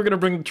don't think we're going to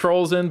bring the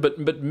trolls in,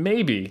 but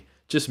maybe,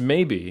 just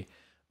maybe,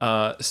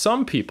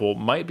 some people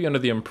might be under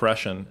the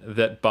impression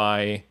that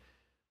by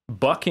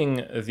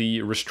bucking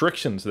the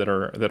restrictions that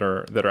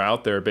are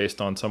out there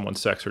based on someone's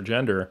sex or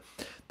gender,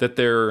 that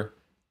they're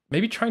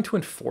maybe trying to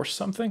enforce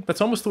something. That's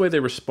almost the way they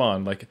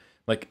respond. Like,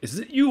 is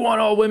it you want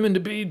all women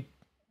to be?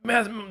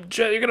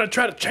 You're gonna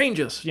try to change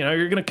us.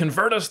 You're gonna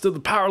convert us to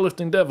the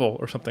powerlifting devil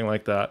or something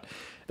like that.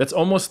 That's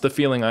almost the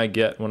feeling I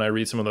get when I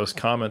read some of those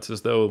comments,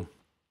 as though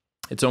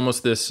it's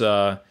almost this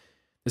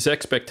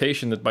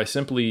expectation that by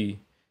simply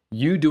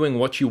you doing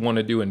what you want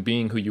to do and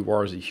being who you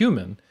are as a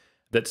human,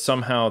 that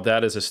somehow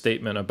that is a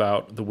statement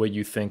about the way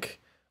you think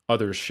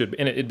others should be.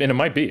 And it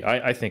might be.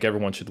 I think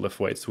everyone should lift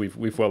weights.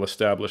 We've well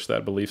established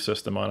that belief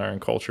system on Iron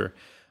Culture.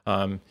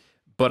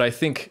 But I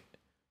think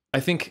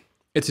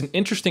it's an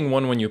interesting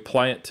one when you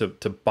apply it to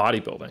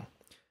bodybuilding.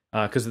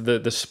 Because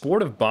the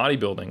sport of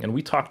bodybuilding, and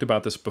we talked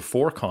about this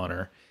before,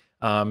 Connor,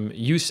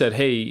 you said,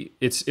 hey,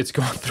 it's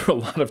gone through a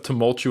lot of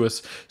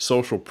tumultuous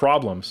social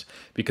problems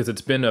because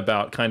it's been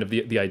about kind of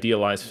the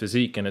idealized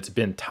physique, and it's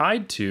been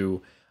tied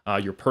to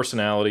your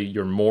personality,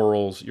 your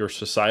morals, your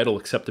societal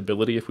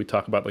acceptability, if we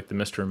talk about like the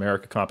Mr.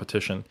 America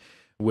competition,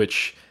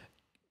 which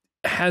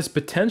has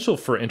potential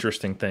for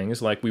interesting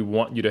things, like we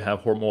want you to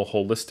have more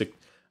holistic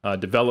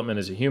development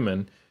as a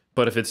human,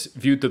 but if it's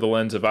viewed through the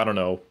lens of, I don't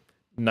know,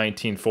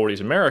 1940s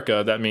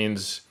America, that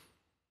means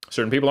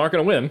Certain people aren't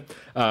going to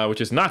win,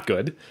 which is not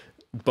good.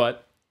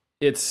 But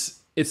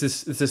it's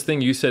this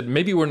thing you said,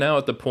 maybe we're now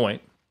at the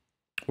point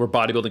where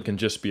bodybuilding can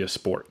just be a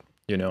sport,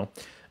 you know?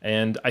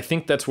 And I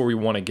think that's where we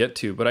want to get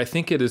to. But I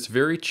think it is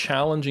very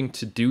challenging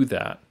to do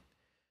that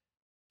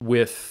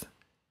with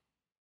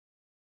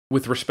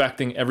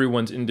respecting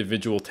everyone's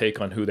individual take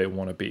on who they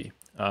want to be.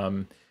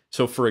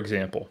 So for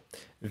example,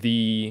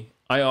 I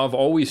have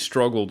always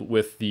struggled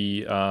with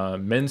the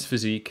men's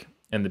physique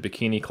and the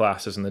bikini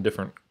classes and the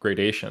different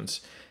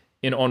gradations.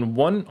 And on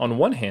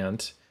one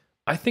hand,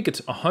 I think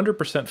it's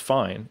 100%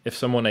 fine if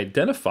someone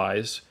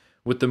identifies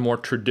with the more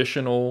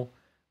traditional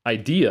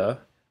idea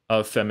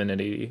of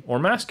femininity or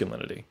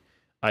masculinity.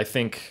 I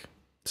think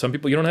some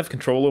people, you don't have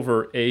control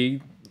over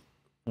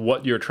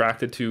what you're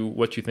attracted to,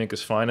 what you think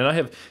is fine. And I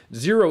have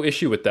zero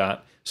issue with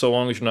that so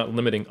long as you're not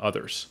limiting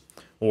others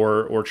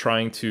or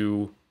trying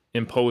to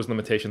impose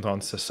limitations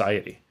on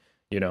society,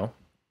 you know?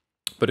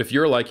 But if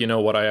you're like, you know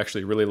what, I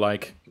actually really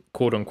like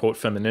quote unquote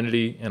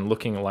femininity and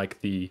looking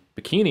like the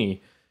bikini,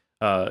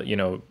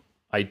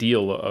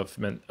 ideal of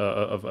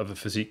a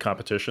physique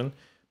competition,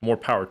 more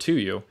power to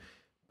you.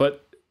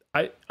 But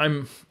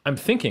I'm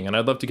thinking, and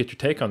I'd love to get your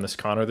take on this,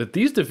 Connor, that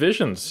these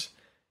divisions,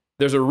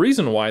 there's a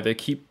reason why they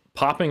keep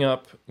popping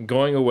up,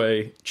 going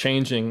away,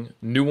 changing,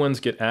 new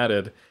ones get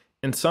added.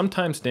 And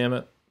sometimes, damn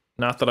it,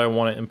 not that I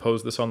want to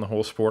impose this on the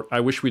whole sport, I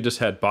wish we just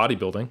had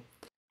bodybuilding.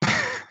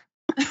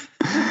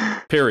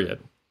 Period.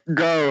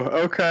 Go.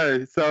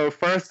 Okay. So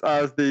first,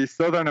 as the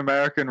Southern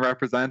American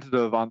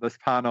representative on this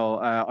panel,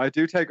 I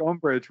do take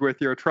umbrage with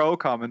your troll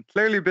comment,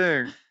 clearly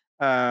being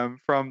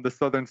from the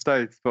southern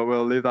states, but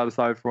we'll leave that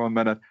aside for 1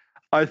 minute.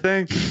 I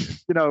think,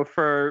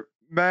 for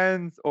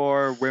men's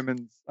or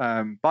women's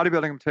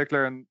bodybuilding in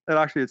particular, and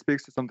it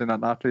speaks to something that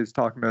Natalie is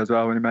talking about as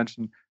well when you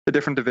mentioned the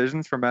different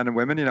divisions for men and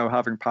women,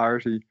 having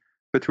parity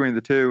between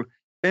the two.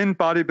 In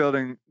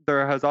bodybuilding,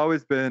 there has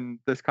always been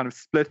this kind of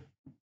split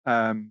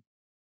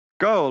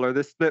goal or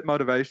this split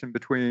motivation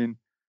between,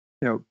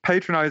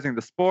 patronizing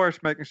the sport,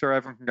 making sure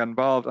everyone can get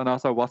involved, and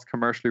also what's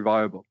commercially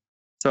viable.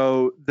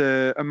 So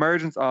the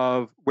emergence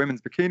of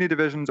women's bikini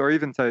divisions, or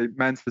even say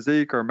men's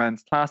physique or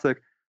men's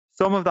classic,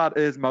 some of that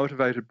is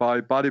motivated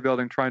by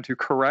bodybuilding trying to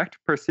correct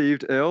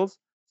perceived ills.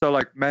 So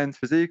like men's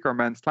physique or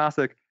men's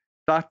classic,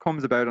 that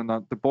comes about, and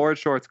the board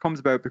shorts comes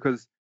about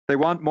because they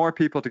want more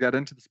people to get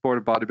into the sport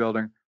of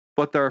bodybuilding,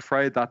 but they're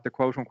afraid that the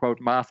quote unquote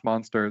mass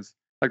monsters,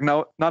 like,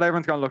 no, not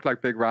everyone's going to look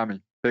like Big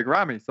Ramy. Big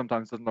Ramy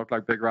sometimes doesn't look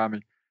like Big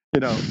Ramy,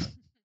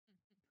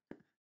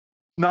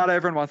 Not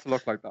everyone wants to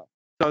look like that.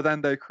 So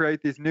then they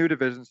create these new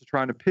divisions to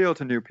try and appeal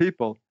to new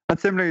people. And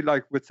similarly,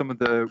 like with some of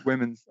the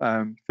women's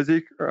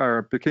physique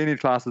or bikini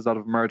classes that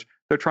have emerged,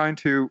 they're trying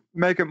to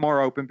make it more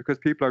open because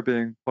people are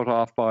being put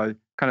off by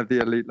kind of the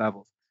elite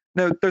levels.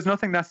 Now, there's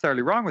nothing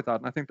necessarily wrong with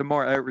that. And I think the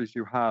more outreach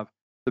you have,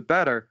 the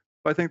better.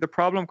 But I think the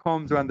problem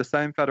comes when the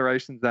same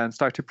federations then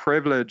start to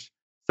privilege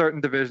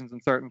certain divisions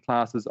and certain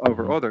classes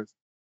over others.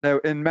 Now,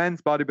 in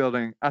men's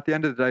bodybuilding, at the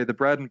end of the day, the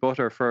bread and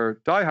butter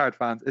for diehard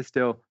fans is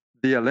still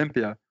the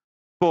Olympia.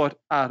 But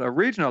at a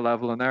regional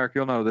level, and Eric,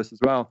 you'll know this as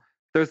well,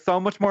 there's so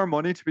much more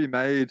money to be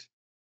made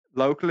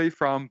locally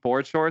from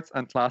board shorts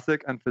and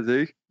classic and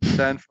physique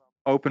than from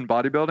open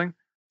bodybuilding.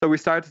 So we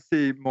start to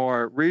see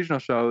more regional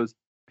shows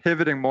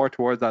pivoting more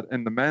towards that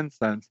in the men's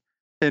sense.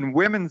 In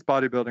women's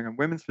bodybuilding and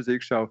women's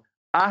physique show,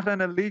 at an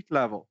elite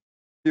level,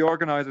 the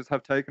organizers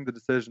have taken the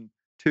decision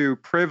to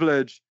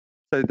privilege,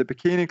 say, the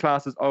bikini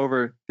classes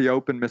over the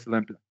open Miss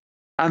Olympia.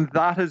 And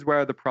that is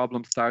where the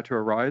problems start to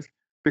arise,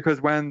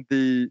 because when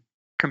the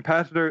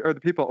competitor or the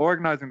people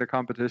organizing the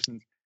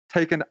competitions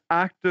take an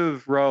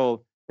active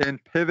role in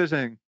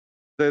pivoting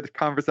the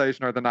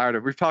conversation or the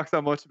narrative. We've talked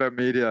so much about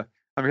media,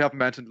 and we haven't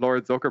mentioned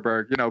Lord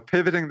Zuckerberg,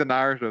 pivoting the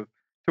narrative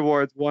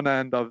towards one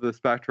end of the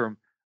spectrum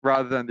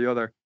rather than the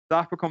other.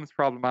 That becomes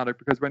problematic,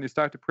 because when you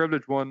start to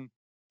privilege one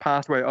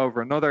pathway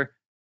over another,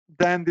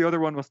 then the other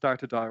one will start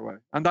to die away.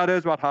 And that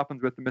is what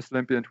happens with the Miss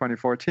Olympia in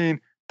 2014.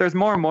 There's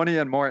more money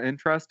and more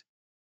interest.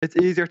 It's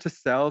easier to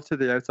sell to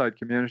the outside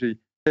community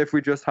if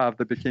we just have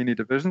the bikini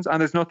divisions. And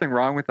there's nothing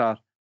wrong with that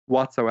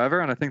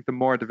whatsoever. And I think the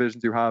more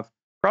divisions you have,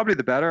 probably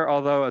the better.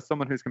 Although, as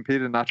someone who's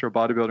competed in natural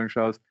bodybuilding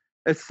shows,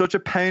 it's such a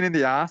pain in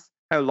the ass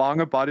how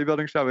long a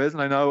bodybuilding show is.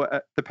 And I know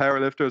the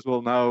powerlifters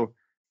will know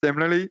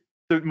similarly.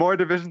 The more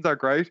divisions are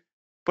great,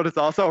 but it's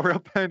also a real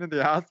pain in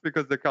the ass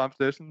because the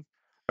competitions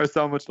are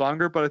so much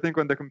longer. But I think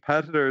when the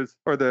competitors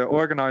or the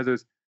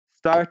organizers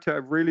start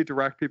to really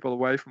direct people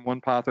away from one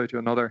pathway to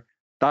another,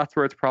 that's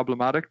where it's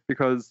problematic.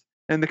 Because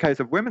in the case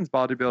of women's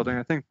bodybuilding,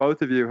 I think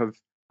both of you have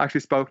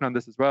actually spoken on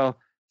this as well.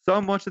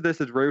 So much of this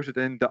is rooted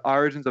in the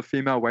origins of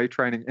female weight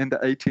training in the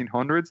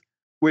 1800s,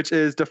 which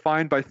is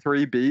defined by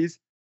 3 B's,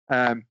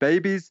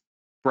 babies,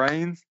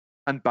 brains,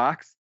 and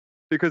backs.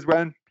 Because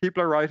when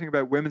people are writing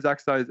about women's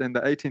exercise in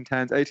the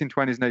 1810s,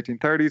 1820s, and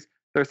 1830s,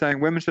 they're saying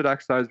women should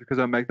exercise because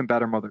it'll make them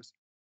better mothers.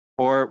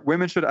 Or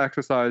women should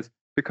exercise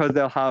because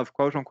they'll have,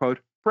 quote unquote,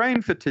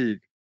 brain fatigue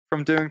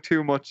from doing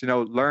too much,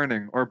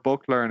 learning or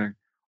book learning.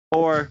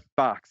 Or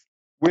backs.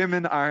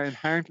 Women are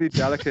inherently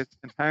delicate,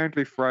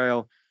 inherently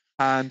frail,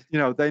 And, you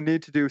know, they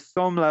need to do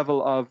some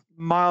level of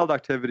mild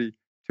activity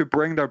to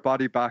bring their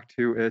body back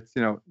to its,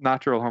 you know,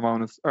 natural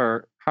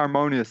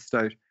harmonious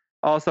state.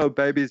 Also,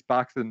 Babies,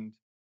 Backs and,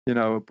 you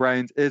know,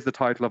 Brains is the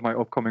title of my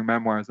upcoming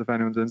memoirs, if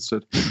anyone's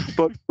interested.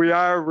 But we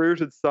are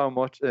rooted so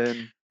much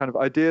in kind of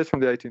ideas from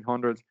the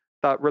 1800s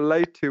that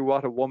relate to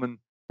what a woman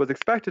was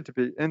expected to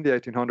be in the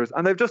 1800s.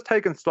 And they've just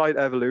taken slight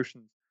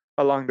evolutions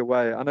along the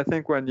way. And I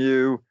think when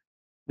you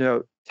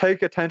know,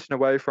 take attention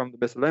away from the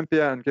Miss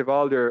Olympia and give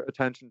all your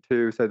attention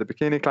to, say, the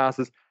bikini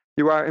classes,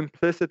 you are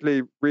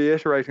implicitly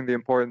reiterating the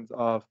importance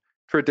of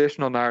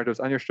traditional narratives,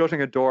 and you're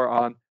shutting a door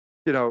on,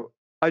 you know,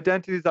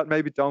 identities that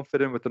maybe don't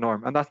fit in with the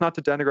norm. And that's not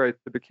to denigrate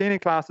the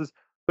bikini classes,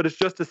 but it's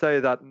just to say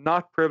that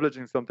not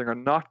privileging something or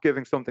not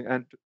giving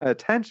something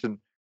attention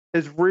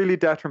is really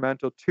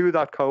detrimental to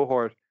that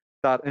cohort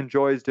that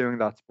enjoys doing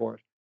that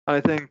sport. And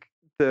I think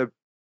the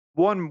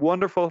one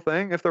wonderful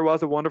thing, if there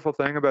was a wonderful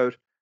thing about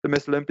the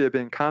Miss Olympia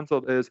being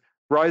cancelled, is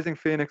Rising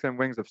Phoenix and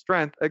Wings of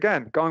Strength.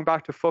 Again, going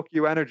back to fuck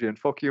you energy and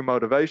fuck you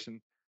motivation,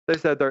 they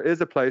said there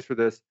is a place for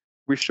this.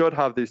 We should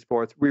have these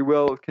sports. We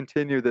will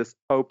continue this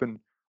open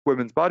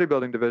women's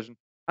bodybuilding division.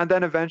 And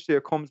then eventually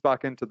it comes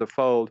back into the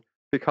fold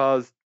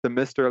because the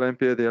Mr.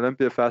 Olympia, the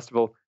Olympia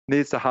Festival,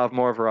 needs to have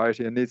more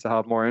variety and needs to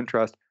have more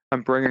interest.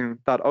 And bringing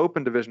that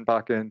open division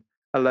back in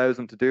allows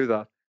them to do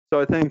that. So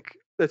I think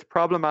it's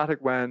problematic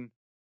when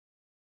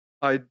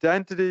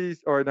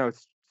identities, or no,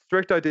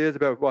 strict ideas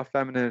about what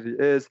femininity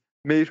is,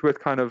 meet with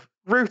kind of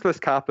ruthless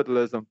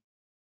capitalism.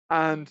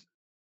 And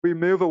we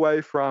move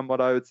away from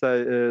what I would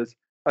say is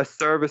a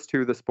service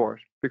to the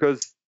sport.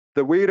 Because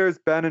the Weeders,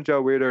 Ben and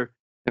Joe Weeder,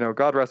 you know,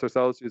 God rest their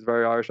souls, to use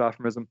very Irish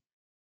aphorism,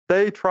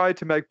 they tried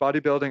to make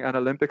bodybuilding an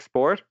Olympic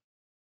sport.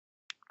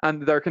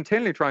 And they're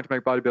continually trying to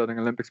make bodybuilding an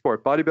Olympic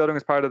sport. Bodybuilding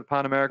is part of the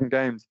Pan American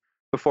Games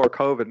before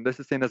COVID. And this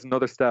is seen as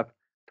another step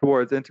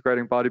towards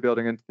integrating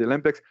bodybuilding into the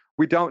Olympics.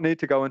 We don't need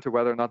to go into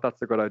whether or not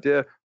that's a good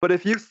idea. But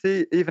if you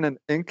see even an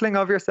inkling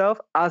of yourself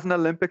as an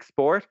Olympic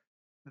sport,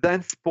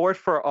 then sport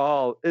for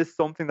all is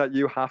something that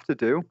you have to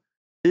do.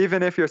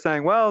 Even if you're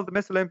saying, well, the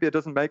Miss Olympia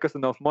doesn't make us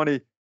enough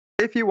money.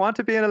 If you want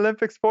to be an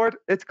Olympic sport,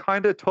 it's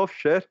kind of tough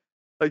shit.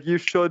 Like, you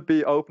should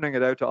be opening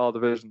it out to all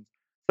divisions.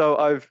 So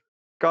I've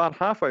gone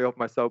halfway up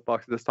my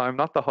soapbox this time,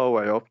 not the whole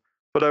way up.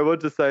 But I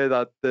would just say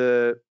that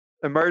the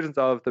emergence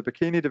of the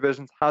bikini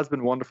divisions has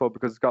been wonderful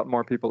because it's got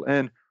more people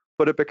in,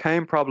 but it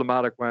became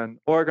problematic when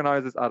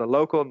organizers at a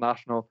local,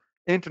 national,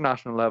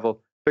 international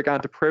level began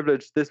to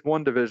privilege this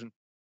one division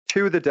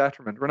to the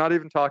detriment. We're not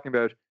even talking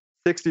about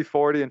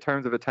 60-40 in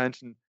terms of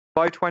attention.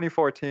 By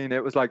 2014,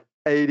 it was like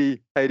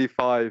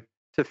 80-85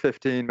 to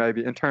 15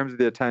 maybe in terms of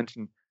the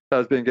attention that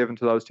was being given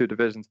to those two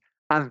divisions.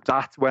 And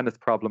that's when it's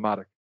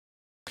problematic.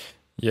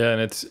 Yeah,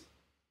 and it's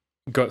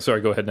go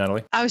ahead,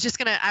 Natalie. I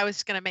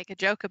was gonna make a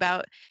joke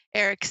about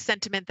Eric's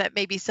sentiment that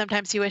maybe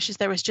sometimes he wishes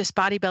there was just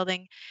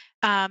bodybuilding.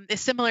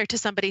 Is similar to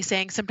somebody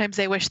saying sometimes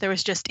they wish there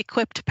was just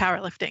equipped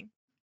powerlifting.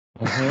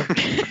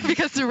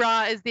 Because the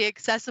Raw is the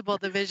accessible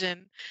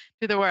division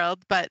to the world,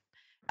 but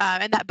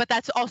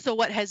that's also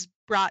what has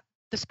brought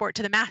the sport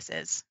to the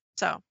masses.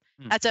 So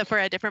that's for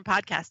a different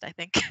podcast, I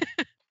think.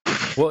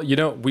 Well, you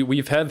know,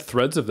 we've had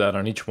threads of that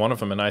on each one of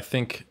them, and I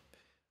think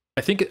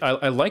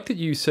I like that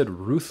you said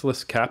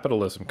ruthless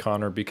capitalism,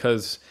 Connor,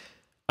 because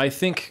I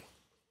think,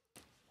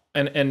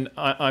 and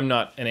I'm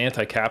not an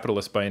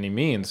anti-capitalist by any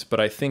means, but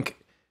I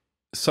think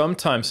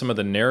sometimes some of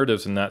the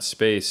narratives in that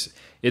space,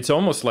 it's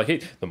almost like,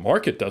 hey, the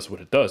market does what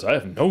it does. I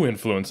have no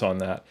influence on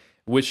that,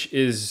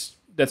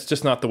 that's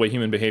just not the way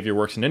human behavior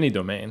works in any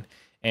domain.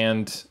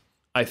 And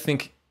I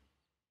think,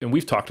 and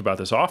we've talked about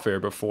this off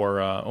air before,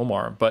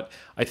 Omar, but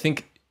I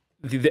think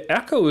the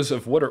echoes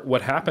of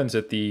what happens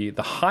at the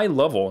high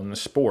level in the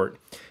sport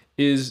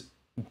is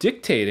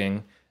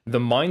dictating the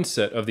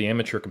mindset of the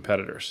amateur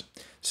competitors.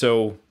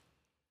 So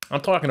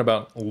I'm talking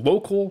about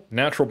local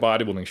natural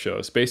bodybuilding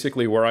shows,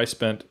 basically where I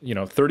spent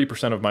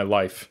 30% of my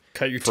life.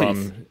 Cut your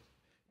teeth.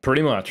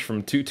 Pretty much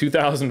from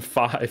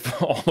 2005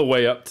 all the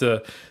way up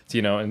to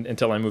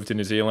until I moved to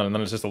New Zealand, and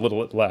then it's just a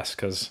little less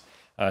because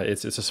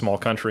it's a small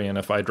country, and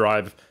if I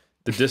drive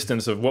the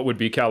distance of what would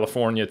be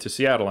California to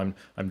Seattle,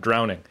 I'm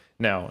drowning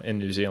now in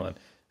New Zealand.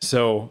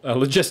 So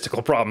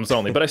logistical problems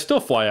only, but I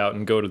still fly out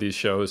and go to these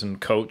shows and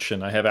coach,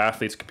 and I have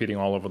athletes competing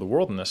all over the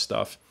world in this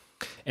stuff.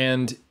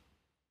 And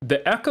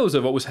the echoes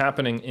of what was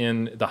happening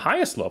in the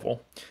highest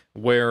level,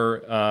 where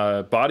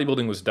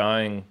bodybuilding was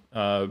dying,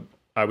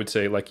 I would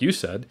say, like you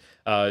said,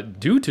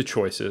 due to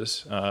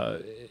choices,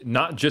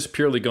 not just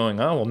purely going,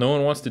 oh, well, no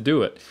one wants to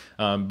do it.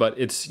 But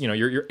it's,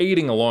 you're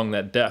aiding along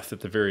that death at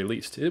the very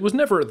least. It was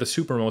never the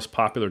super most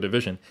popular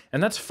division,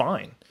 and that's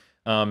fine.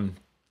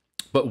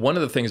 But one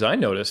of the things I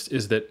noticed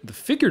is that the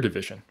figure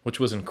division, which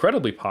was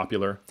incredibly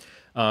popular,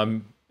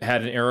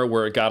 had an era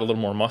where it got a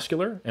little more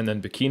muscular, and then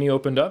bikini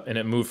opened up and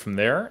it moved from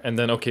there. And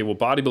then, okay, well,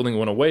 bodybuilding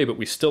went away, but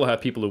we still have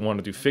people who want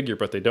to do figure,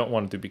 but they don't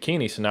want to do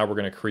bikini. So now we're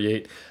going to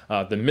create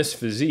the Miss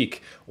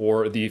Physique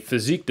or the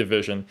Physique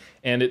division.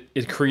 And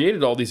it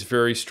created all these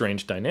very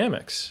strange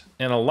dynamics.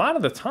 And a lot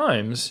of the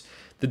times,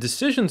 the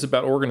decisions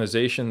about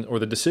organization or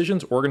the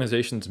decisions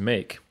organizations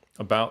make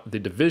about the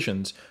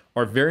divisions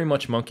are very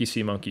much monkey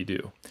see, monkey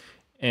do.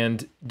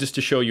 And just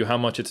to show you how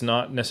much it's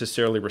not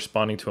necessarily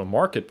responding to a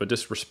market, but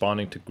just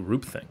responding to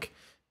groupthink,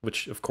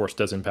 which of course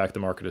does impact the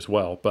market as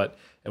well. But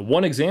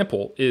one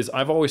example is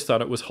I've always thought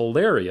it was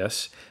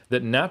hilarious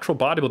that natural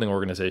bodybuilding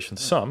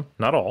organizations, some,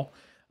 not all,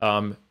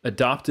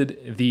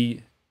 adopted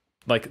the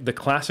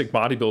classic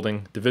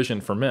bodybuilding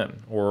division for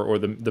men or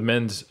the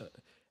men's.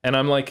 And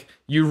I'm like,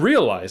 you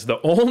realize the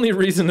only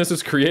reason this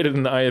was created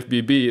in the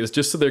IFBB is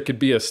just so there could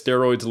be a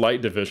steroids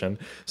light division,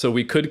 so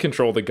we could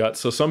control the guts.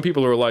 So some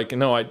people are like,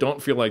 no, I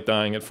don't feel like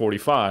dying at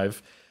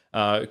 45,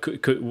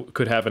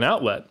 could have an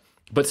outlet,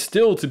 but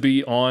still to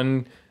be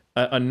on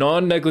a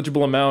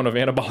non-negligible amount of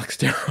anabolic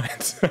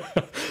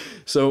steroids.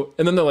 So,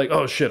 and then they're like,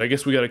 oh shit, I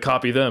guess we got to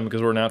copy them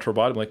because we're natural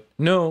body. I'm like,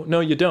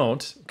 no, you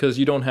don't, because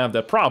you don't have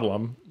that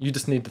problem. You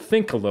just need to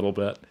think a little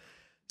bit.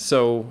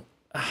 So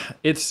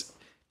it's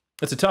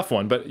a tough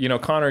one, but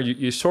Connor,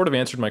 you sort of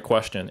answered my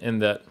question in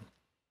that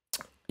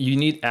you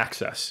need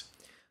access.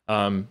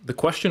 The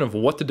question of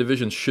what the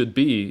divisions should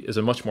be is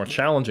a much more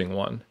challenging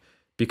one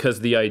because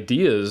the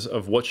ideas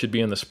of what should be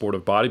in the sport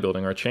of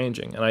bodybuilding are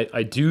changing. And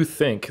I do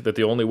think that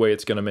the only way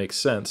it's going to make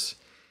sense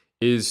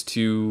is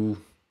to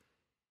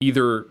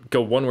either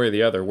go one way or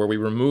the other, where we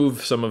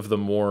remove some of the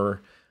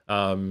more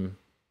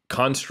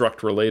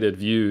construct-related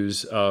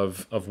views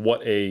of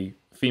what a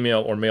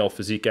female or male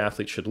physique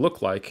athlete should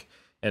look like,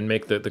 and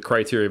make the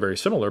criteria very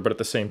similar. But at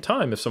the same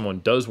time, if someone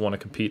does want to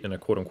compete in a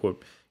quote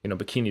unquote,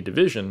 bikini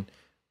division,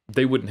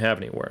 they wouldn't have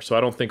anywhere. So I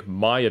don't think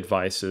my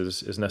advice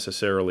is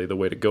necessarily the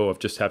way to go of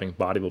just having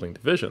bodybuilding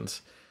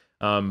divisions.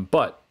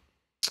 But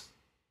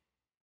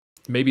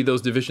maybe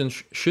those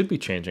divisions should be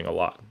changing a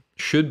lot,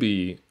 should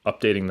be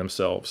updating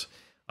themselves.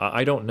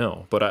 I don't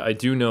know, but I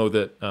do know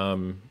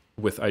that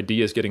with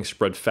ideas getting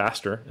spread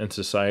faster and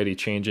society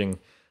changing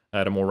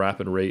at a more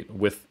rapid rate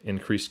with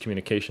increased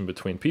communication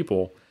between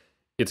people,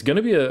 it's going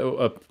to be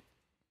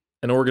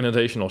an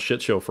organizational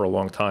shit show for a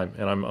long time,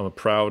 and I'm a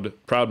proud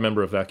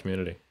member of that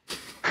community.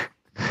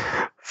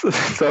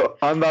 So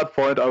on that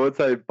point, I would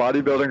say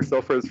bodybuilding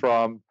suffers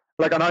from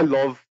and I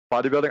love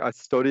bodybuilding. I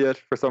study it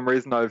for some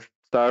reason. I've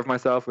starved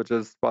myself, which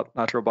is what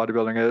natural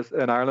bodybuilding is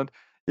in Ireland.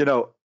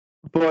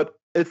 But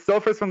it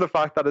suffers from the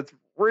fact that it's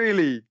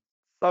really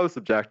so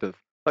subjective.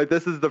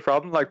 This is the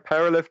problem.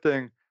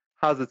 Powerlifting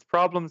has its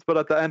problems, but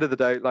at the end of the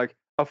day,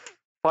 a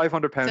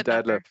 500-pound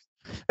deadlift.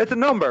 It's a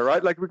number,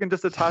 right? We can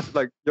just attach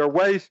your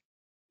weight,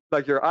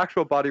 your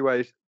actual body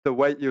weight, the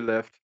weight you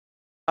lift.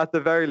 At the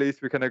very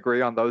least, we can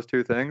agree on those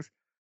two things.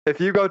 If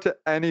you go to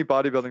any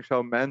bodybuilding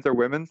show, men's or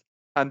women's,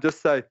 and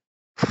just say,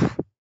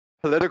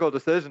 political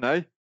decision,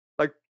 eh?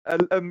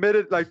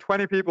 Admitted,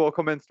 20 people will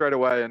come in straight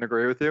away and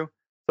agree with you.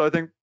 So I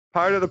think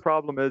part of the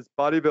problem is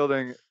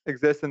bodybuilding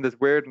exists in this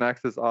weird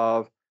nexus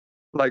of,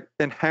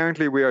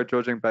 inherently we are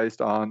judging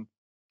based on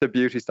the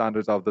beauty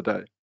standards of the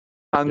day.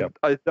 And yep.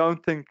 I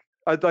don't think,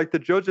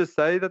 the judges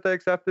say that they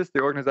accept this,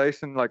 the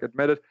organization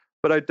admit it,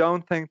 but I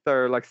don't think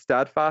they're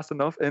steadfast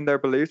enough in their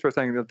beliefs for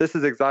saying that this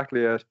is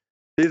exactly it.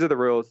 These are the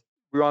rules.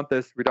 We want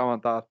this, we don't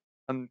want that.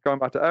 And going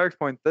back to Eric's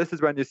point, this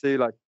is when you see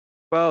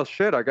well,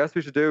 shit, I guess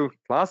we should do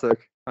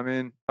classic. I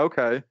mean,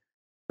 okay,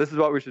 this is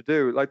what we should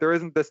do. There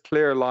isn't this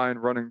clear line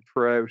running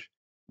throughout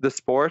the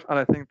sport, and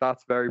I think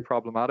that's very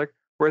problematic.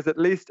 Whereas at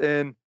least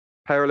in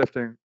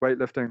powerlifting,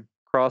 weightlifting,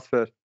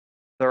 CrossFit,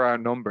 there are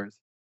numbers.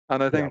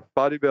 And I think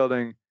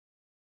bodybuilding,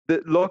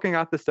 looking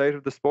at the state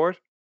of the sport,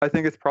 I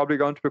think it's probably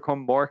going to become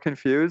more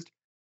confused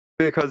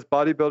because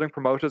bodybuilding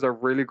promoters are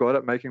really good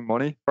at making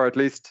money, or at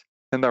least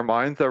in their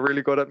minds, they're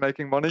really good at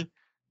making money.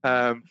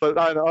 But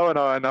I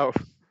know.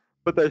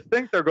 But they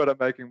think they're good at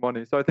making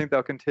money. So I think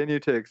they'll continue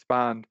to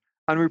expand.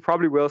 And we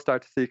probably will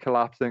start to see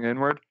collapsing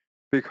inward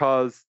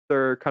because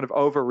they're kind of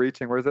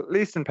overreaching. Whereas at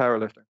least in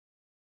powerlifting,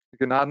 you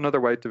can add another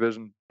weight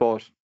division,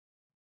 but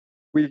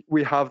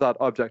we have that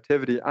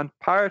objectivity. And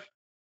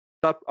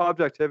that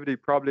objectivity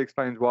probably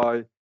explains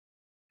why,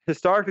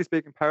 historically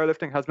speaking,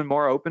 powerlifting has been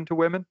more open to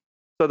women.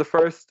 So the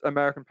first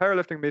American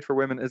powerlifting meet for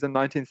women is in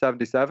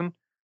 1977.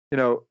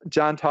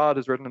 Jan Todd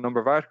has written a number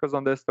of articles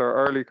on this. There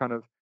are early kind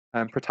of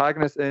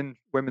protagonists in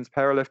women's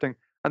powerlifting,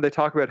 and they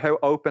talk about how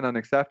open and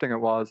accepting it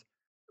was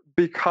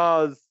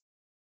because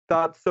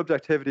that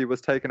subjectivity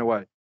was taken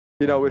away.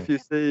 If you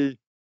see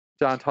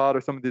Jan Todd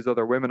or some of these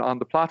other women on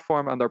the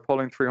platform and they're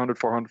pulling 300,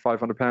 400,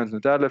 500 pounds in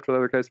a deadlift,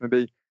 whatever the case may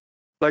be,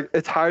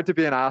 it's hard to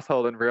be an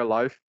asshole in real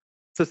life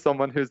to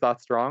someone who's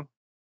that strong.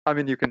 I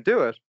mean, you can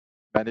do it.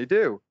 Many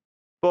do.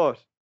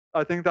 But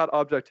I think that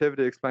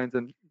objectivity explains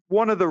in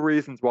one of the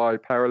reasons why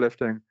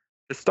powerlifting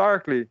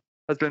historically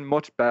has been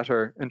much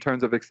better in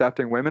terms of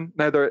accepting women.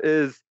 Now, there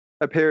is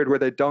a period where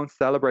they don't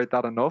celebrate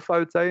that enough, I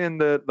would say, in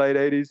the late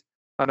 80s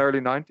and early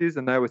 90s.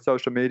 And now with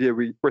social media,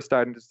 we're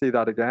starting to see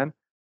that again.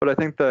 But I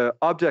think the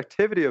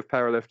objectivity of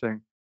powerlifting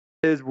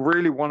is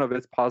really one of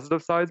its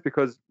positive sides,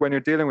 because when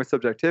you're dealing with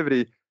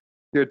subjectivity,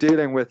 you're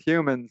dealing with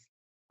humans,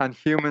 and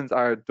humans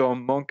are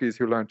dumb monkeys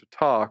who learn to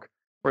talk.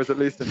 Whereas at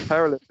least in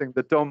powerlifting,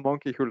 the dumb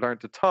monkey who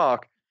learned to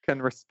talk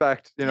can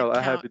respect,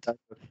 a heavy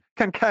deadlift,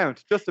 can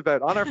count just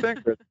about on our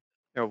fingers.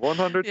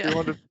 100, Yeah.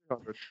 200,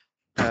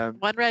 300.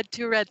 1 red,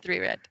 2 red, 3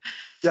 red.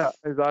 Yeah,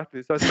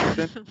 exactly. So I think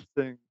it's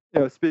interesting,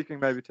 speaking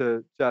maybe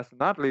to Jess and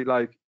Natalie,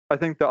 like, I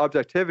think the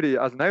objectivity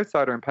as an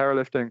outsider in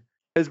powerlifting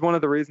is one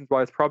of the reasons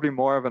why it's probably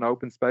more of an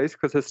open space,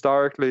 because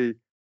historically,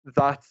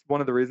 that's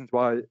one of the reasons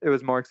why it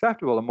was more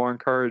acceptable and more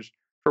encouraged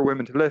for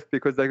women to lift,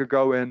 because they could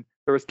go in,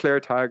 there was clear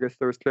targets,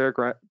 there was clear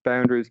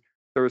boundaries,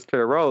 there was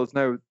clear roles.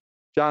 Now,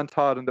 Jan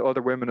Todd and the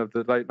other women of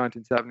the late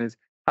 1970s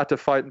had to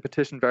fight and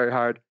petition very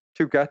hard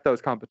to get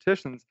those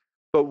competitions.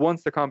 But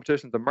once the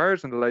competitions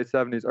emerged in the late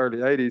 70s, early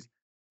 80s,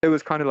 it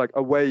was kind of like,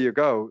 away you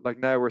go. Like,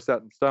 now we're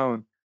set in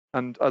stone.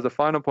 And as a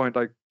final point,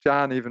 like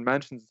Jan even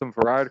mentions some of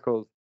her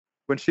articles,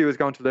 when she was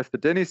going to lift the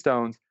Dinnie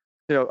stones,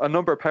 a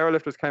number of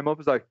powerlifters came up and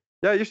was like,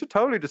 yeah, you should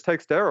totally just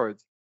take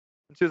steroids.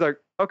 And she was like,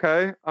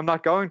 okay, I'm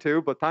not going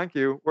to, but thank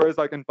you. Whereas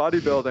like in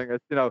bodybuilding,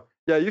 it's,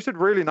 yeah, you should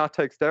really not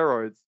take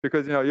steroids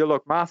because, you'll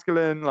look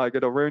masculine, like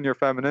it'll ruin your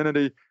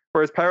femininity.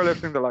 Whereas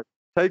powerlifting, they're like,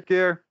 take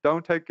gear,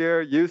 don't take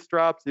gear, use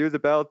straps, use a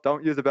belt,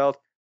 don't use a belt,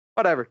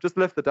 whatever, just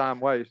lift the damn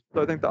weight.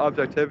 So I think the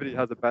objectivity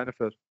has a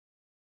benefit.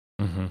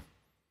 Mm-hmm.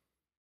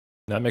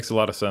 That makes a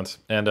lot of sense.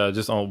 And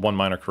just on one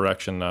minor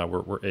correction,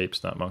 we're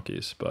apes, not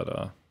monkeys,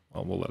 but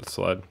we'll let it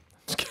slide.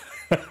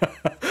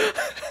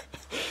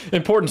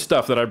 Important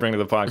stuff that I bring to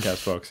the podcast,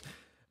 folks.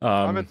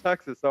 I'm in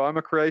Texas, so I'm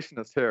a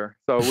creationist here.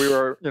 So we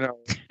were,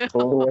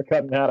 oh, we're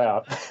cutting that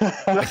out.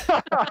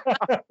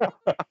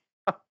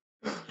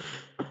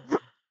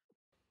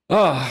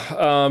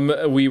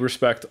 We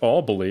respect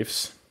all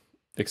beliefs,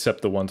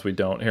 except the ones we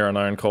don't here on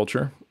Iron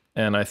Culture.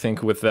 And I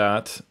think with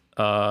that,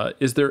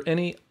 is there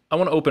any? I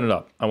want to open it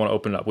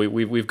up.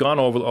 We've gone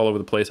all over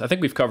the place. I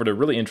think we've covered a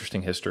really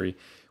interesting history.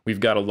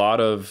 We've got a lot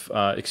of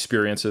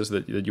experiences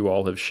that you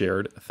all have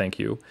shared. Thank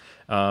you.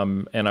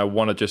 And I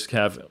want to just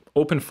have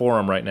open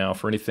forum right now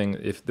for anything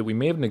that we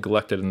may have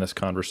neglected in this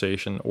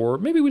conversation, or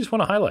maybe we just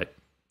want to highlight.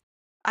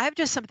 I have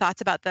just some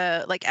thoughts about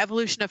the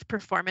evolution of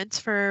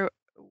performance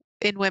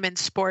in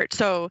women's sport.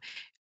 So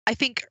I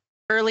think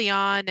early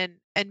on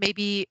and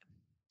maybe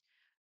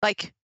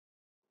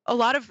a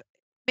lot of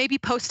maybe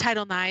post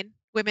Title IX,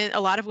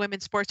 a lot of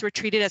women's sports were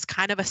treated as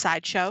kind of a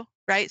sideshow,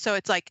 right? So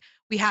it's like,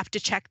 we have to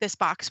check this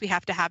box. We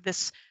have to have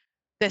this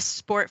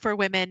sport for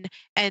women.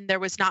 And there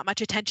was not much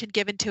attention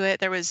given to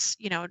it. There was,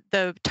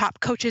 the top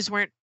coaches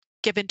weren't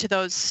given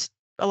to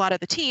a lot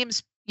of the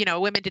teams.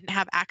 Women didn't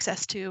have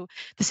access to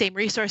the same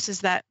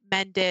resources that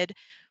men did.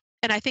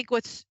 And I think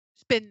what's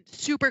been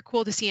super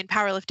cool to see in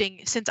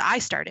powerlifting since I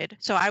started,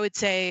 so I would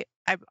say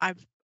I'm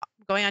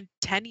going on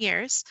 10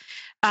 years,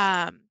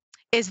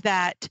 is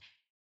that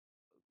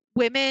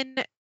women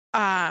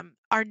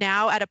are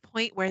now at a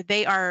point where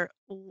they are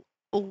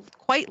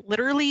quite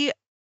literally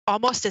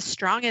almost as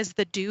strong as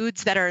the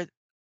dudes that are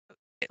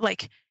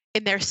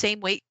in their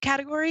same weight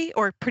category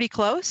or pretty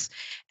close.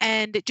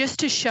 And just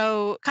to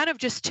show, kind of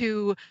just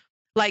to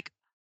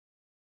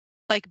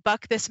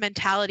buck this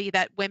mentality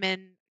that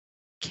women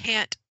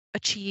can't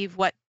achieve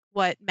what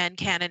men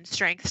can in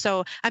strength.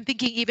 So I'm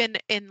thinking even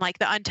in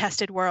the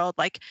untested world,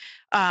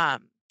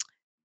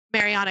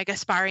 Mariana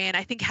Gasparian,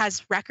 I think,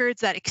 has records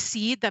that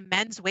exceed the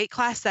men's weight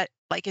class that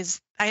is,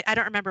 I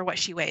don't remember what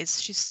she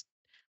weighs. She's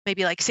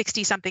maybe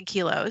 60 something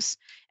kilos,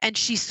 and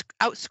she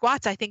out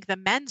squats, I think, the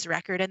men's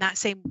record in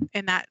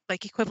that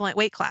equivalent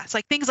weight class,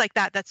 things like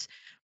that. That's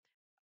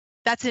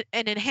an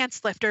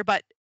enhanced lifter,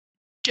 but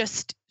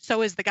just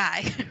so is the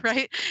guy,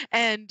 right?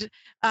 And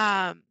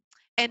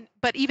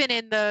but even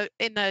in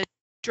the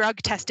drug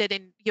tested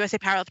in USA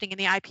Powerlifting and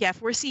the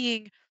IPF, we're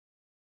seeing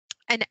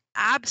an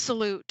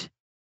absolute,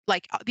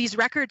 these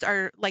records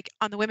are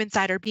on the women's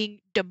side are being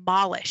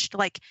demolished,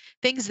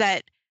 things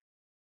that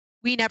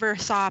we never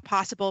saw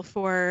possible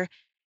for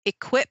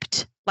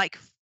equipped,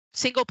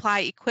 single ply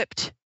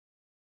equipped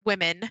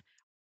women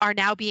are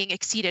now being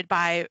exceeded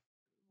by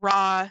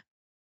raw,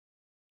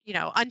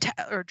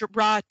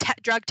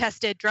 drug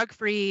tested, drug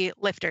free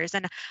lifters.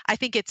 And I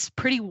think it's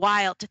pretty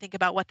wild to think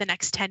about what the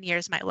next 10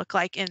 years might look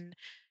like in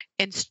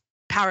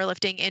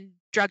powerlifting, in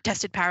drug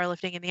tested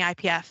powerlifting in the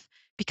IPF,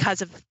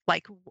 because of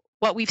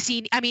what we've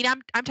seen. I mean,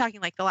 I'm talking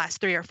the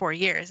last 3 or 4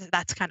 years.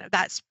 That's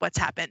what's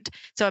happened.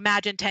 So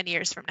imagine 10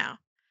 years from now.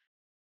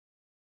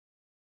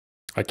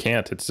 I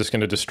can't. It's just going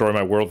to destroy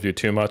my worldview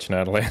too much,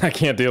 Natalie. I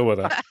can't deal with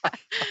it.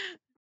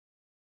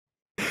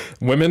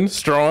 Women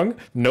strong?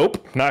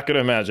 Nope. Not going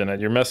to imagine it.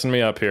 You're messing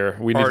me up here.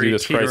 We need to do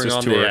this crisis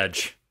on tour. The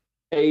edge.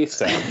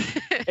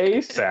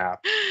 ASAP.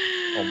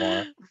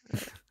 Omar.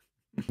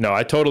 No,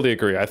 I totally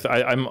agree.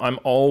 I'm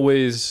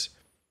always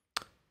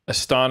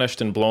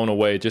astonished and blown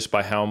away just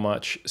by how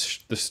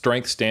much the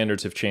strength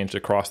standards have changed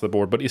across the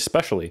board, but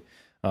especially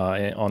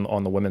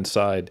on the women's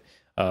side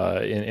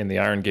in the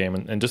iron game,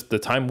 and just the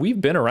time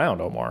we've been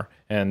around, Omar,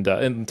 and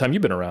the time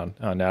you've been around,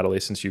 Natalie,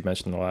 since you've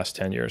mentioned the last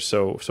 10 years.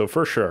 So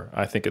for sure,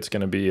 I think it's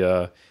going to be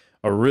a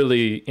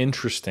really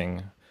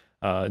interesting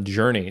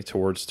journey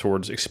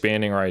towards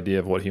expanding our idea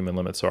of what human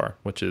limits are,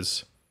 which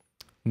is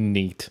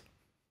neat.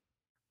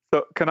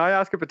 So can I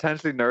ask a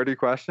potentially nerdy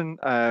question?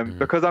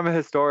 Because I'm a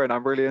historian,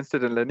 I'm really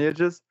interested in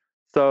lineages.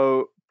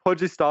 So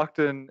Pudgy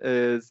Stockton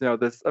is,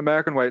 this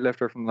American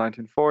weightlifter from the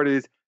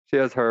 1940s. She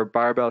has her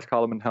barbells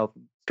column in health,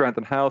 strength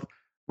and health.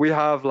 We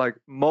have like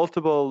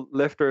multiple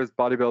lifters,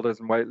 bodybuilders,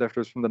 and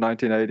weightlifters from the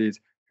 1980s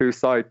who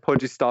cite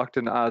Pudgy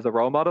Stockton as a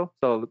role model.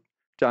 So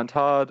Jan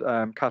Todd,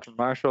 Catherine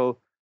Marshall,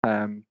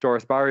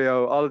 Doris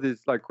Barrio, all of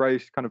these like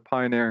great kind of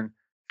pioneering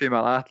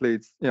female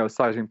athletes,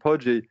 citing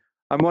Pudgy.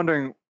 I'm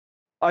wondering,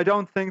 I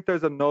don't think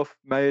there's enough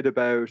made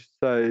about,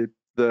 say,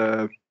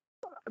 the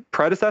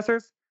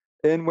predecessors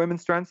in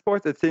women's strength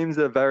sports. It seems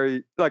a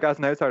very, like as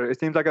an outsider, it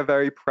seems like a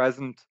very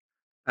present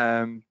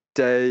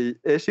day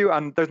issue,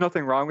 and there's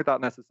nothing wrong with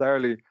that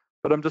necessarily.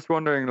 But I'm just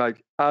wondering,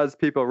 like, as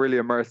people really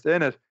immersed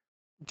in it,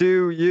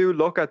 do you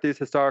look at these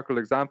historical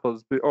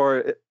examples,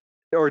 or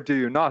do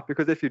you not?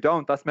 Because if you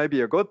don't, that's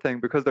maybe a good thing,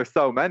 because there's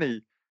so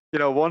many,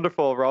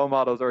 wonderful role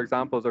models or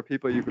examples or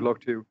people you could look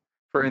to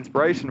for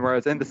inspiration.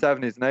 Whereas in the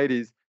 70s and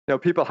 80s,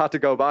 people had to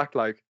go back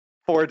like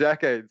 4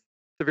 decades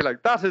to be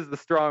like, that is the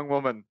strong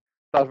woman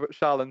that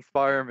shall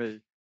inspire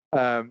me.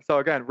 So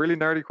again, really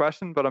nerdy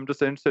question, but I'm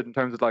just interested in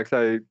terms of, like,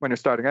 say, when you're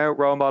starting out,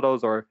 role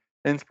models or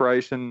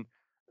inspiration.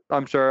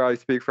 I'm sure I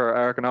speak for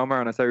Eric and Omar,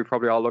 and I say we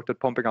probably all looked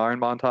at pumping iron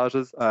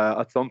montages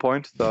at some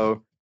point.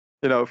 So,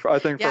 I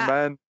think for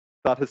men,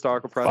 that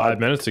historical presence. 5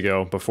 minutes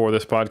ago, before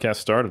this podcast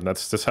started,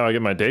 that's how I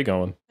get my day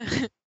going.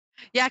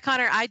 Yeah,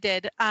 Connor, I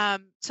did.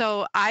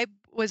 So I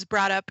was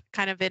brought up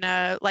kind of in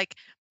a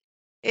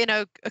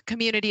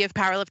community of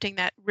powerlifting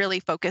that really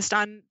focused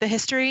on the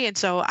history. And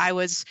so I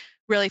was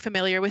really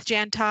familiar with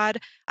Jan Todd.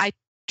 I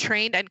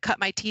trained and cut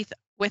my teeth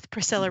with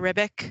Priscilla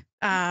Ribic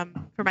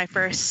for my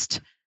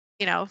first,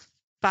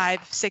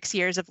 5-6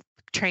 years of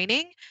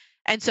training.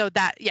 And so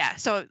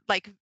so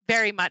like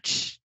very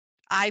much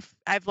I've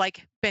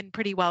like been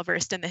pretty well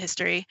versed in the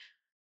history,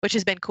 which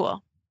has been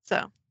cool.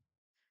 So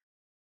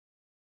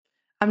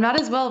I'm not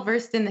as well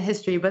versed in the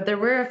history, but there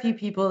were a few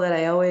people that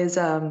I always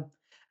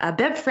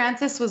Bev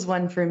Francis was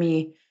one for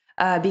me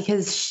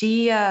because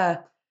she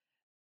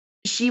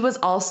was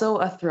also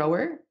a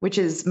thrower, which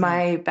is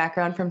my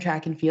background from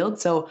track and field.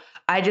 So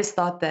I just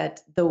thought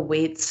that the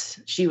weights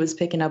she was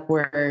picking up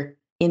were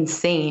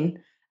insane.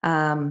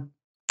 And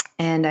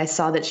I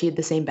saw that she had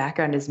the same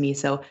background as me.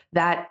 So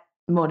that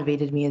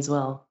motivated me as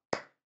well.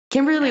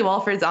 Kimberly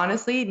Walford's,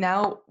 honestly,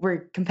 now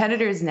we're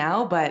competitors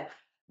now, but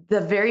the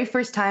very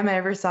first time I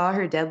ever saw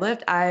her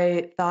deadlift,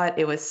 I thought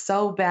it was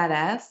so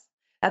badass.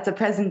 That's a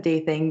present day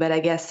thing, but I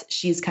guess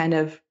she's an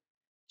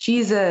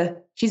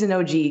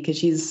OG because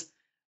she's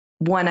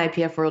won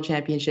IPF World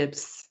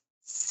Championships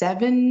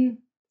seven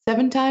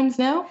times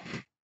now.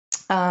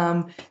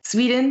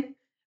 Sweden,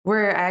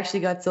 where I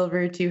actually got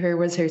silver to her,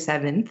 was her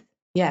 7th.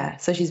 Yeah,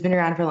 so she's been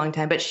around for a long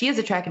time, but she has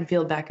a track and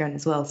field background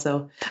as well.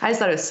 So I just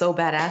thought it was so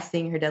badass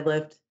seeing her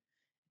deadlift,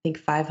 I think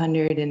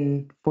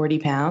 540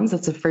 pounds.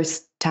 That's the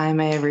first time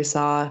I ever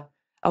saw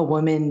a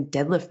woman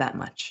deadlift that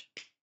much.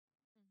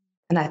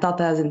 And I thought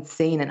that was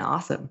insane and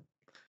awesome.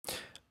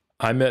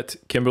 I met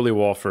Kimberly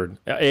Walford.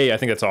 I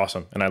think that's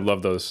awesome, and I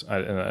love those.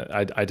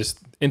 I just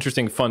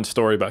interesting, fun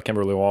story about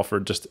Kimberly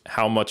Walford, just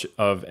how much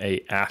of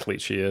a athlete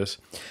she is.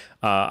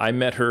 I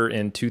met her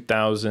in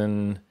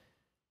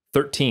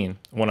 2013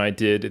 when I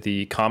did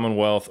the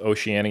Commonwealth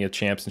Oceania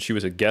Champs, and she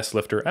was a guest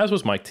lifter, as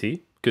was Mike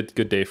T.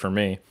 Good day for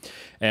me.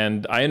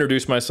 And I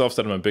introduced myself,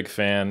 said I'm a big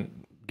fan,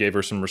 gave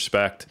her some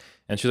respect,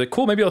 and she's like,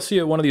 "Cool, maybe I'll see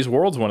you at one of these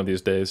worlds one of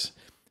these days."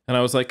 And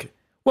I was like,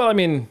 "Well, I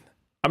mean,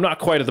 I'm not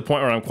quite at the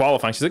point where I'm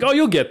qualifying." She's like, "Oh,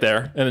 you'll get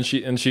there." And then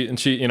she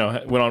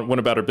went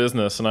about her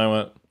business, and I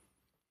went,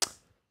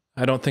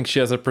 I don't think she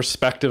has a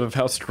perspective of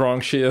how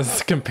strong she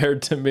is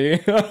compared to me.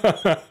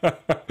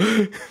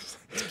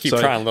 Keep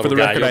trying, little for the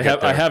guy.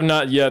 record, I have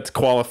not yet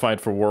qualified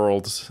for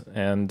Worlds,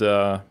 and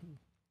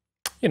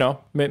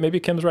maybe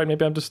Kim's right.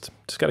 Maybe I'm just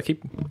got to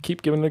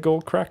keep giving it a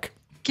gold crack.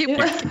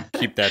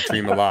 Keep that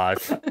dream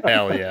alive.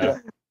 Hell yeah.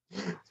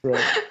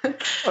 Right.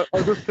 I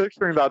was just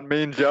picturing that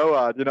Mean Joe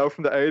ad,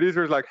 from the 80s,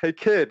 where it's like, "Hey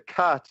kid,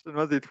 catch," and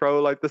as he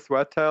throw like the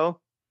sweat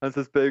towel, and it's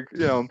this big,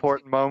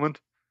 important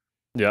moment.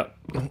 Yeah.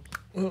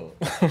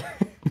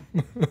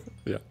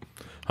 Yeah.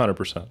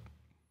 100%.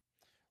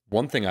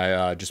 One thing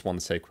I just want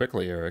to say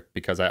quickly, Eric,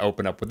 because I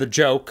open up with a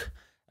joke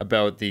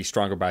about the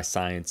Stronger by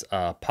Science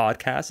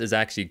podcast, is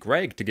actually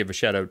Greg. To give a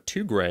shout out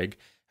to Greg,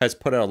 has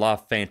put out a lot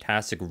of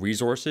fantastic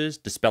resources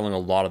dispelling a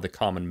lot of the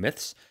common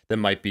myths that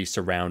might be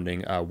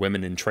surrounding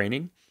women in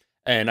training.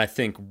 And I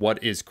think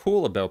what is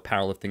cool about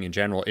powerlifting in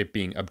general, it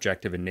being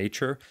objective in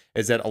nature,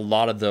 is that a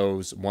lot of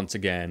those, once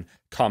again,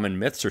 common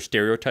myths or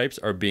stereotypes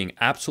are being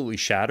absolutely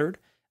shattered.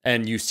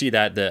 And you see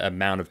that the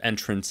amount of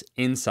entrance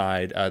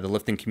inside the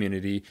lifting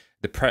community,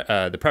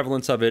 the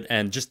prevalence of it,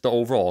 and just the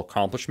overall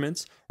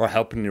accomplishments are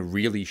helping to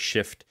really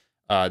shift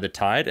the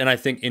tide. And I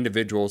think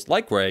individuals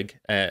like Greg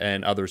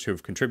and others who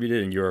have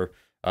contributed, and you're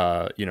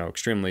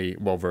extremely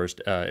well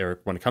versed,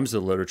 Eric, when it comes to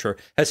the literature,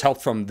 has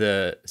helped from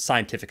the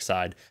scientific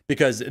side,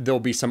 because there'll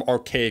be some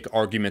archaic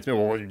arguments.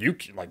 Well, you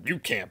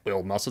can't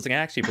build muscles. And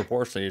actually,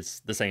 proportionally,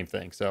 it's the same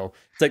thing. So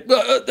it's like,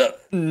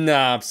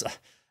 nah,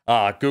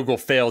 Google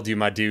failed you,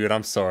 my dude.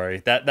 I'm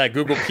sorry. That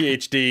Google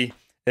PhD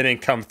It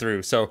didn't come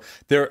through. So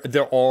there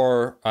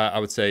are, I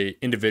would say,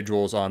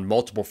 individuals on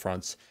multiple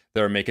fronts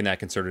that are making that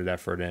concerted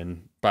effort.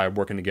 And by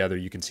working together,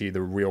 you can see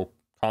the real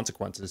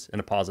consequences in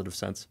a positive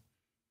sense.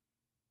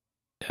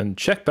 And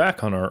check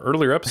back on our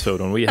earlier episode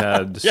when we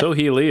had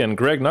Sohee Lee and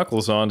Greg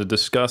Knuckles on to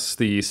discuss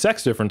the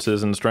sex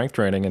differences in strength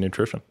training and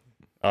nutrition.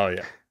 Oh,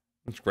 yeah.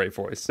 It's a great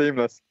voice.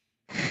 Seamless.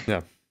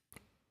 Yeah.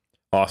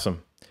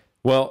 Awesome.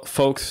 Well,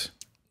 folks,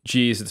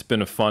 geez, it's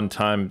been a fun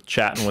time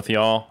chatting with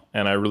y'all,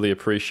 and I really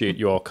appreciate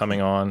you all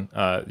coming on,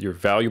 your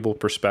valuable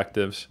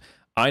perspectives.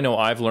 I know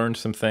I've learned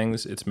some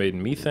things. It's made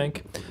me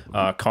think.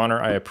 Connor,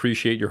 I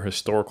appreciate your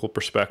historical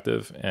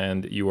perspective,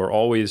 and you are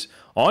always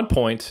on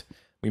point.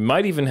 We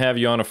might even have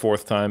you on a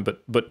fourth time,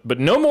 but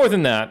no more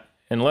than that,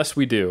 unless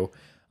we do.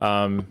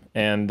 And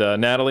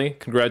Natalie,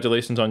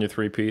 congratulations on your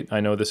three-peat.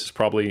 I know this is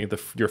probably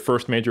your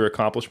first major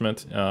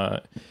accomplishment,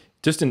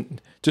 just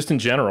in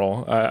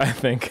general, I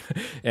think.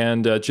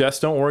 And Jess,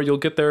 don't worry, you'll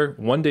get there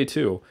one day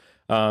too.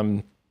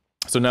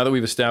 So now that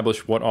we've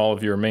established what all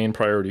of your main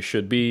priorities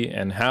should be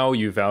and how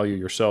you value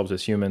yourselves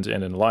as humans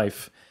and in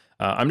life,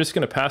 I'm just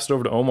going to pass it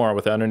over to Omar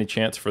without any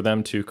chance for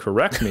them to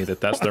correct me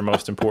that that's their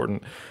most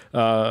important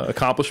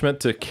accomplishment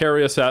to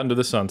carry us out into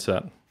the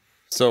sunset.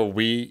 So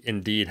we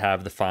indeed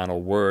have the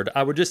final word.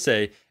 I would just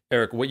say,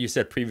 Eric, what you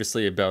said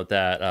previously about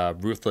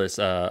that ruthless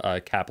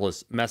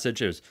capitalist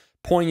message is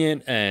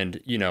poignant, and,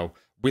 you know,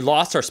 we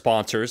lost our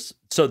sponsors.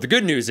 So the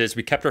good news is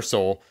we kept our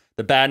soul.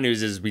 The bad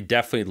news is we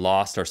definitely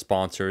lost our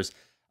sponsors.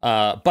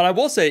 But I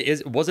will say,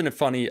 wasn't it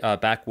funny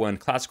back when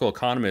classical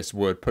economists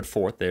would put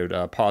forth, they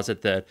would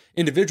posit that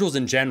individuals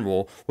in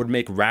general would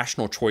make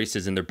rational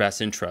choices in their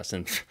best interest,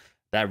 and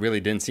that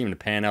really didn't seem to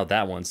pan out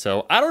that one.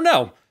 So I don't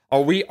know.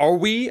 Are we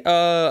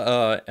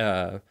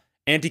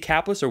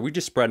anti-capitalist, or are we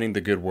just spreading the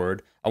good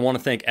word? I want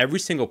to thank every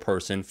single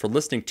person for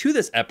listening to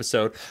this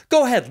episode.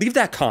 Go ahead, leave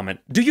that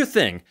comment. Do your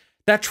thing.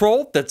 That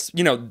troll that's,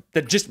 you know,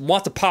 that just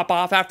wants to pop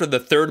off after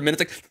the third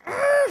minute.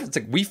 It's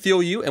like we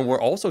feel you, and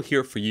we're also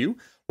here for you.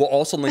 We'll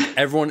also link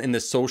everyone in the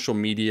social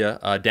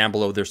media down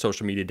below, their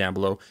social media down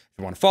below. If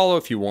you want to follow,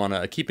 if you want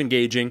to keep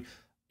engaging.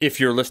 If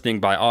you're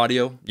listening by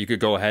audio, you could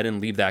go ahead and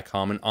leave that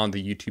comment on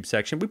the YouTube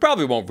section. We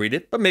probably won't read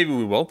it, but maybe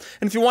we will.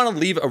 And if you want to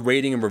leave a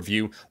rating and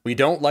review, we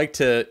don't like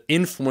to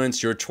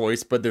influence your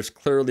choice, but there's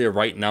clearly a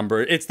right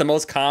number. It's the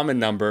most common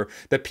number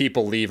that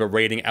people leave a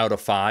rating out of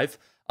 5.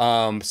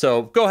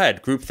 So go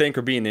ahead, groupthink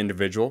or be an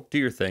individual, do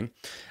your thing.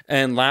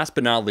 And last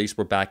but not least,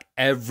 we're back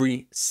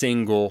every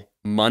single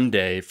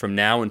Monday from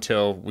now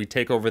until we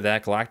take over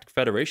that Galactic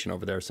Federation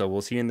over there. So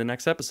we'll see you in the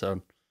next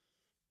episode.